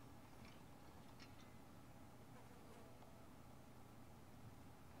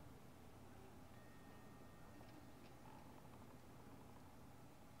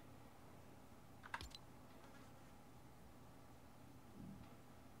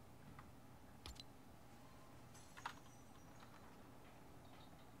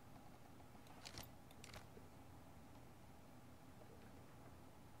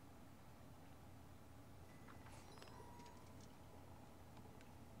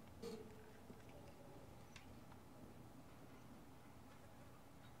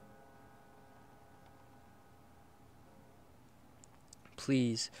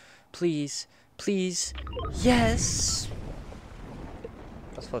 Please, please, please. Yes.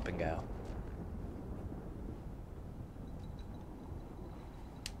 Let's flip and go.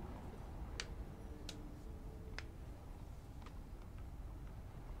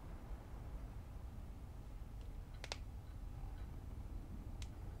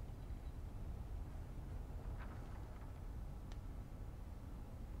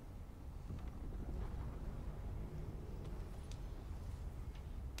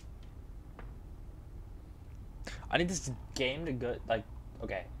 I need this game to go, like,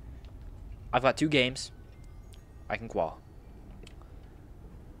 okay. I've got 2 games. I can qual.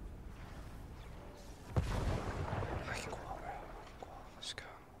 I can qual, bro. Let's go.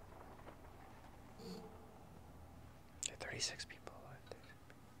 Okay, 36 people.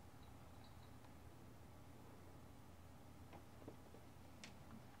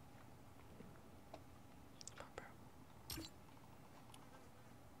 Come on, bro.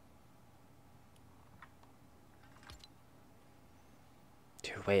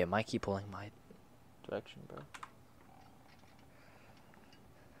 Dude, wait, it might keep pulling my direction, bro.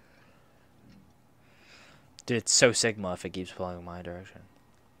 Dude, it's so Sigma if it keeps pulling my direction.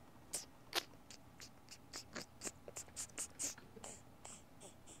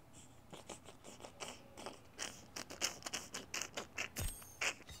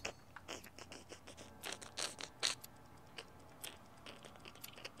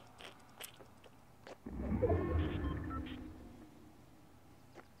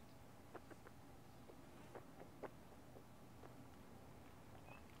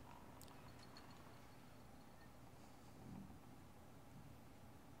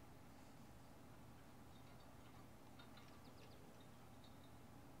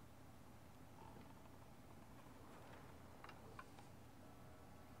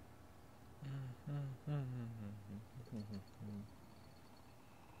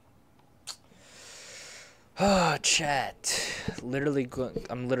 Oh, chat. Literally,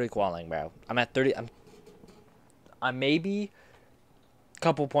 I'm literally qualing, bro. I'm at 30. I'm maybe a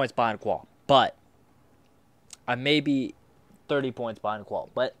couple points behind qual, but I'm maybe 30 points behind qual.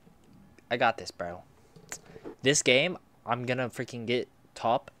 But I got this, bro. This game, I'm gonna freaking get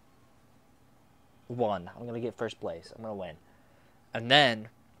top 1. I'm gonna get first place. I'm gonna win, and then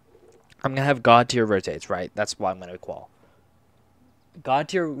I'm gonna have God tier rotates, right? That's why I'm gonna qual. God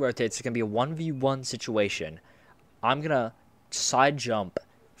tier rotates is gonna be a 1v1 situation. I'm gonna side jump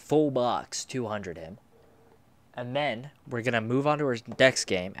full box 200 him. And then we're gonna move on to our next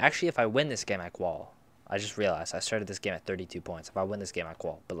game. Actually, if I win this game, I qual. I just realized I started this game at 32 points. If I win this game, I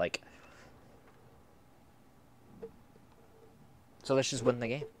qual. But like, so let's just win the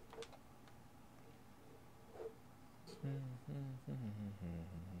game.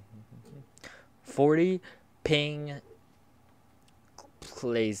 $40 ping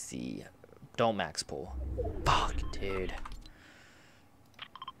Lazy. Don't max pull. Fuck, dude.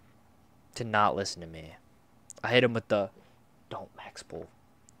 Did not listen to me. I hit him with the don't max pull.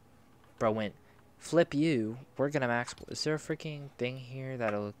 Bro went, flip you. We're gonna max pull. Is there a freaking thing here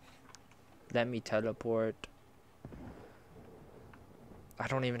that'll let me teleport? I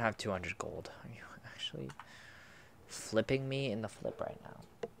don't even have 200 gold. Are you actually flipping me in the flip right now?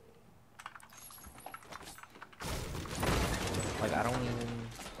 Like, I don't even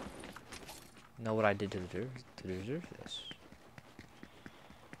know what I did to deserve this.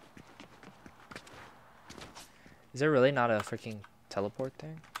 Is there really not a freaking teleport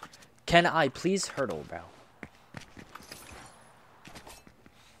thing? Can I please hurdle, bro?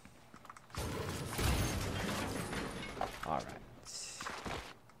 Alright.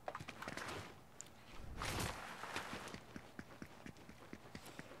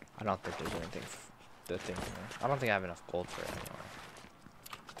 I don't think there's anything. The thing here. I don't think I have enough gold for it anymore.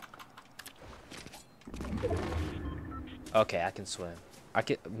 Okay, I can swim. I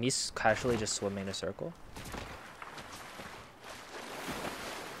can me casually just swimming in a circle.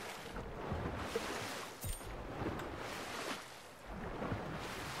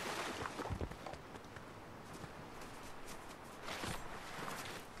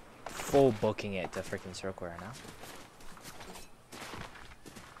 Full booking it to freaking circle right now.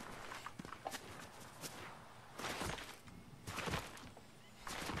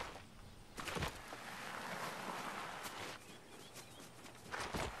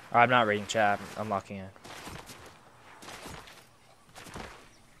 I'm not reading chat. I'm locking in.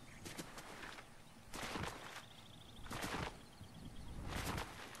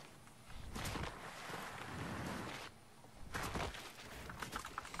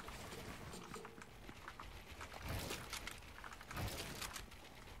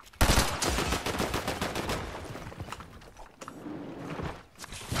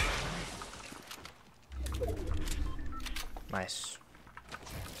 Nice.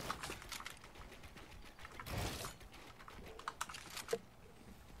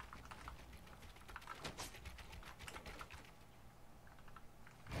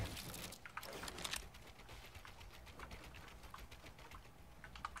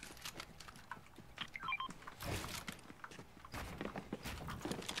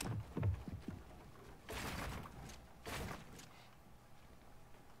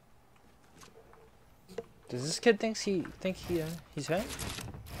 Does this kid think he's hit?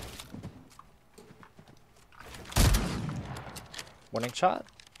 Warning shot.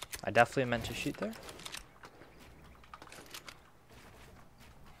 I definitely meant to shoot there.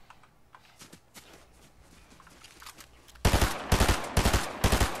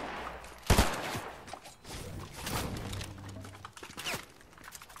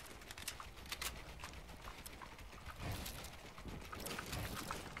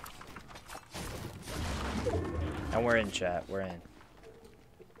 And we're in chat. We're in.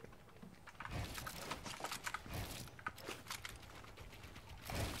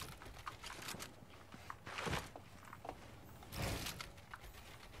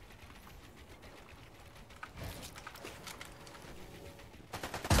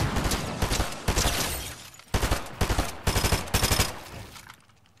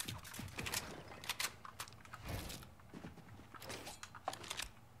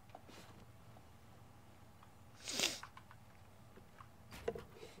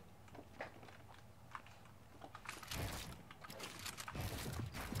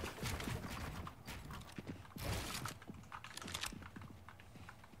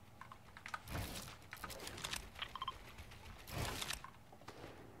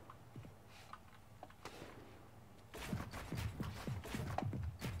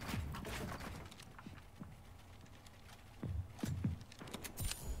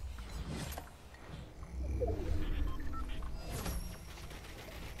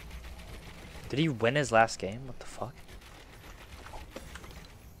 Did he win his last game? What the fuck?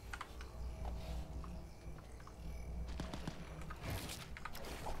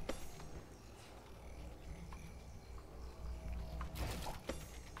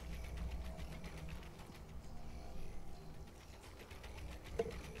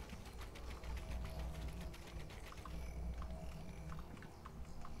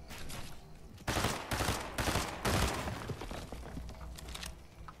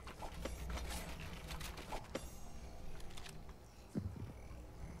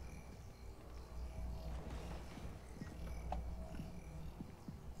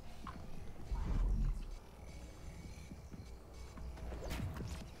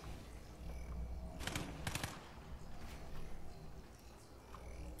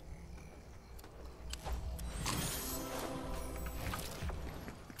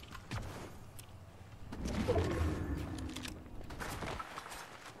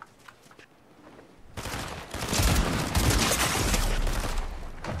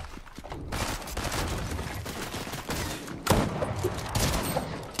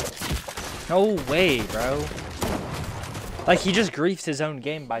 No way, bro. Like, he just griefed his own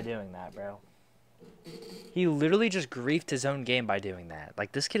game by doing that, bro. He literally just griefed his own game by doing that.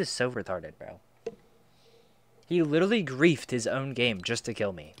 Like, this kid is so retarded, bro. He literally griefed his own game just to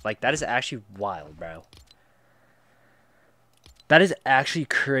kill me. Like, that is actually wild, bro. That is actually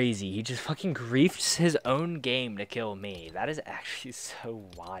crazy. He just fucking griefs his own game to kill me. That is actually so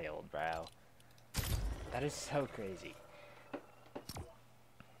wild, bro. That is so crazy.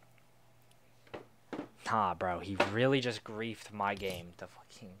 Nah, bro. He really just griefed my game to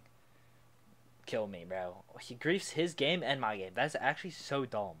fucking kill me, bro. He griefs his game and my game. That's actually so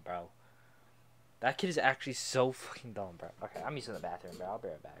dumb, bro. That kid is actually so fucking dumb, bro. Okay, I'm using the bathroom, bro. I'll be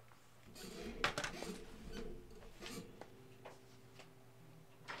right back.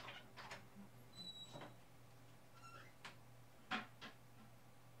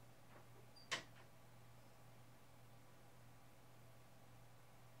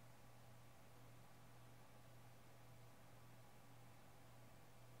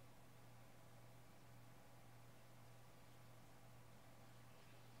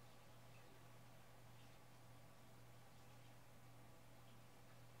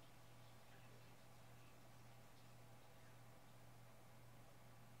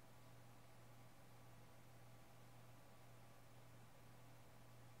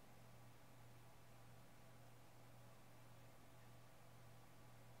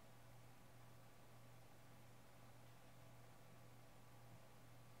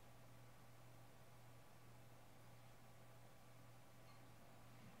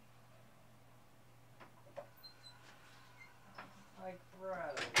 Like, bro,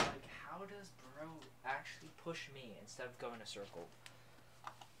 like, how does bro actually push me instead of going a circle?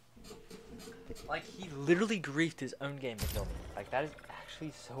 Like, he literally griefed his own game to kill me. Like, that is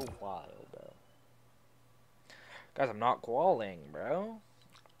actually so wild, bro. Guys, I'm not qualing, bro.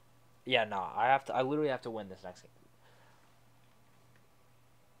 Yeah, nah, I literally have to win this next game.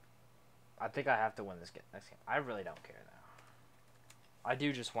 I think I have to win this next game. I really don't care, though. I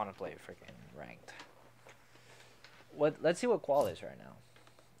do just want to play freaking ranked. Let's see what qual is right now.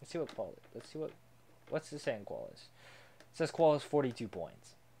 Let's see what qual is. Let's see what's this saying qual is. It says qual is 42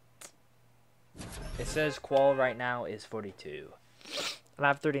 points. It says qual right now is 42. And I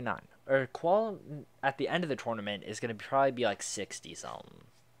have 39. Or qual at the end of the tournament is going to probably be like 60 something.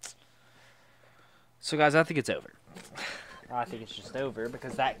 So guys, I think it's over. I think it's just over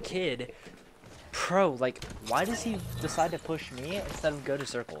because that kid, bro, like, why does he decide to push me instead of go to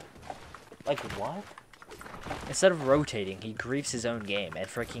circle? Like, what? Instead of rotating, he griefs his own game and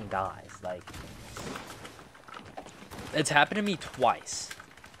freaking dies. Like, it's happened to me twice,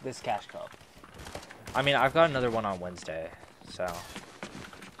 this cash cup. I mean, I've got another one on Wednesday, so.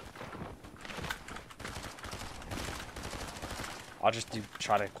 I'll just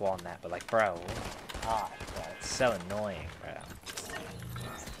try to qual on that, but like, bro, gosh, bro, it's so annoying, bro.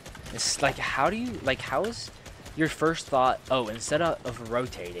 It's like, how is your first thought, oh, instead of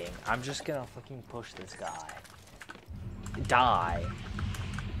rotating, I'm just gonna fucking push this guy, die,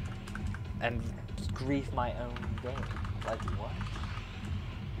 and grief my own game. Like, what?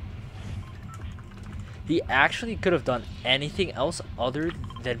 He actually could have done anything else other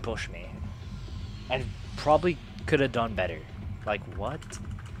than push me, and probably could have done better. Like, what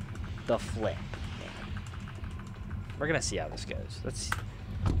the flip? We're gonna see how this goes. Let's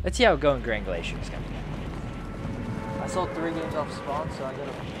see how going Grand Glacier is gonna go. I sold 3 games off spawn, so I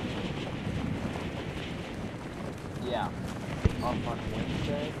gotta. Yeah. Off on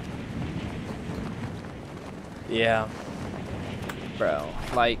Wednesday. Yeah. Bro,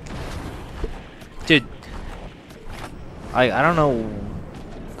 like, dude, I don't know.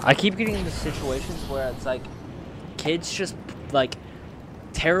 I keep getting into situations where it's like kids just like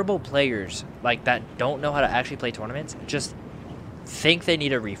terrible players like that don't know how to actually play tournaments just think they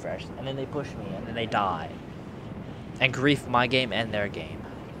need a refresh, and then they push me, and then they die and grief my game and their game.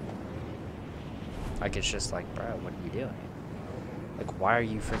 Like, it's just like, bro, what are you doing? Like, why are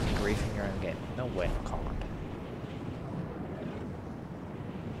you freaking griefing your own game? No way I'm conned.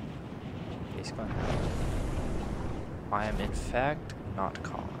 He's going out. I am in fact not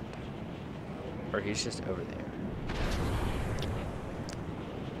conned. Or he's just over there.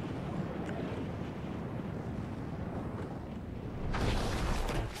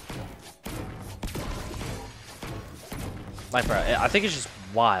 Like, bro, I think it's just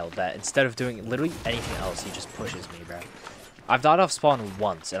wild that instead of doing literally anything else, he just pushes me, bro. I've died off spawn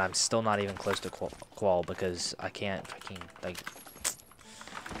once, and I'm still not even close to qual because I can't fucking, like,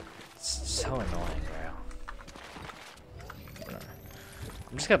 it's so annoying, bro.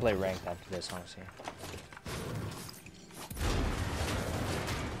 I'm just gonna play ranked after this, honestly.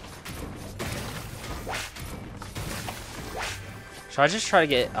 Should I just try to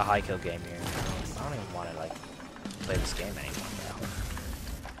get a high kill game here? I don't even want to like play this game anymore now.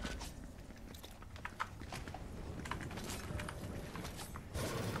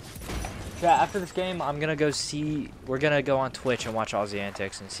 Yeah, after this game, I'm gonna go see. We're gonna go on Twitch and watch Aussie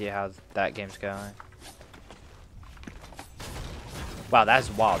Antics and see how that game's going. Wow, that's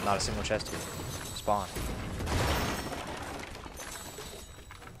wild. Not a single chest here. Spawn.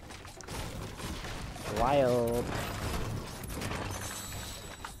 Wild.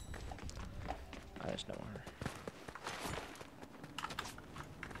 Oh, there's no one.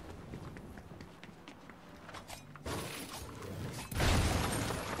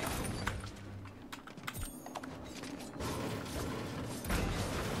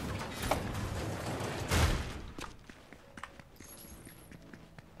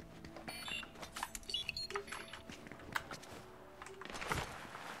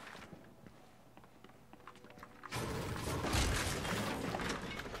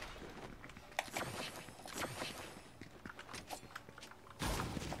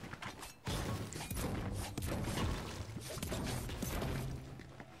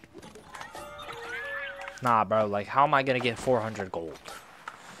 Nah, bro, like, how am I gonna get 400 gold?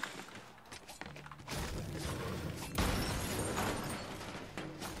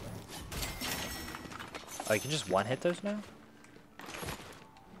 Oh, you can just one-hit those now?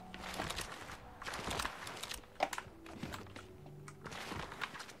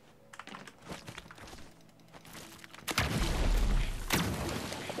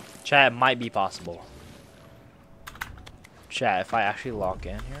 Chat, it might be possible. Chat, if I actually log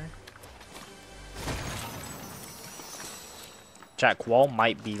in here. Chat, qual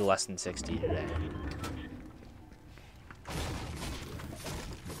might be less than 60 today.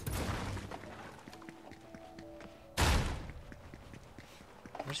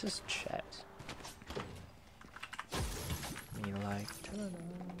 Where's this chat? Me like.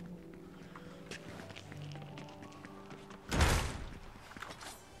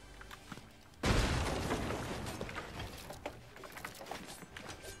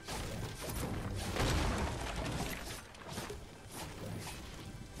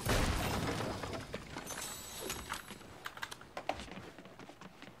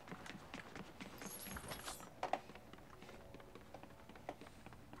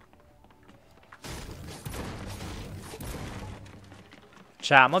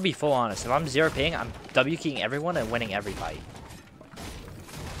 Chat, I'm gonna be full honest. If I'm 0 ping, I'm W keying everyone and winning every fight.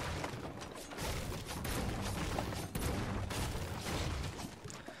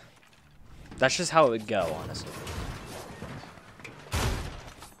 That's just how it would go, honestly.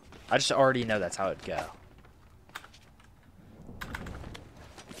 I just already know that's how it'd go.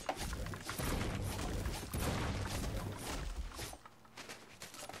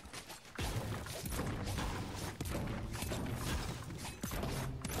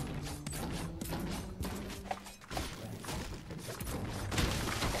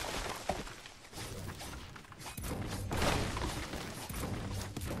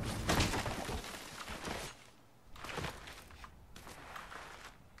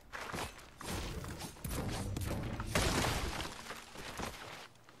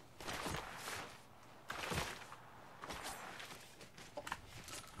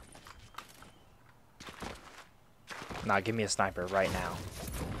 Nah, give me a sniper right now.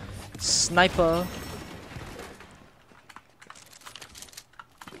 Sniper!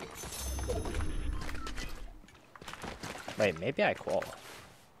 Wait, maybe I qual.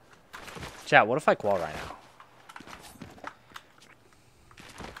 Chat, what if I qual right now?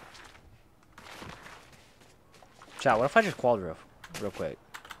 Chat, what if I just qual real quick?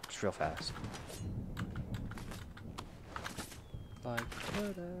 Just real fast. Like,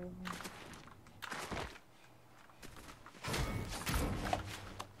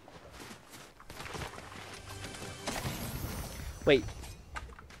 wait,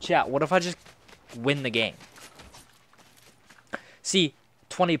 chat, what if I just win the game? See,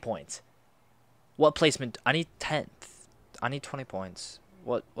 20 points. What placement? I need 10th. I need 20 points.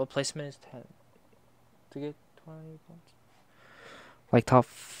 What placement is 10th? To get 20 points? Like top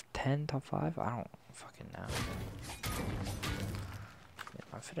 10, top 5? I don't fucking know.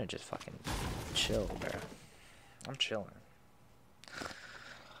 I'm finna just fucking chill, bro. I'm chilling.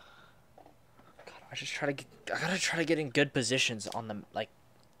 I gotta try to get in good positions on the like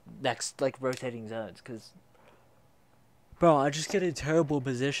next like rotating zones, cause bro, I just get in terrible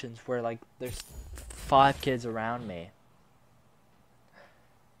positions where like there's 5 kids around me,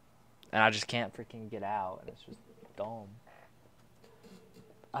 and I just can't freaking get out, and it's just dumb.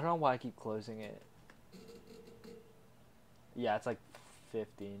 I don't know why I keep closing it. Yeah, it's like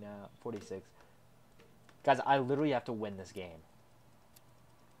 50 now, 46. Guys, I literally have to win this game.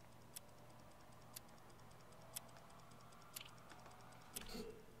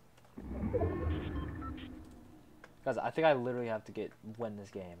 Guys, I think I literally have to win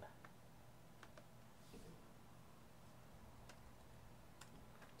this game.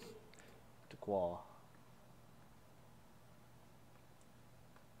 To qual.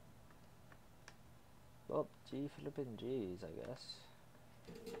 Well, G flipping G's, I guess.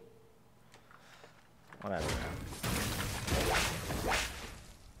 Whatever.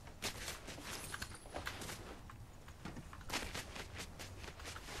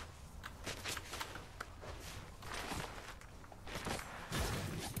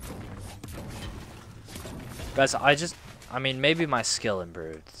 Guys, I mean, maybe my skill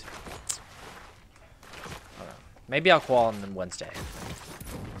improved. I don't know. Maybe I'll qual on Wednesday.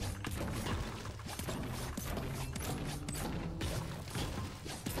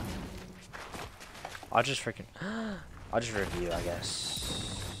 I'll just review, I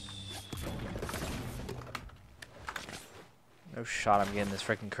guess. No shot I'm getting this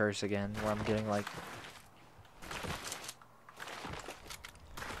freaking curse again, where I'm getting, like,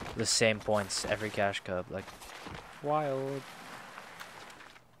 the same points every cash cup. Like, wild.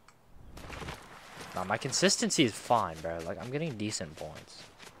 Nah, my consistency is fine, bro. Like, I'm getting decent points.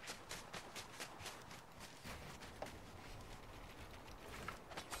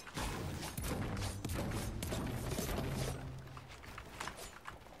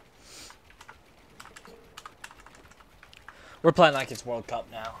 We're playing like it's World Cup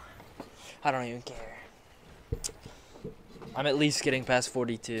now. I don't even care. I'm at least getting past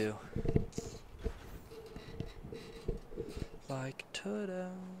 42. Like today.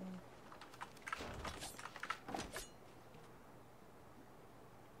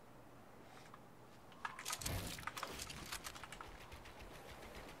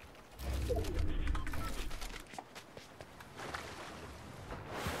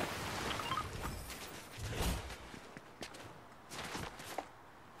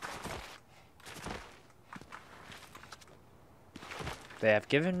 They have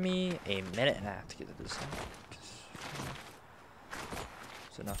given me a minute and a half to get to this thing.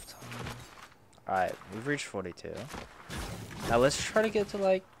 It's enough time. Alright, we've reached 42. Now let's try to get to,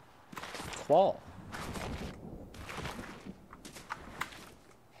 like, qual.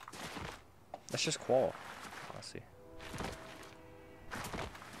 Let's just qual, honestly.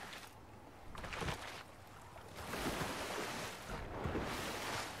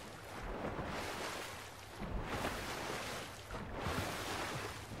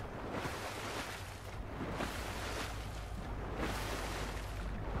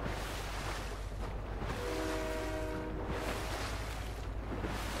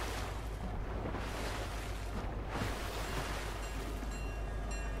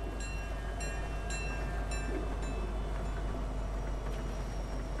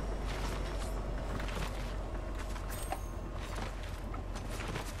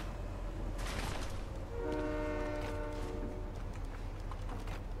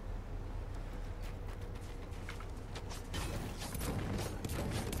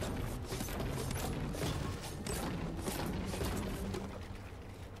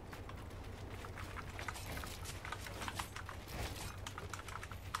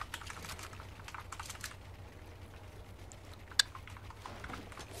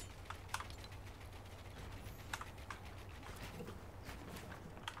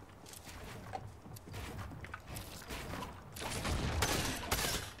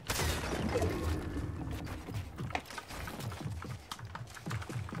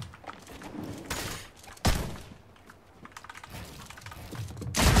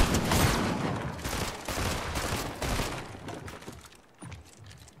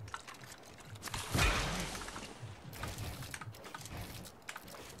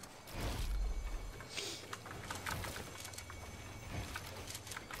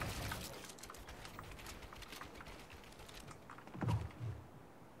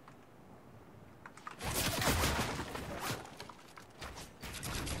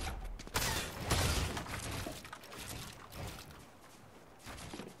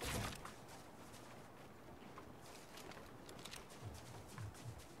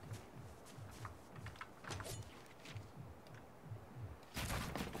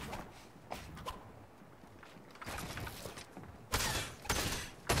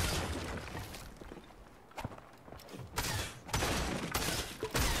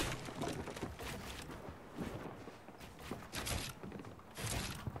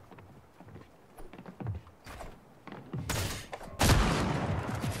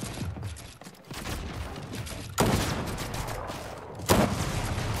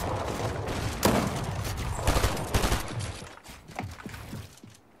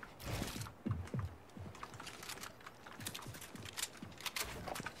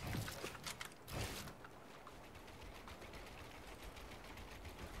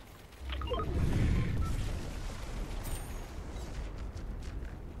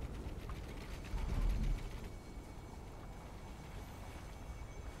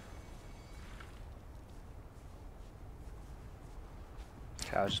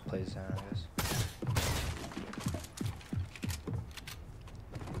 Okay, I'll just play zone, I guess.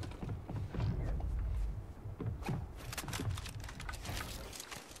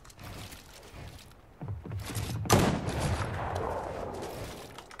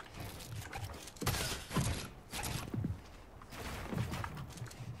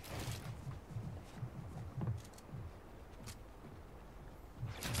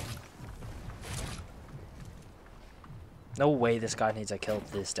 No way this guy needs a kill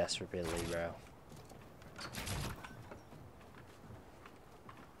this desperately, bro.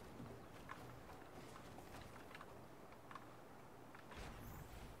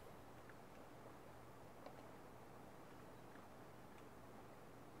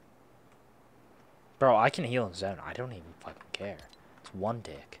 Bro, I can heal in zone. I don't even fucking care. It's one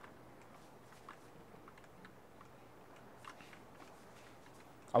dick.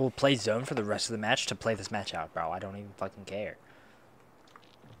 I will play zone for the rest of the match to play this match out, bro. I don't even fucking care.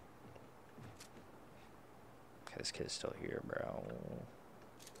 Okay, this kid's still here, bro.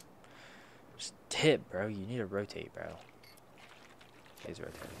 Just tip, bro. You need to rotate, bro. He's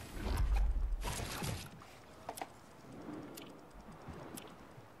rotating.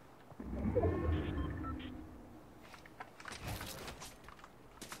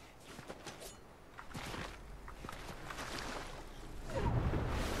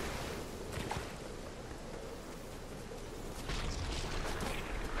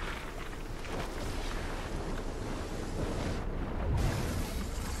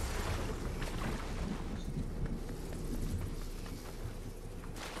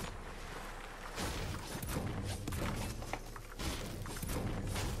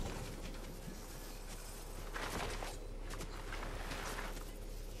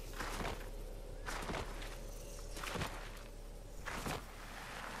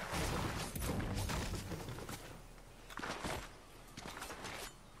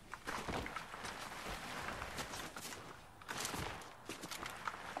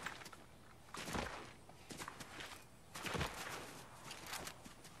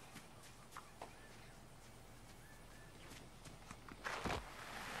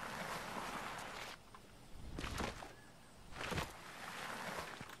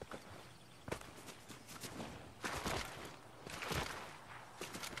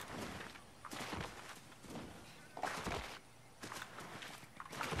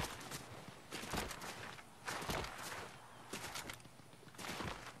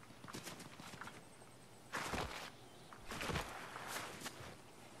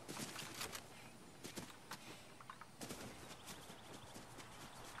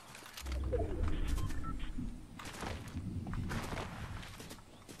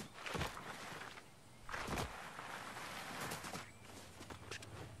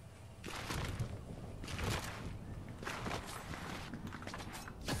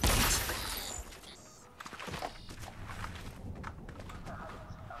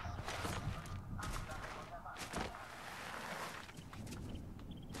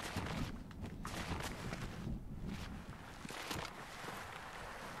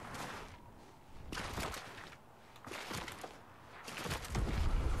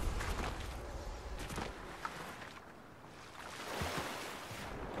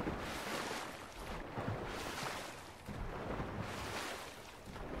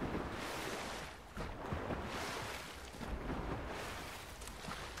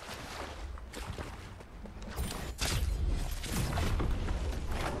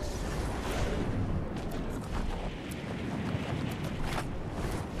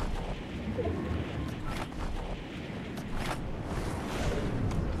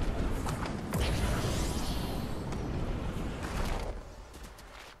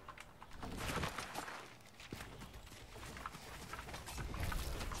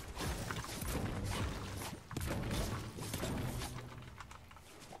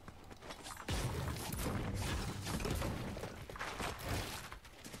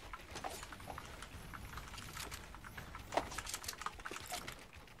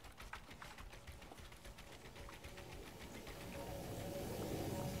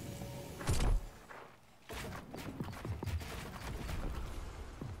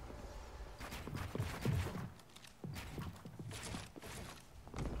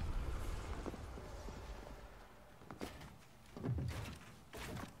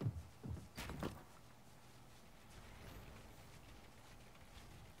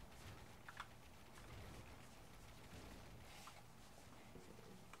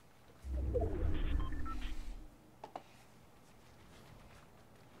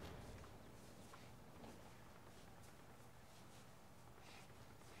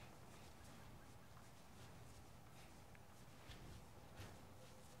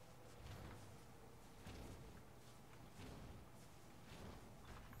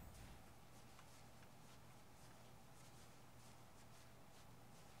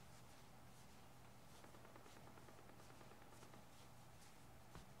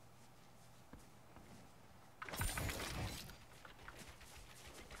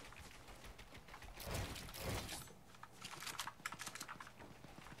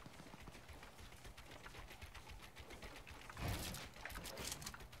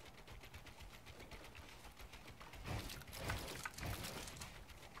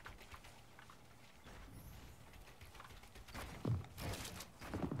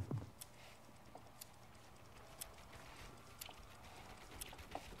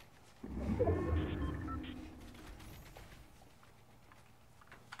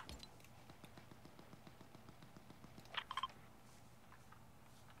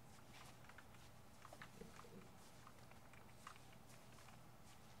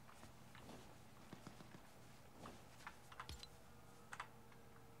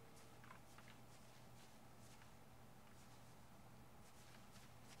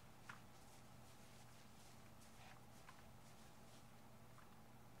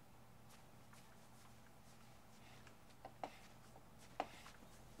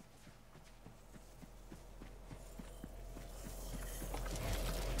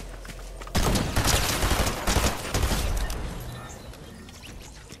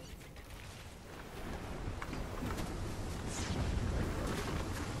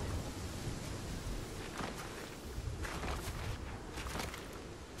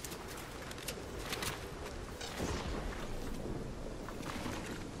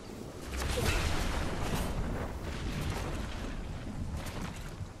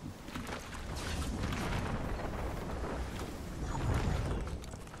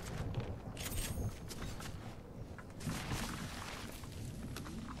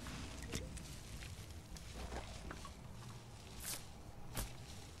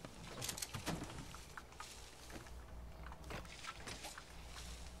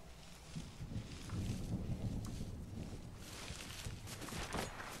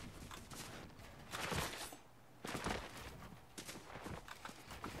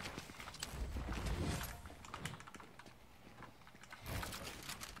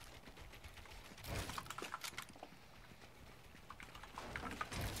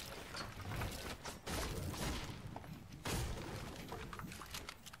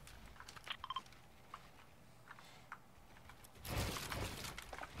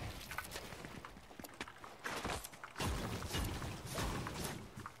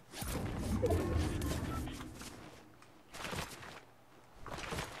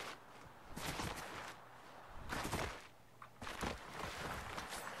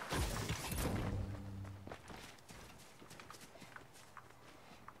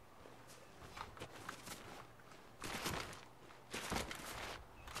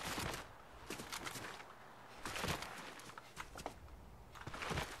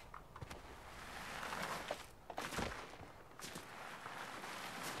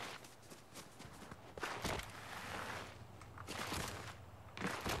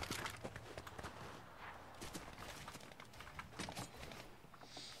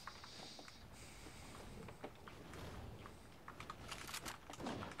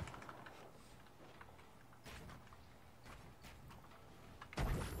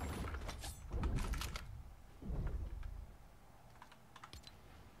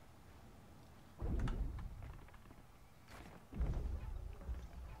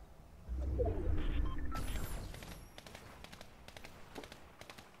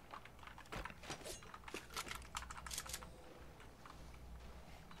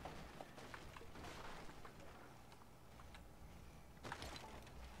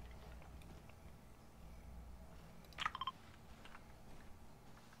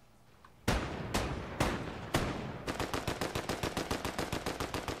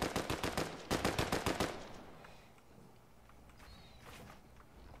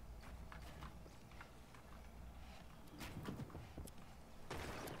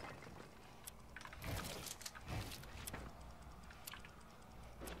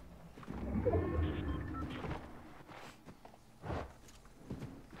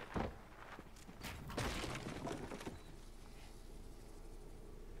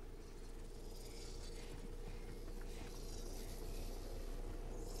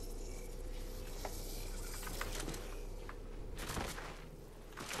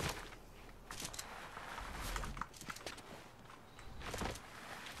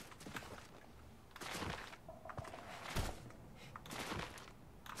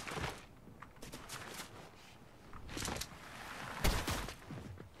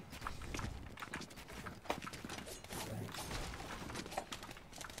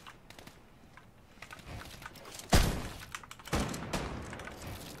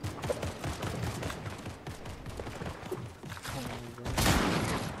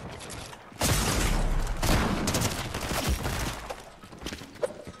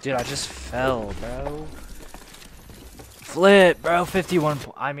 Dude, I just fell, bro. Flip, bro. 51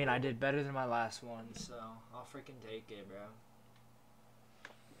 I mean, I did better than my last one, so I'll freaking take it, bro.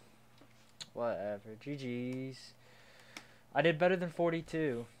 Whatever. GG's. I did better than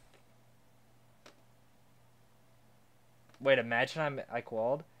 42. Wait, imagine I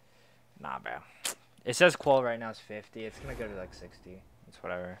qualled? Nah, bro. It says qual right now is 50. It's gonna go to like 60. It's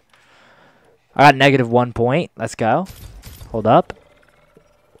whatever. I got negative 1 point. Let's go. Hold up.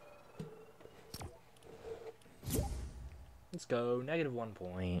 Let's go. Negative 1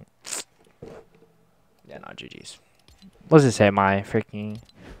 point. Yeah, not GG's. What does it say? My freaking.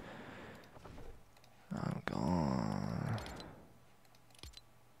 Oh, God.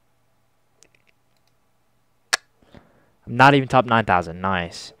 I'm not even top 9,000.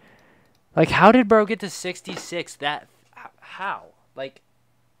 Nice. Like, how did bro get to 66? How? Like,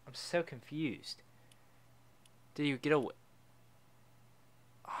 I'm so confused. Did you get away?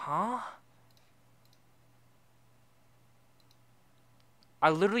 Huh? I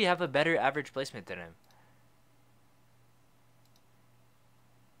literally have a better average placement than him.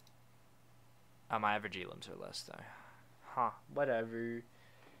 Oh, my average elims are less though. Huh, whatever.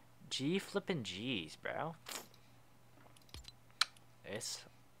 G flipping G's, bro. It's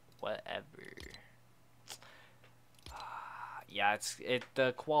whatever. Yeah,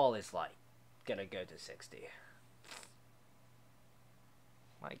 the qual is like gonna go to 60.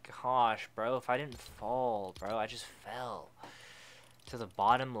 My gosh, bro, if I didn't fall, bro, I just fell to the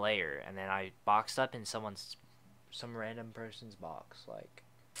bottom layer and then I boxed up in some random person's box. Like,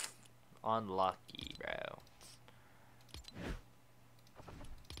 unlucky, bro.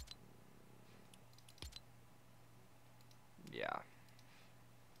 Yeah.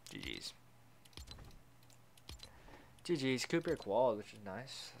 GG's. GG's. Cooper qual, which is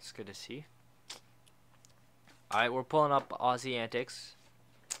nice. That's good to see. Alright, we're pulling up Aussie Antics.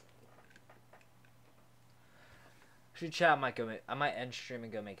 Should chat. I might end stream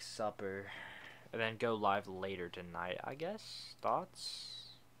and go make supper. And then go live later tonight, I guess.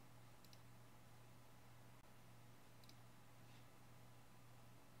 Thoughts?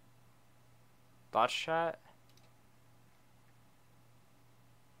 Thoughts, chat?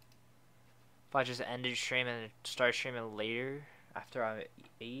 If I just ended stream and start streaming later after I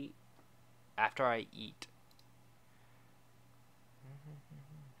eat.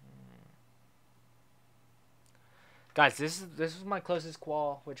 Guys, this is my closest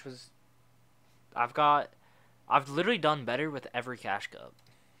qual, which was I've literally done better with every cash cup.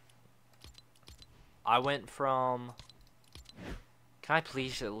 I went from. Can I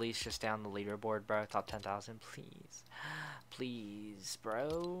please at least just down the leaderboard, bro? Top 10,000, please, please,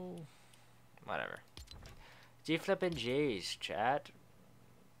 bro. Whatever. G flipping G's, chat.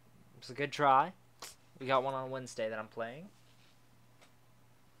 It's a good try. We got one on Wednesday that I'm playing.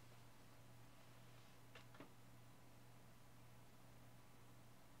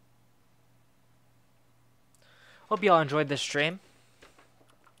 Hope y'all enjoyed this stream.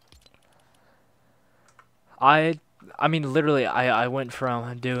 I mean, literally, I went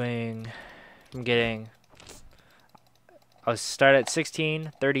from getting. I was started at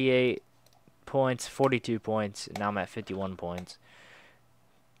 16, 38 points, 42 points, and now I'm at 51 points.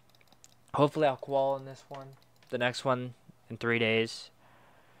 Hopefully I'll qual in this one. The next one in 3 days.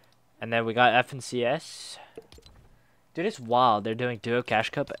 And then we got FNCS. Dude, it's wild. They're doing Duo Cash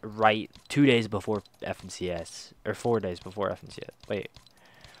Cup right 2 days before FNCS. Or 4 days before FNCS. Wait.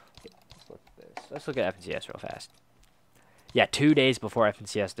 Let's look at this. Let's look at FNCS real fast. Yeah, 2 days before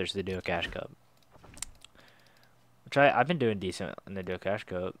FNCS, there's the Duo Cash Cup. Which I've been doing decent in the Duo Cash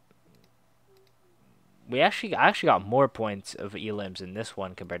Cup. I actually got more points of elims in this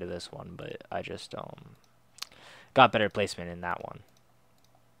one compared to this one, but I just got better placement in that one.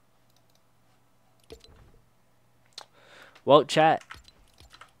 Well, chat,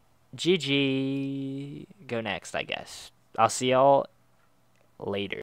 GG, go next, I guess. I'll see y'all later.